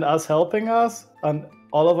yourself and us helping us, and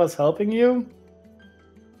all of us helping you,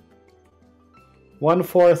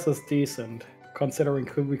 1/4 is decent, considering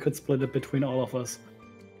we could split it between all of us.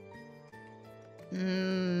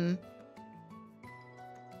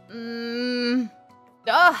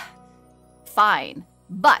 Fine.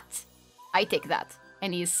 But I take that.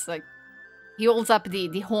 And he's like, he holds up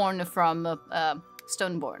the horn from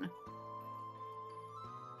Stoneborn.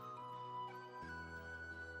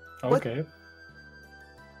 Okay.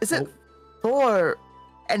 Is it for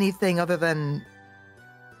anything other than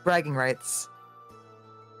bragging rights?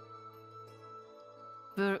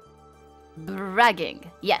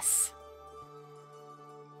 Bragging, yes.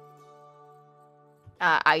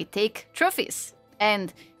 I take trophies.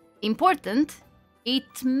 And important,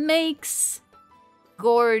 it makes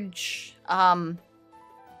Gorge,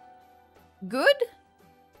 good?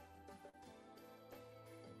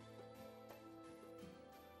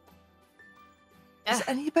 Does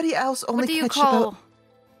anybody else only What do you catch call about...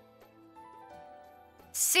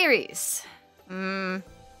 series?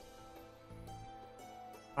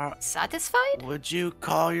 Satisfied? Would you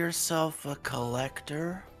call yourself a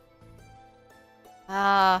collector?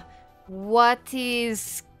 What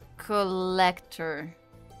is collector?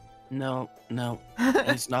 No,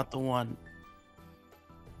 he's not the one.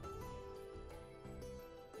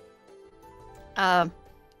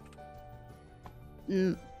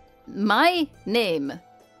 My name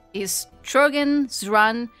is Trogan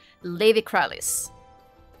Zran Levikralis.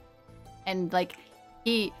 And, like,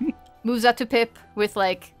 he moves up to Pip with,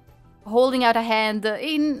 like, holding out a hand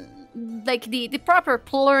in, like, the proper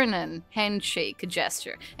Plurnan handshake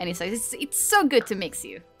gesture. And he says, it's so good to mix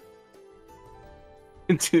you.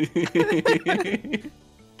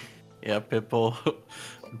 Yeah,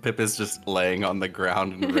 Pip is just laying on the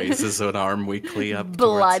ground and raises an arm weakly up.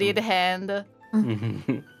 Bloodied hand.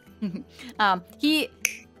 He's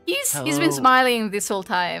been smiling this whole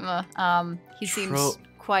time. He seems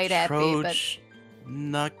quite happy, but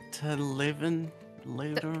Noctalivin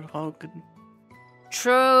later Hogan.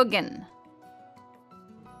 Trogan.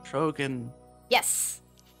 Yes.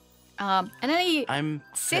 And then he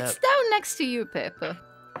sits down next to you, Pip.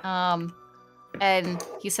 And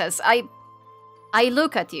he says, I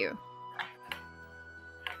look at you.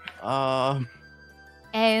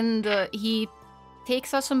 And he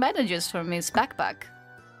takes out some bandages from his backpack.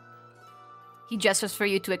 He gestures for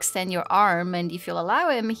you to extend your arm, and if you'll allow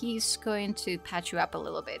him, he's going to patch you up a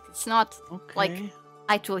little bit. It's not like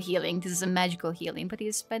actual healing, this is a magical healing, but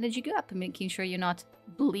he's bandaging you up, making sure you're not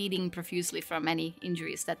bleeding profusely from any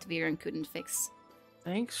injuries that Viren couldn't fix.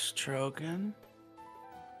 Thanks, Trogan.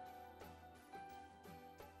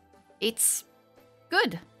 It's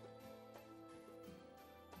good.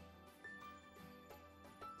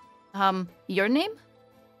 Your name?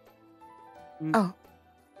 Oh.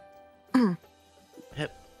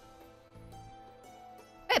 Pip.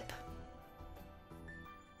 Pip.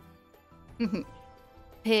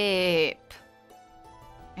 Pip.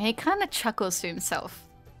 And he kind of chuckles to himself.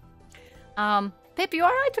 Pip, you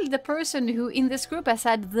are actually the person who in this group has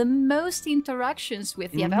had the most interactions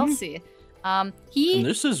with Yavelsi. And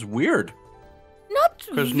this is weird. Not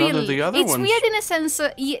because really. None of the other it's ones weird in a sense.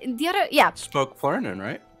 The other, yeah. Spoke Plurnan,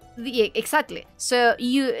 right? Exactly. So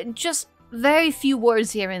you just very few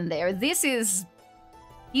words here and there. This is,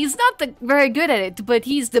 he's not very good at it, but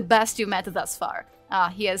he's the best you met thus far.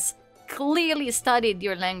 He has clearly studied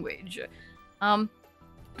your language.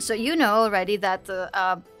 So you know already that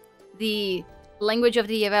the language of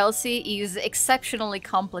the Yavelsi is exceptionally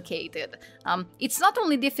complicated. It's not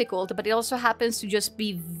only difficult, but it also happens to just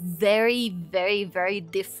be very, very, very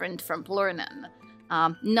different from Plurnan.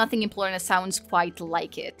 Nothing in Plurna sounds quite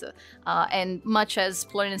like it. And much as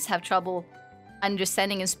Plurnans have trouble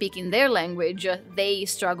understanding and speaking their language, they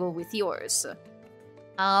struggle with yours.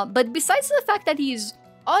 But besides the fact that he's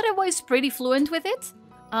otherwise pretty fluent with it,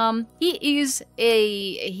 he is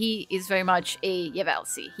very much a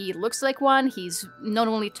Yavelsi. He looks like one. He's not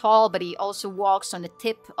only tall, but he also walks on the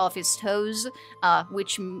tip of his toes,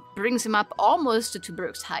 which brings him up almost to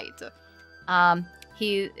Brooke's height.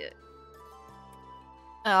 He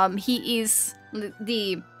is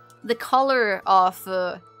the color of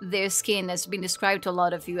their skin has been described to a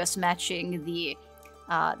lot of you as matching the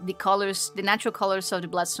colors, the natural colors of the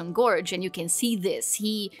Bloodstone Gorge, and you can see this.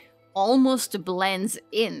 He almost blends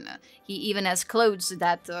in. He even has clothes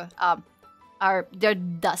that they're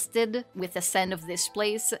dusted with the scent of this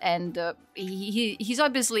place, and he's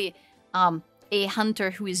obviously a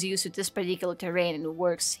hunter who is used to this particular terrain and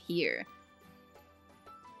works here.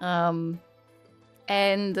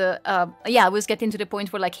 I was getting to the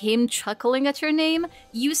point where, like, him chuckling at your name,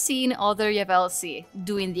 you've seen other Yavelsi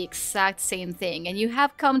doing the exact same thing, and you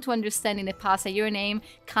have come to understand in the past that your name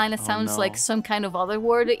kind of sounds like some kind of other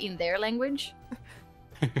word in their language.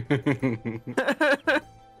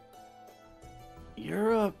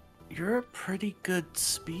 You're You're a pretty good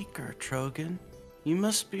speaker, Trogan. You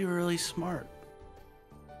must be really smart.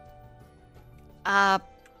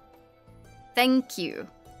 Thank you.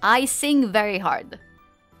 I sing very hard.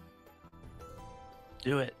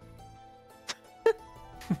 Do it.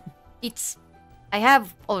 I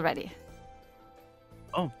have already.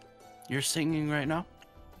 Oh, you're singing right now?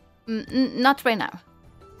 Not right now.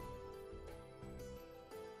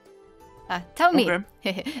 Tell me,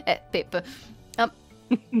 Pip,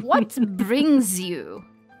 what brings you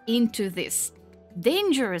into this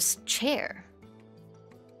dangerous chair?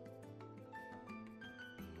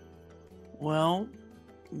 Well,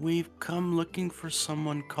 we've come looking for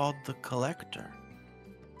someone called the Collector.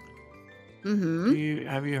 Mm-hmm.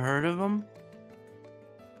 Have you heard of him?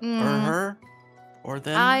 Or her? Or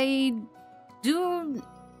them? I do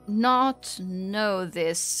not know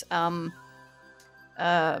this. What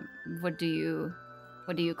do you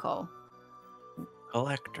call?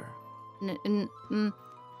 Collector.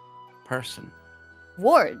 Person.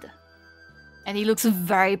 Ward. And he looks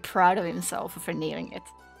very proud of himself for nailing it.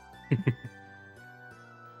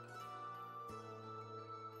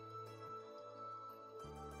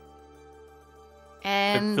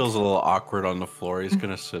 And It feels a little awkward on the floor. He's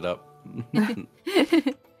gonna sit up.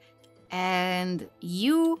 and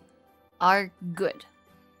you are good.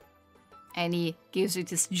 And he gives you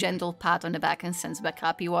this gentle pat on the back and sends back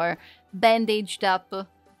up. You are bandaged up,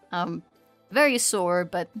 very sore,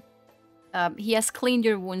 but he has cleaned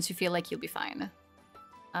your wounds. You feel like you'll be fine.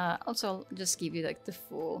 Also, I'll just give you like the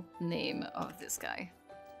full name of this guy,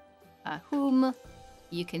 whom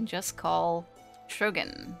you can just call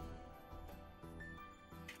Trogan.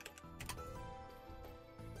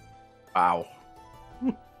 Wow.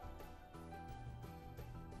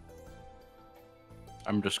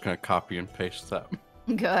 I'm just gonna copy and paste that.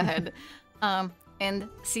 Go ahead. And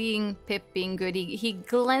seeing Pip being good, he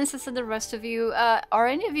glances at the rest of you. Are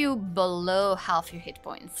any of you below half your hit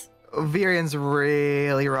points? Virian's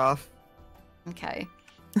really rough. Okay.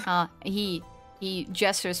 He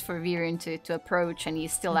gestures for Virian to approach, and he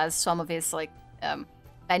still has some of his like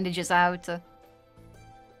bandages out.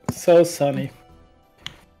 So sunny.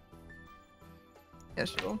 Yeah,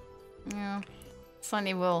 sure. Yeah.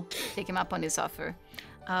 Sunny will take him up on his offer.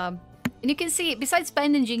 And you can see, besides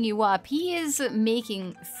bandaging you up, he is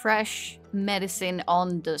making fresh medicine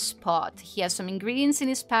on the spot. He has some ingredients in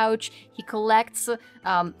his pouch. He collects,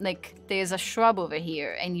 like, there's a shrub over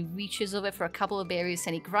here, and he reaches over for a couple of berries,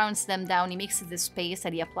 and he grounds them down. He mixes this paste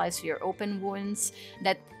that he applies to your open wounds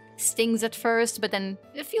that stings at first, but then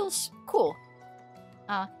it feels cool.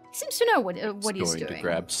 He seems to know what he's doing. Going to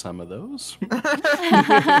grab some of those.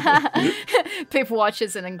 Pip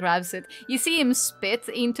watches it and grabs it. You see him spit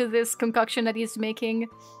into this concoction that he's making,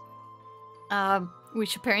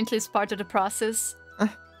 which apparently is part of the process.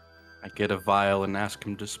 I get a vial and ask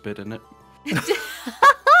him to spit in it.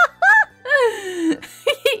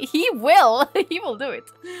 He will. He will do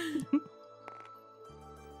it.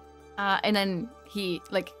 And then he,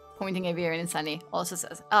 like, pointing at Viren and Sunny, also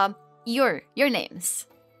says, your names.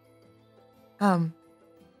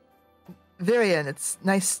 Virian, it's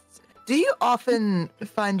nice. Do you often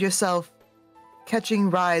find yourself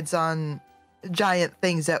catching rides on giant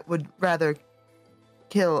things that would rather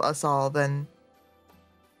kill us all than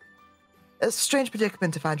a strange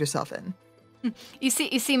predicament to find yourself in? You see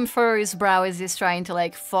him furrow his brow as he's trying to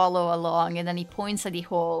like follow along, and then he points at the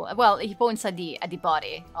hole. Well, he points at the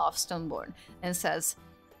body of Stoneborn and says,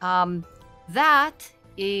 "That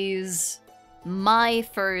is my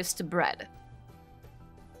first bread.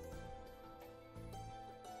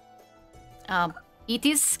 It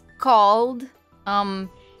is called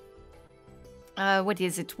what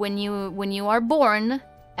is it when you are born,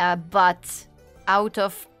 but out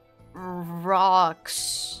of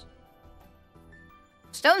rocks,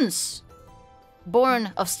 stones,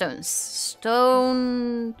 born of stones,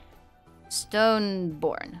 stone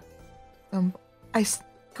born." Can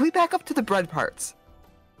we back up to the bread parts?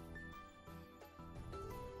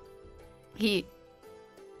 He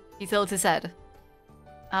tilts his head.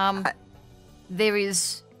 There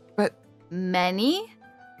is many.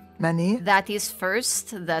 That is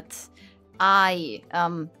first that I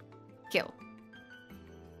kill.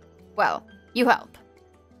 Well, you help.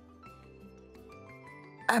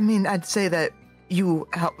 I mean, I'd say that you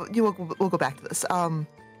help. We'll go back to this.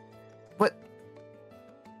 What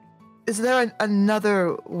is there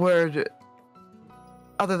another word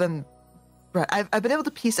other than bread? I've been able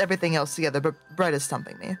to piece everything else together, but bread is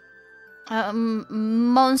stumping me.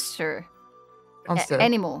 Monster. Monster.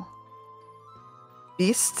 Animal.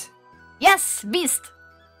 Beast? Yes, beast.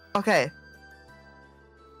 Okay.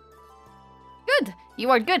 Good. You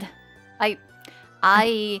are good.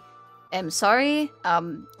 I am sorry.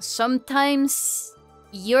 Sometimes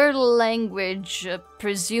your language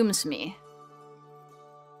presumes me.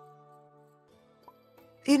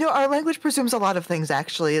 You know, our language presumes a lot of things,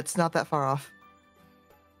 actually. It's not that far off.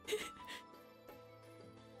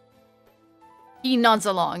 He nods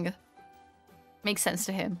along. Makes sense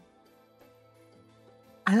to him.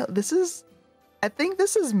 I think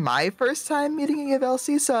this is my first time meeting a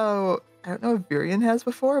Velsi, so I don't know if Virion has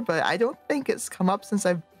before, but I don't think it's come up since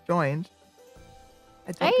I've joined.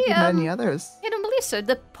 I don't think we've met any others. I don't believe so.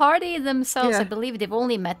 The party themselves, Yeah. I believe they've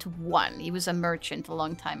only met one. He was a merchant a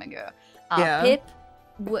long time ago. Yeah. Pip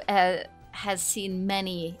has seen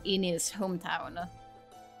many in his hometown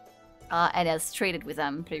and has traded with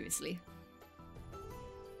them previously.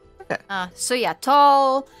 Okay. So yeah,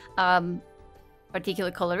 tall,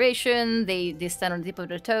 particular coloration. They stand on the tip of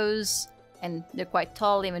their toes, and they're quite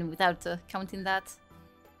tall even without counting that.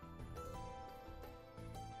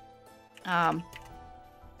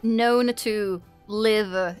 Known to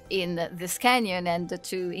live in this canyon and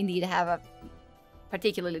to indeed have a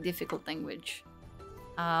particularly difficult language.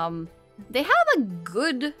 They have a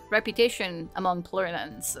good reputation among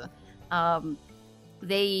Plurnans.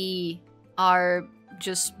 They are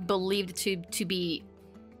just believed to be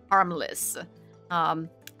harmless,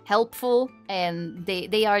 helpful, and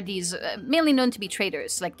they are these mainly known to be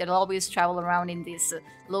traders. Like they'll always travel around in these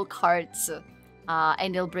little carts,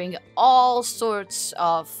 and they'll bring all sorts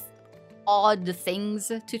of odd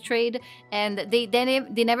things to trade. And they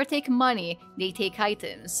never take money; they take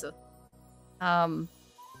items. I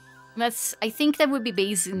think that would be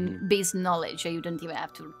base knowledge that you don't even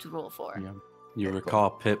have to roll for. Yeah. You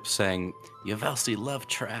recall Pip saying, Yavelsi loved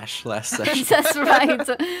trash last session. That's right.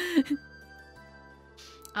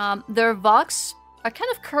 Their vox are kind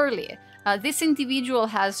of curly. This individual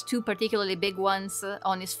has two particularly big ones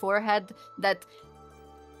on his forehead that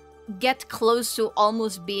get close to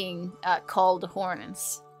almost being called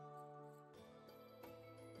horns.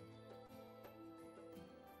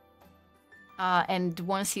 And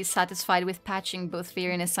once he's satisfied with patching both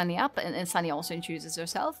Virion and Sunny up, and Sunny also introduces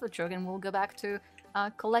herself, Trogan will go back to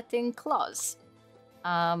collecting claws.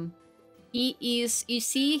 You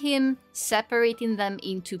see him separating them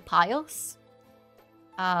into piles.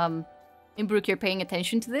 And Brooke, you're paying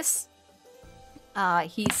attention to this.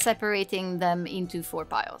 He's separating them into 4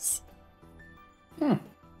 piles.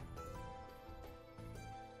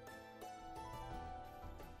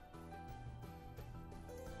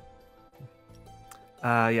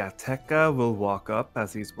 Yeah, Tekka will walk up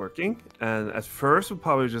as he's working, and at first we'll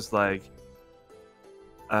probably just like,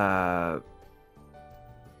 sort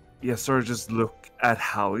of just look at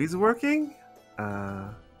how he's working,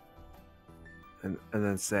 and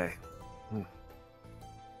then say,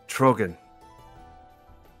 Trogan.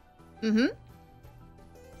 Mm-hmm.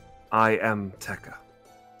 I am Tekka.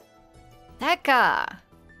 Tekka.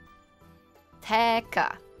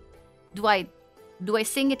 Tekka. Do I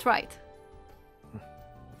sing it right?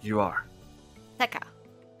 You are. Tekka.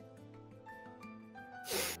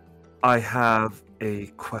 I have a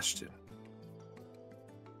question.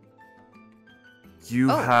 You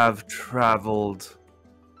have traveled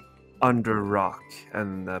under rock,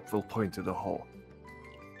 and that will point to the hole.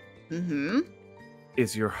 Mm-hmm.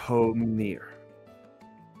 Is your home near?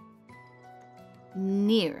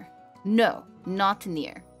 Near. No, not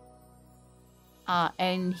near.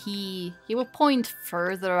 And he will point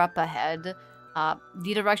further up ahead.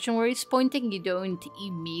 The direction where he's pointing, you don't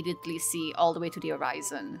immediately see all the way to the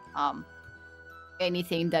horizon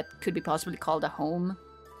anything that could be possibly called a home.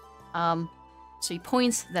 So he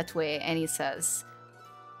points that way and he says,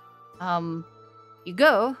 you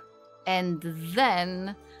go, and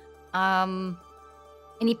then, and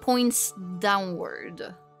he points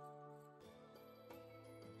downward.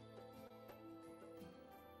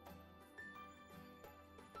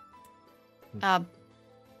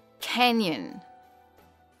 Canyon.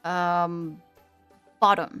 Bottom.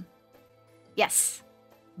 Yes.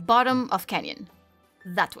 Bottom of canyon.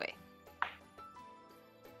 That way.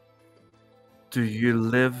 Do you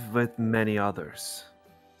live with many others?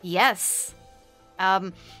 Yes.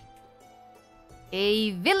 A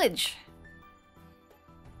village.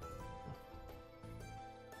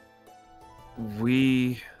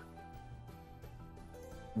 We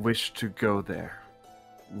wish to go there.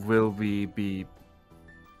 Will we be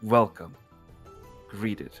welcome?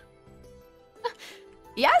 Greeted?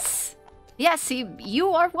 Yes. Yes,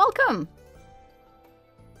 you are welcome.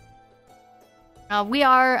 We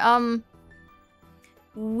are,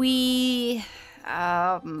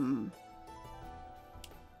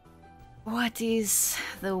 what is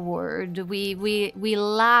the word? We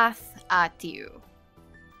laugh at you.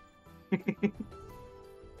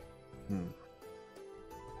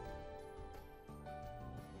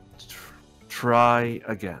 Try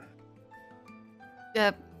again.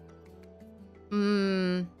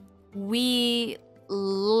 We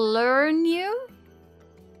learn you?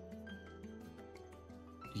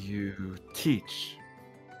 You teach.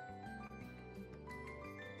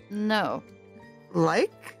 No.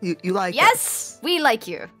 Like? You like Yes! We like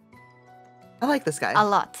you. I like this guy. A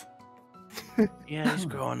lot. Yeah, he's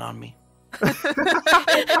growing on me.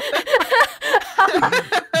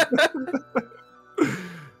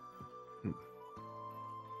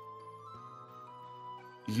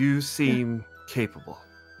 You seem capable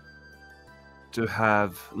to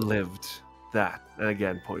have lived that. And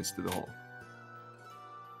again, points to the hole.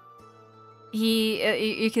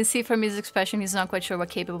 You can see from his expression he's not quite sure what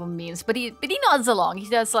capable means, but he nods along. He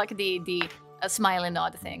does like the smile and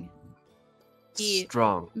nod thing.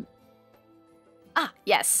 Strong. Ah,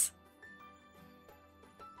 yes.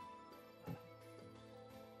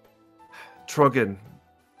 Trogan,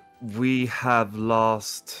 we have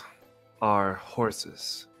lost our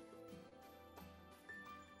horses.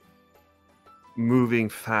 Moving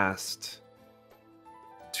fast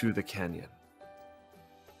to the canyon.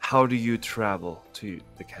 How do you travel to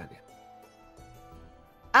the canyon?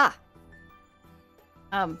 Ah.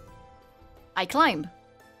 I climb.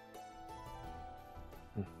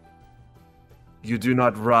 You do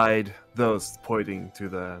not ride those pointing to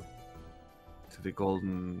the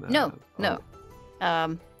golden. No.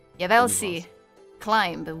 Yavelsi,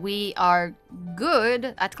 climb. We are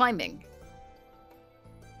good at climbing.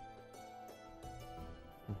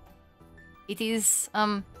 It is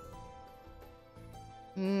and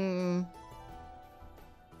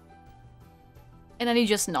then he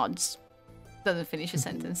just nods. Doesn't finish his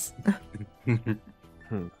sentence.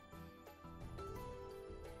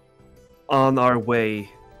 On our way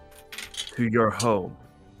to your home,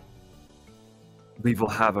 we will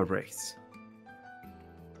have a race.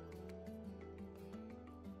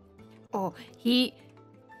 Oh, he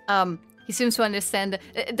seems to understand.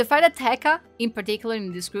 The fact that Tekka, in particular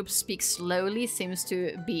in this group, speaks slowly seems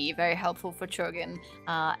to be very helpful for Chogan.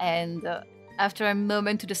 And after a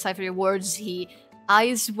moment to decipher your words, he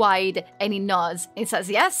eyes wide and he nods and says,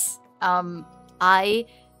 "Yes, I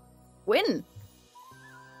win."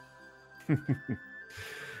 And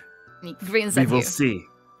he grins We at will you. see.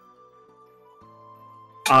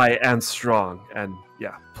 I am strong, and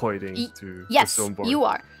yeah, pointing to the Yes, stone board. you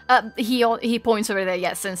are. He points over there,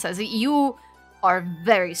 yes, and says, "You are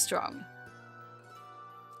very strong.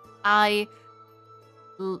 I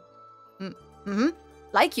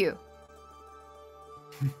like you."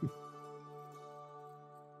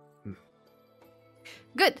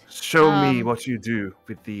 Good. Show me what you do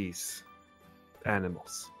with these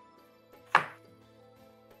animals.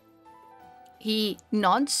 He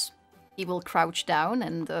nods. He will crouch down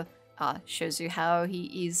and shows you how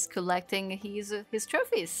he is collecting his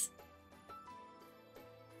trophies.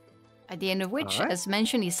 At the end of which, Alright. as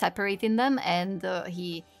mentioned, he's separating them, and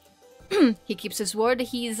he he keeps his word.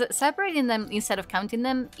 He's separating them instead of counting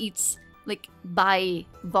them. It's like by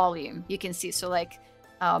volume. You can see, so like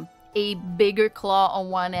a bigger claw on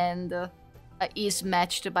one end is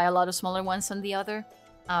matched by a lot of smaller ones on the other.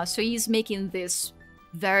 So he's making this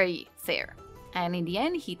very fair. And in the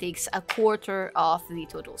end, he takes a quarter of the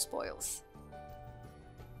total spoils.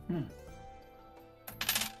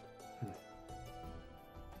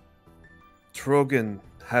 Trogan,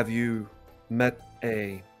 have you met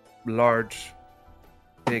a large,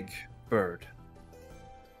 big bird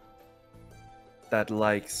that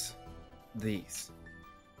likes these?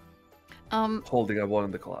 Holding up one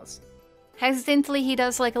of the claws. Hesitantly, he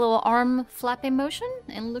does like a little arm flapping motion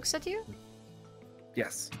and looks at you.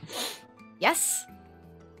 Yes. Yes.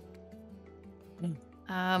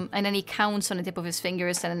 And then he counts on the tip of his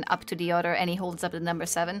fingers and then up to the other, and he holds up the number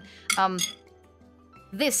 7.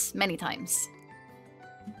 This many times.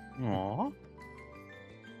 Aww.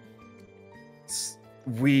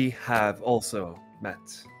 We have also met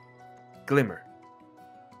Glimmer.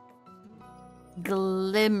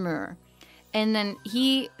 Glimmer. And then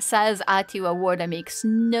he says at you a word that makes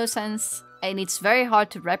no sense, and it's very hard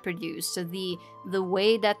to reproduce. So the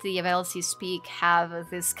way that the Yavelsi speak have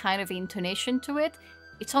this kind of intonation to it,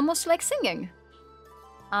 it's almost like singing.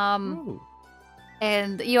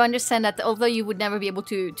 And you understand that although you would never be able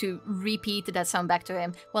to repeat that sound back to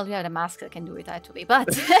him, well, you have a mask that can do it actually, but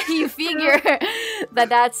you figure that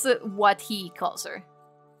that's what he calls her.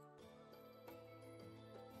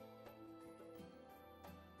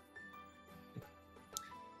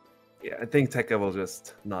 Yeah, I think Tekka will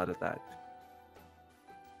just nod at that.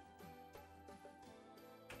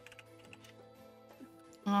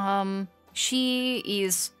 She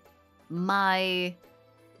is my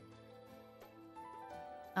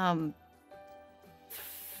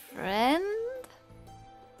friend.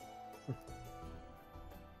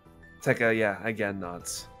 Tekka, again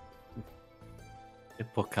nods. It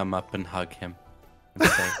will come up and hug him and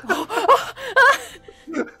say,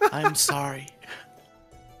 I'm sorry.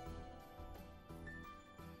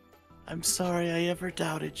 I'm sorry I ever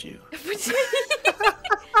doubted you.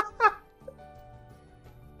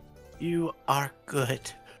 You are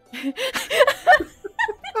good.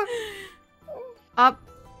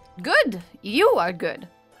 Good. You are good.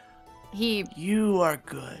 You are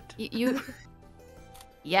good. You.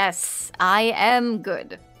 Yes, I am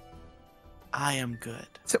good. I am good.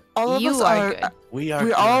 So all of You us are good. We are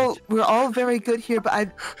we're all very good here,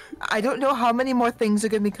 but I don't know how many more things are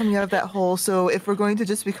going to be coming out of that hole. So if we're going to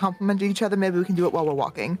just be complimenting each other, maybe we can do it while we're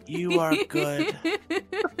walking. You are good.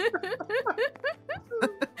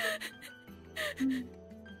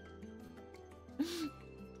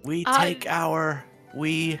 We take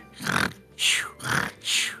we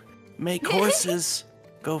make horses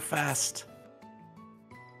go fast.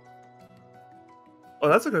 Oh,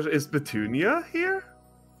 that's a question. Is Petunia here?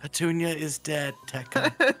 Petunia is dead,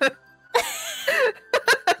 Tekka.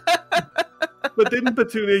 But didn't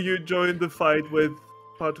Petunia you join the fight with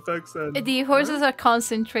Pontifex and The horses are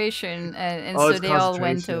concentration, and Oh, so it's they all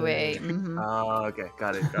went concentration. away. Mhm. Oh, okay,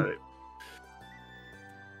 got it.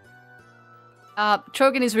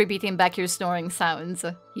 Trogan is repeating back your snoring sounds.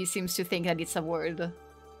 He seems to think that it's a word.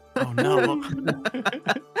 Oh no.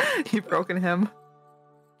 You've broken him.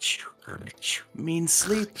 Means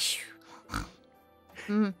sleep.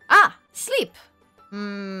 Sleep.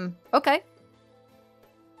 Okay.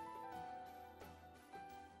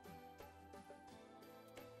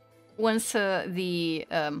 Once the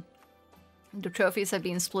trophies have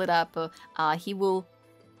been split up, he will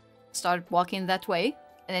start walking that way,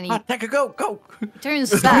 and then he Tekka, go!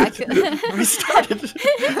 turns back. We started.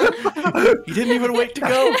 You didn't even wait to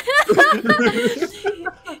go.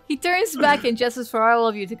 He turns back and gestures for all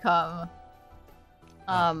of you to come.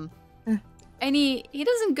 And he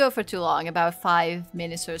doesn't go for too long, about 5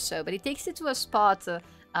 minutes or so, but he takes it to a spot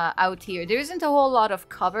out here. There isn't a whole lot of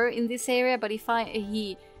cover in this area, but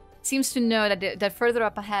he seems to know that that further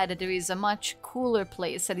up ahead there is a much cooler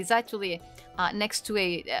place that is actually next to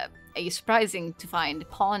a surprising to find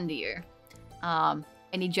pond here. And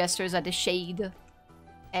he gestures at the shade.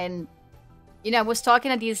 And I was talking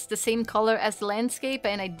that he's the same color as the landscape,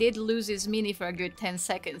 and I did lose his mini for a good 10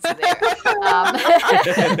 seconds there.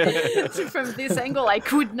 So from this angle, I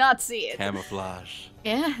could not see it. Camouflage.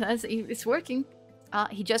 Yeah, it's working.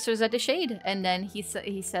 He gestures at the shade, and then he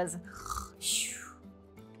says, "Shoo."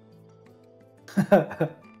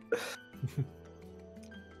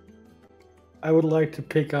 I would like to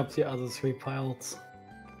pick up the other 3 piles.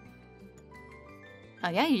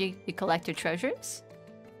 Yeah, you collect your treasures.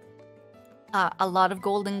 A lot of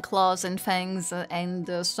golden claws and fangs,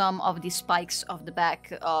 and some of the spikes of the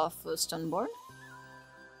back of Stoneborn.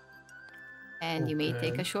 And you may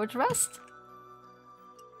take a short rest.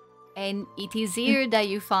 And it is here that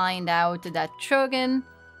you find out that Trogan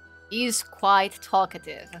is quite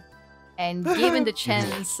talkative. And given the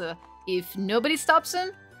chance, if nobody stops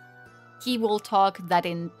him, he will talk that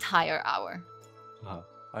entire hour. Oh,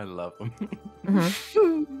 I love him.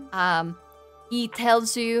 He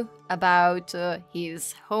tells you about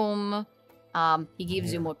his home. He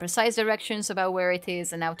gives you more precise directions about where it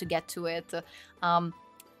is and how to get to it.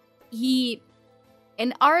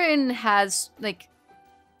 Aaron has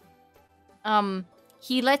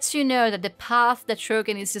he lets you know that the path that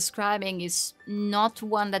Trogan is describing is not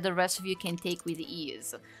one that the rest of you can take with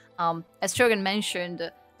ease. As Trogan mentioned,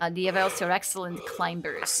 the Avelsi are excellent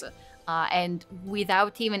climbers. And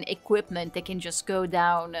without even equipment, they can just go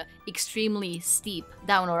down extremely steep,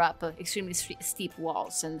 down or up, extremely steep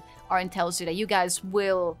walls. And Aaron tells you that you guys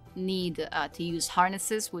will need to use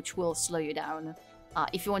harnesses, which will slow you down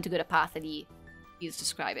if you want to go the path that he is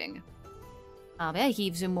describing. He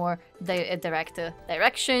gives you more direct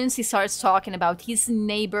directions. He starts talking about his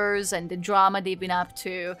neighbors and the drama they've been up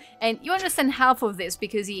to. And you understand half of this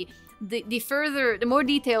because the more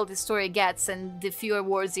detailed the story gets and the fewer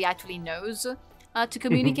words he actually knows to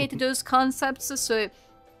communicate those concepts. So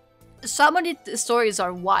some of the stories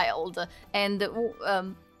are wild, and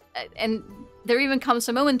there even comes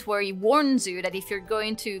a moment where he warns you that if you're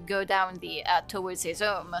going to go down towards his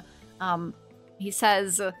home, he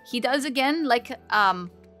says he does again like an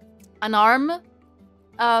arm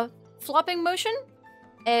flopping motion,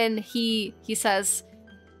 and he says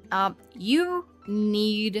you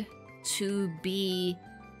need to be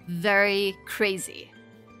very crazy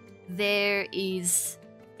there is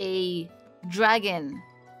a dragon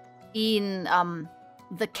in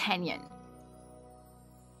the canyon.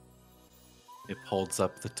 It holds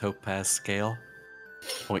up the topaz scale,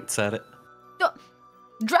 points at it.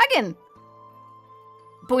 Dragon!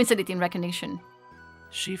 Points at it in recognition.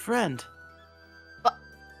 She friend. But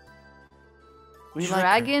We like her.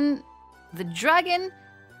 dragon, the dragon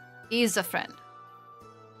is a friend.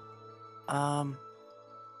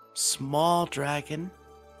 Small dragon.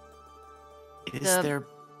 Is The- there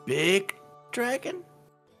big dragon?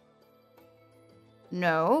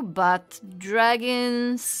 No, but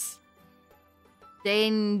dragons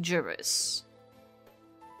dangerous.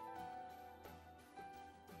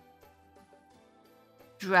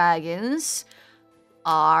 Dragons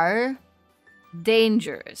are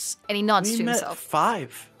dangerous. And he nods We to met himself.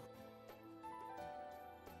 5.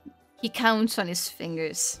 He counts on his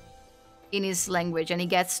fingers in his language and he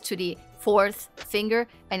gets to the 4th finger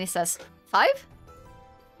and he says, 5?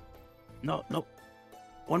 No.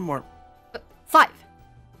 One more. 5.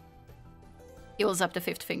 He holds up the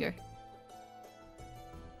 5th finger.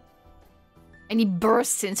 And he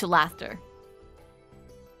bursts into laughter.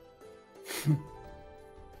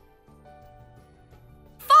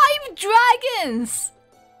 5 dragons!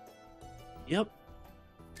 Yep.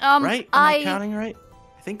 Right? Am I counting right?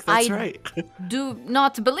 I think that's I- right. do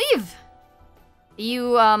not believe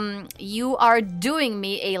you are doing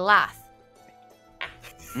me a laugh.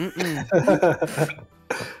 Mm-mm.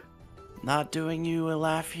 Not doing you a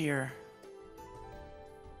laugh here.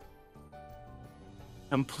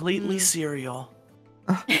 Completely serial.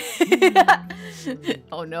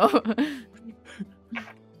 Oh no.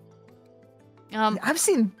 I've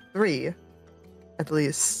seen 3, at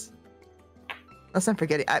least. Unless I'm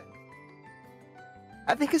forgetting. I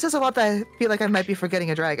think it says a lot that I feel like I might be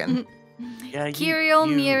forgetting a dragon. Yeah,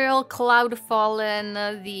 Kiriel, Muriel,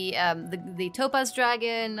 Cloudfallen, the Topaz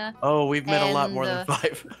Dragon. Oh, we've met a lot and, more than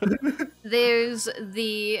 5. There's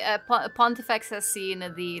the Pontifex has seen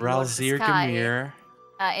the Lord of the Sky. Ralzir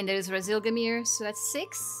And there's Razilgamir, so that's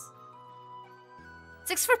 6.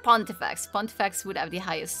 6 for Pontifex. Pontifex would have the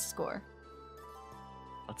highest score.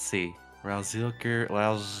 Let's see.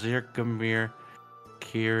 Ralzirgamir,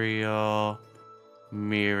 Kiriel,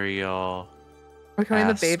 Muriel. We're calling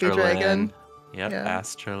the baby dragon. Yep, Yeah.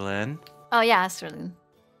 Astralin, Oh yeah, Astralin.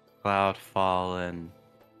 Cloudfallen,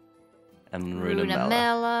 and Runamela.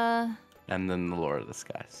 Runamela. And then the Lord of the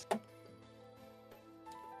Skies.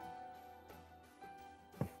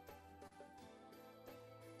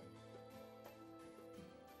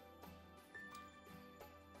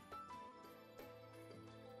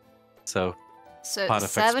 So So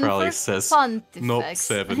Pontifex 7 probably for says, Pontifex. "Nope,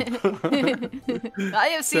 7." I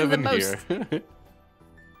have seen the 7 most. here.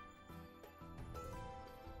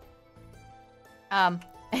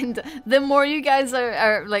 And the more you guys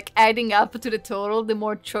are like adding up to the total, the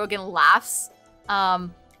more Trogan laughs.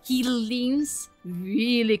 He leans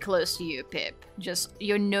really close to you, Pip. Just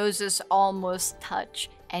your noses almost touch,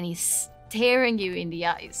 and he's staring you in the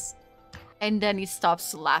eyes. And then he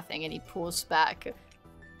stops laughing and he pulls back.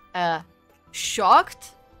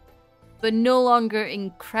 Shocked, but no longer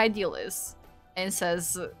incredulous, and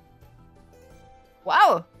says,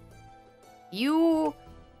 "Wow, you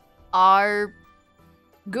are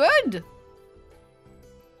good."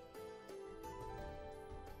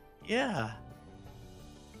 Yeah.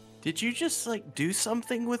 Did you just like do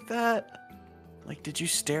something with that? Like, did you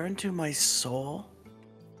stare into my soul?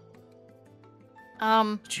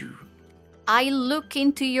 Did you? I look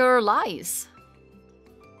into your lies.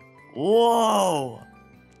 Whoa.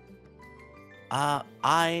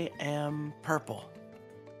 I am purple.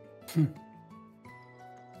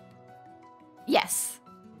 Yes.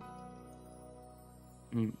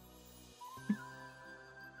 Mm.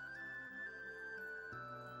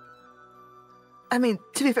 I mean,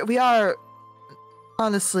 to be fair, we are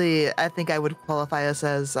honestly, I think I would qualify us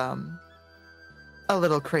as a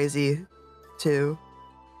little crazy too.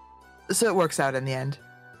 So it works out in the end.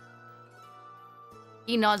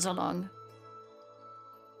 He nods along.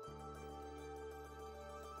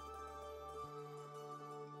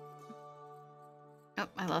 Oh,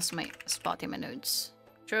 I lost my spot in my notes.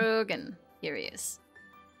 Trogan. Here he is.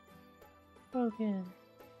 Okay.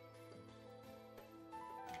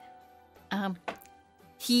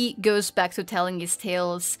 He goes back to telling his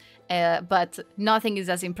tales, but nothing is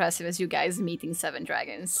as impressive as you guys meeting 7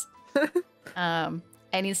 dragons. And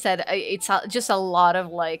instead, it's just a lot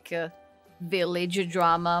of like village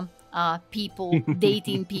drama. people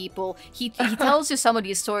dating people. He tells you some of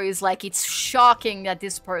these stories like it's shocking that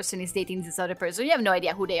this person is dating this other person. You have no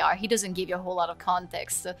idea who they are. He doesn't give you a whole lot of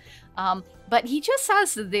context. But he just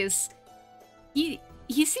has this...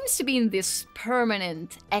 He seems to be in this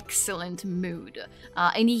permanent, excellent mood.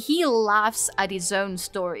 And he laughs at his own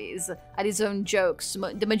stories, at his own jokes,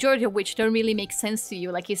 the majority of which don't really make sense to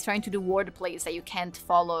you, like he's trying to do wordplays that you can't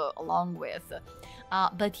follow along with.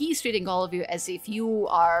 But he's treating all of you as if you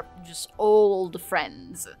are just old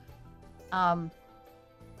friends. And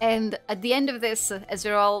at the end of this, as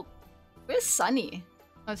you're all... Where's Sunny?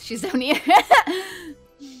 Oh, she's down here.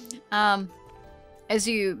 As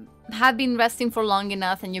you have been resting for long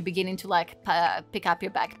enough and you're beginning to like pick up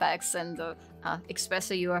your backpacks and express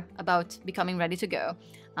that you are about becoming ready to go,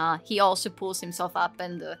 he also pulls himself up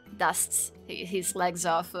and dusts his legs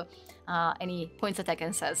off, and he points at Tekka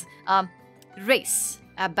and says, race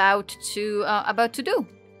about to do.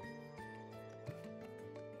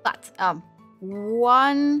 But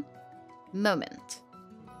one moment.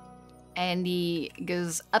 And he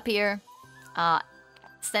goes up here,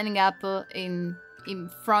 standing up in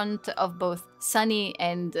front of both Sunny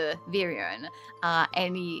and Virion,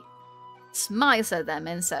 and he smiles at them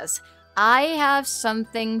and says, I have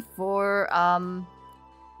something for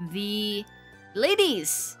the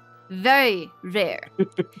ladies. Very rare.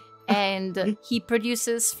 And he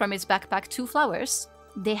produces from his backpack 2 flowers.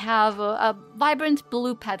 They have vibrant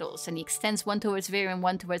blue petals, and he extends one towards Virion and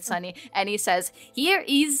one towards Sunny, and he says, here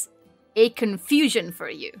is a confusion for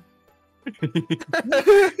you.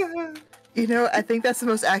 You know, I think that's the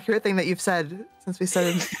most accurate thing that you've said since we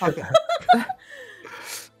started talking.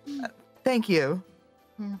 Thank you.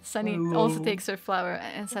 Sunny also takes her flower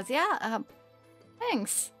and says, yeah,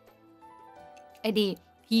 thanks. And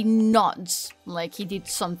he nods like he did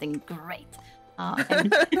something great.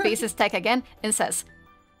 And faces Tech again and says,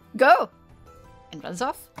 go! And runs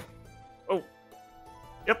off. Oh.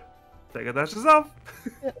 Yep. Take a dash off.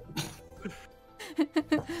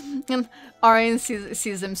 And Arian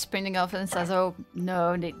sees them sprinting off and says, oh,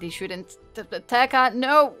 no, they shouldn't. Tekka,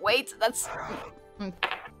 no, wait, that's...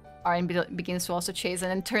 Arian begins to also chase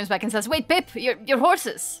and then turns back and says, wait, Pip, your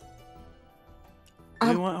horses! Do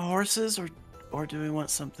we want horses or do we want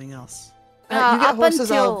something else? You get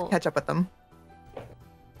horses, until... I'll catch up with them.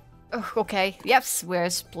 Oh, okay, yes, we're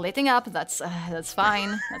splitting up, that's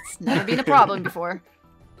fine. That's never been a problem before.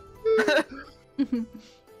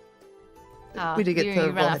 We did get you to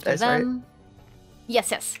run roll hit after dice, them. right?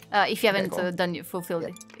 Yes. If you haven't cool. done your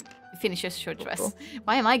fulfilled, finish your short rest.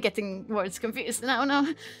 Why am I getting words confused now?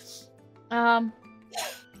 No.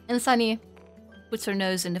 And Sunny puts her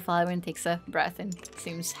nose in the flower and takes a breath and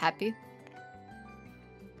seems happy.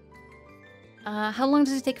 How long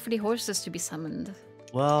does it take for the horses to be summoned?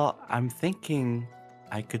 Well, I'm thinking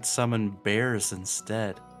I could summon bears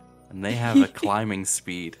instead, and they have a climbing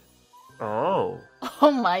speed. Oh.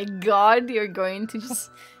 Oh my god, you're going to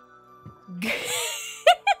just...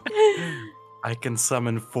 I can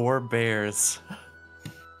summon 4 bears.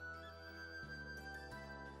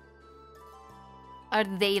 Are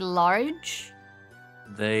they large?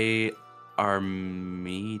 They are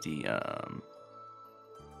medium.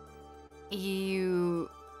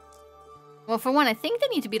 Well, for one, I think they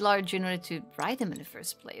need to be large in order to ride them in the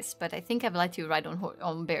first place, but I think I've let you ride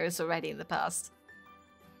on bears already in the past.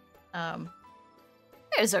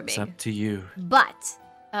 Bears are big. It's up to you. But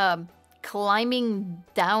climbing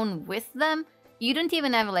down with them, you don't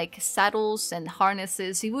even have like saddles and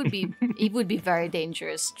harnesses. It would be very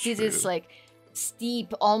dangerous. This is like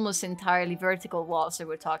steep, almost entirely vertical walls that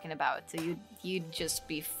we're talking about. So you'd just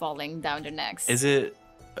be falling down their necks. Is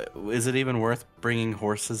it even worth bringing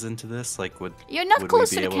horses into this? Like, you're not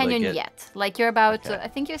close to the canyon yet? Like you're about. Okay. I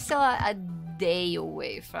think you're still a day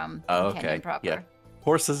away from the canyon proper. Yeah,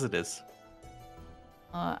 horses it is.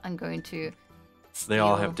 I'm going to. They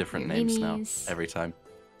all steal have different your names now. minis. Every time.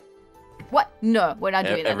 What? No, we're not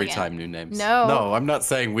doing that Every again. time new names. No, I'm not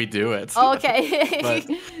saying we do it. Okay. But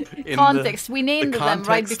in Context. We the named them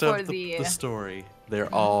right context before of the story.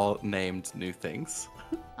 They're all named new things.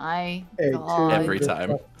 I Every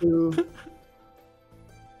time.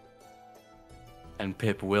 And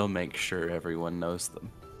Pip will make sure everyone knows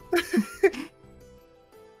them.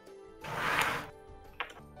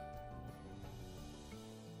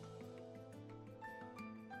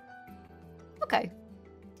 Okay.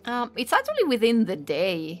 It's actually within the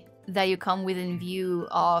day that you come within view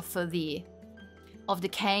of the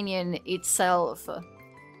canyon itself.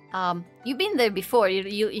 You've been there before.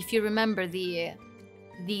 If you remember, the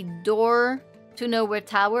door to Nowhere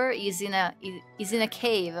Tower is in a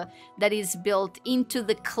cave that is built into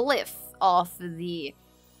the cliff of the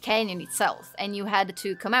canyon itself, and you had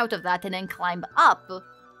to come out of that and then climb up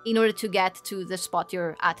in order to get to the spot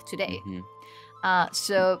you're at today.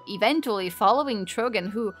 So eventually, following Trogan,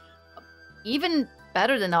 who, even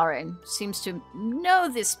better than Aren, seems to know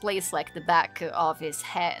this place like the back of his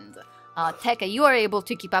hand. Tekka, you are able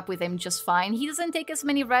to keep up with him just fine. He doesn't take as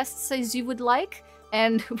many rests as you would like,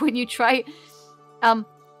 and when you try...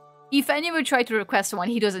 if anyone try to request one,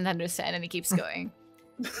 he doesn't understand and he keeps going.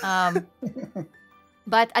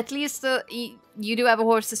 But at least you do have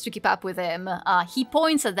horses to keep up with him. He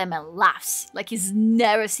points at them and laughs, like he's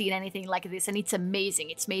never seen anything like this, and it's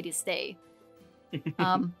amazing. It's made his day.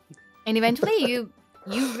 And eventually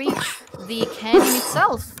you reach the canyon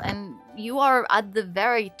itself, and you are at the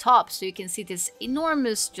very top, so you can see this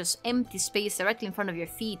enormous, just empty space directly in front of your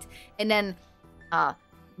feet, and then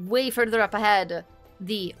way further up ahead,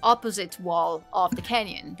 the opposite wall of the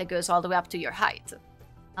canyon that goes all the way up to your height.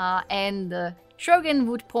 And Trogan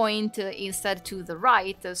would point instead to the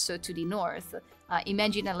right, so to the north.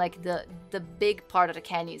 Imagine like the big part of the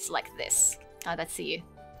canyon is like this. That's the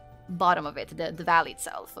bottom of it, the valley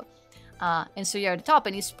itself. And so you're at the top,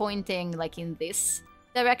 and he's pointing like in this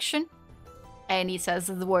direction. And he says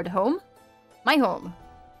the word home. My home.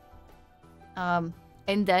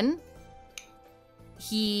 And then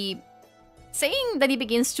saying that he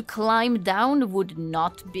begins to climb down would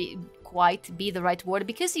not quite be the right word,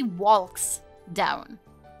 because he walks down.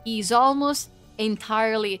 He's almost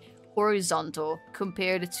entirely horizontal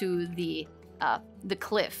compared to the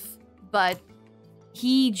cliff, but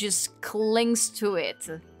he just clings to it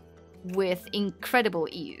with incredible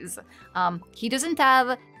ease. He doesn't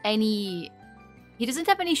have any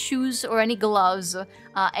shoes or any gloves,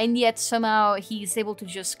 and yet somehow he's able to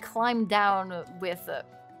just climb down with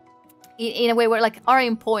in a way where like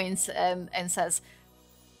Arian points and says,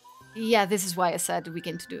 "Yeah, this is why I said we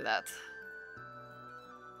can do that."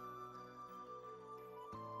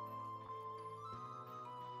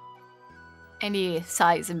 And he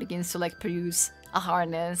sighs and begins to like produce a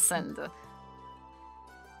harness and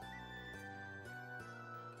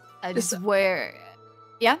just where,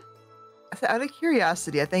 yeah. Out of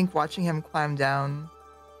curiosity, I think watching him climb down,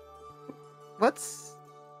 what's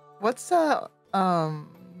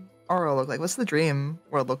Aura look like? What's the dream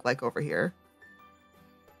world look like over here?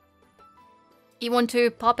 You want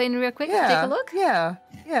to pop in real quick to take a look? Yeah.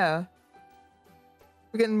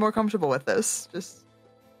 We're getting more comfortable with this. Just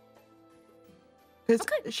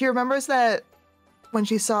because she remembers that when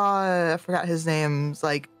she saw, I forgot his name's,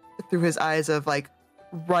 like through his eyes of like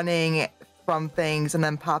running from things and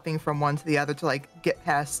then popping from one to the other to like get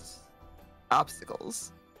past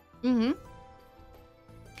obstacles.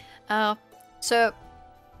 So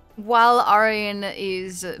while Arian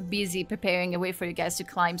is busy preparing a way for you guys to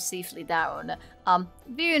climb safely down,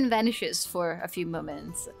 Viren vanishes for a few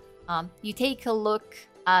moments. You take a look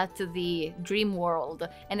at the dream world,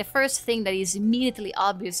 and the first thing that is immediately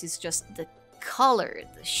obvious is just the color,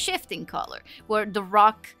 the shifting color, where the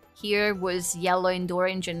rock here was yellow and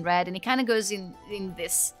orange and red, and it kind of goes in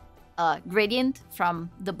this gradient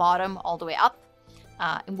from the bottom all the way up.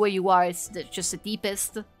 And where you are is just the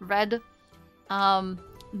deepest red. In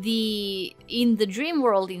the dream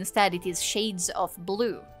world instead, it is shades of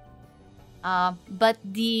blue. But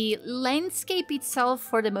the landscape itself,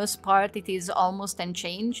 for the most part, it is almost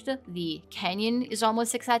unchanged. The canyon is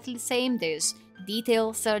almost exactly the same. There's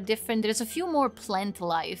details that are different. There's a few more plant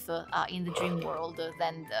life in the dream world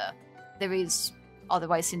than there is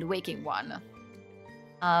otherwise in the waking one.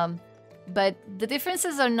 But the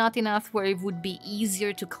differences are not enough where it would be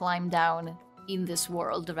easier to climb down in this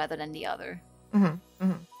world rather than the other.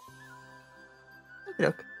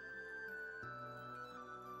 Look.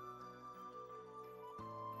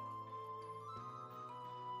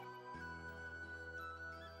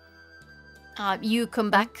 You come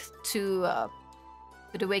back to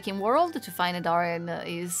the waking world to find that Arian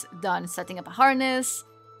is done setting up a harness.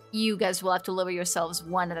 You guys will have to lower yourselves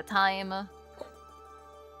one at a time.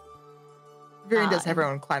 Viren does have her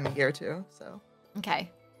own climbing gear too, so.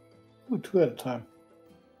 Okay. Ooh, 2 at a time.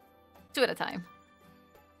 2 at a time.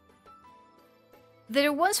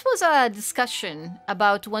 There once was a discussion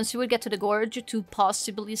about once you would get to the gorge to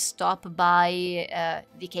possibly stop by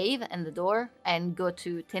the cave and the door and go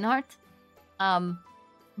to Tinheart.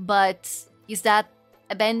 But is that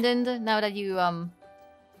abandoned now that you're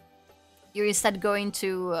instead going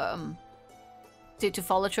to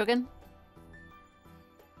follow Trogan?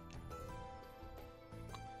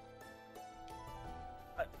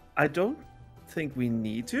 I don't think we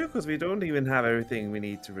need to, because we don't even have everything we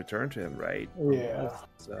need to return to him, right? Yeah.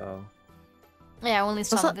 So. Yeah, only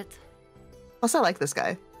some of it. Plus, I like this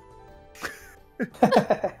guy.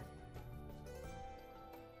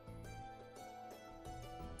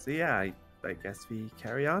 So yeah, I guess we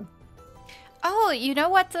carry on. Oh, you know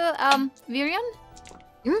what, Virion?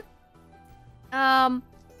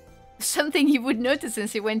 Something you would notice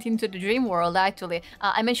since you went into the dream world, actually.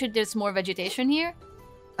 I mentioned there's more vegetation here.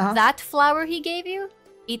 That flower he gave you,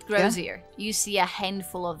 it grows here. You see a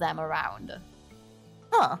handful of them around.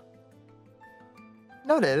 Huh.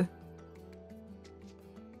 Noted.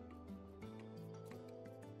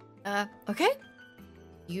 Okay.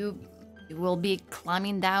 You will be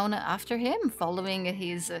climbing down after him, following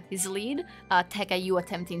his lead. Tekka, you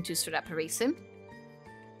attempting to sort of race him.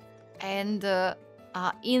 And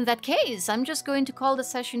in that case, I'm just going to call the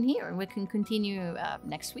session here, and we can continue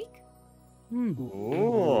next week.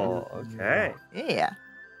 Ooh, okay. Yeah.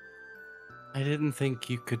 I didn't think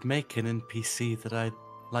you could make an NPC that I'd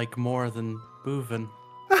like more than Boovin.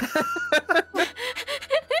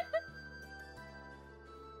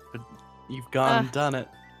 But you've gone and done it.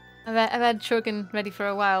 I've had Chokin ready for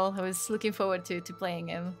a while. I was looking forward to playing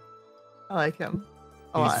him. I like him.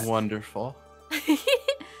 He's wonderful.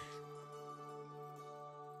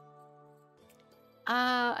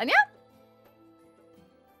 And yeah,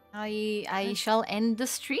 I shall end the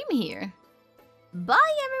stream here. Bye,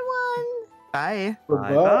 everyone. Bye.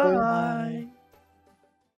 Bye.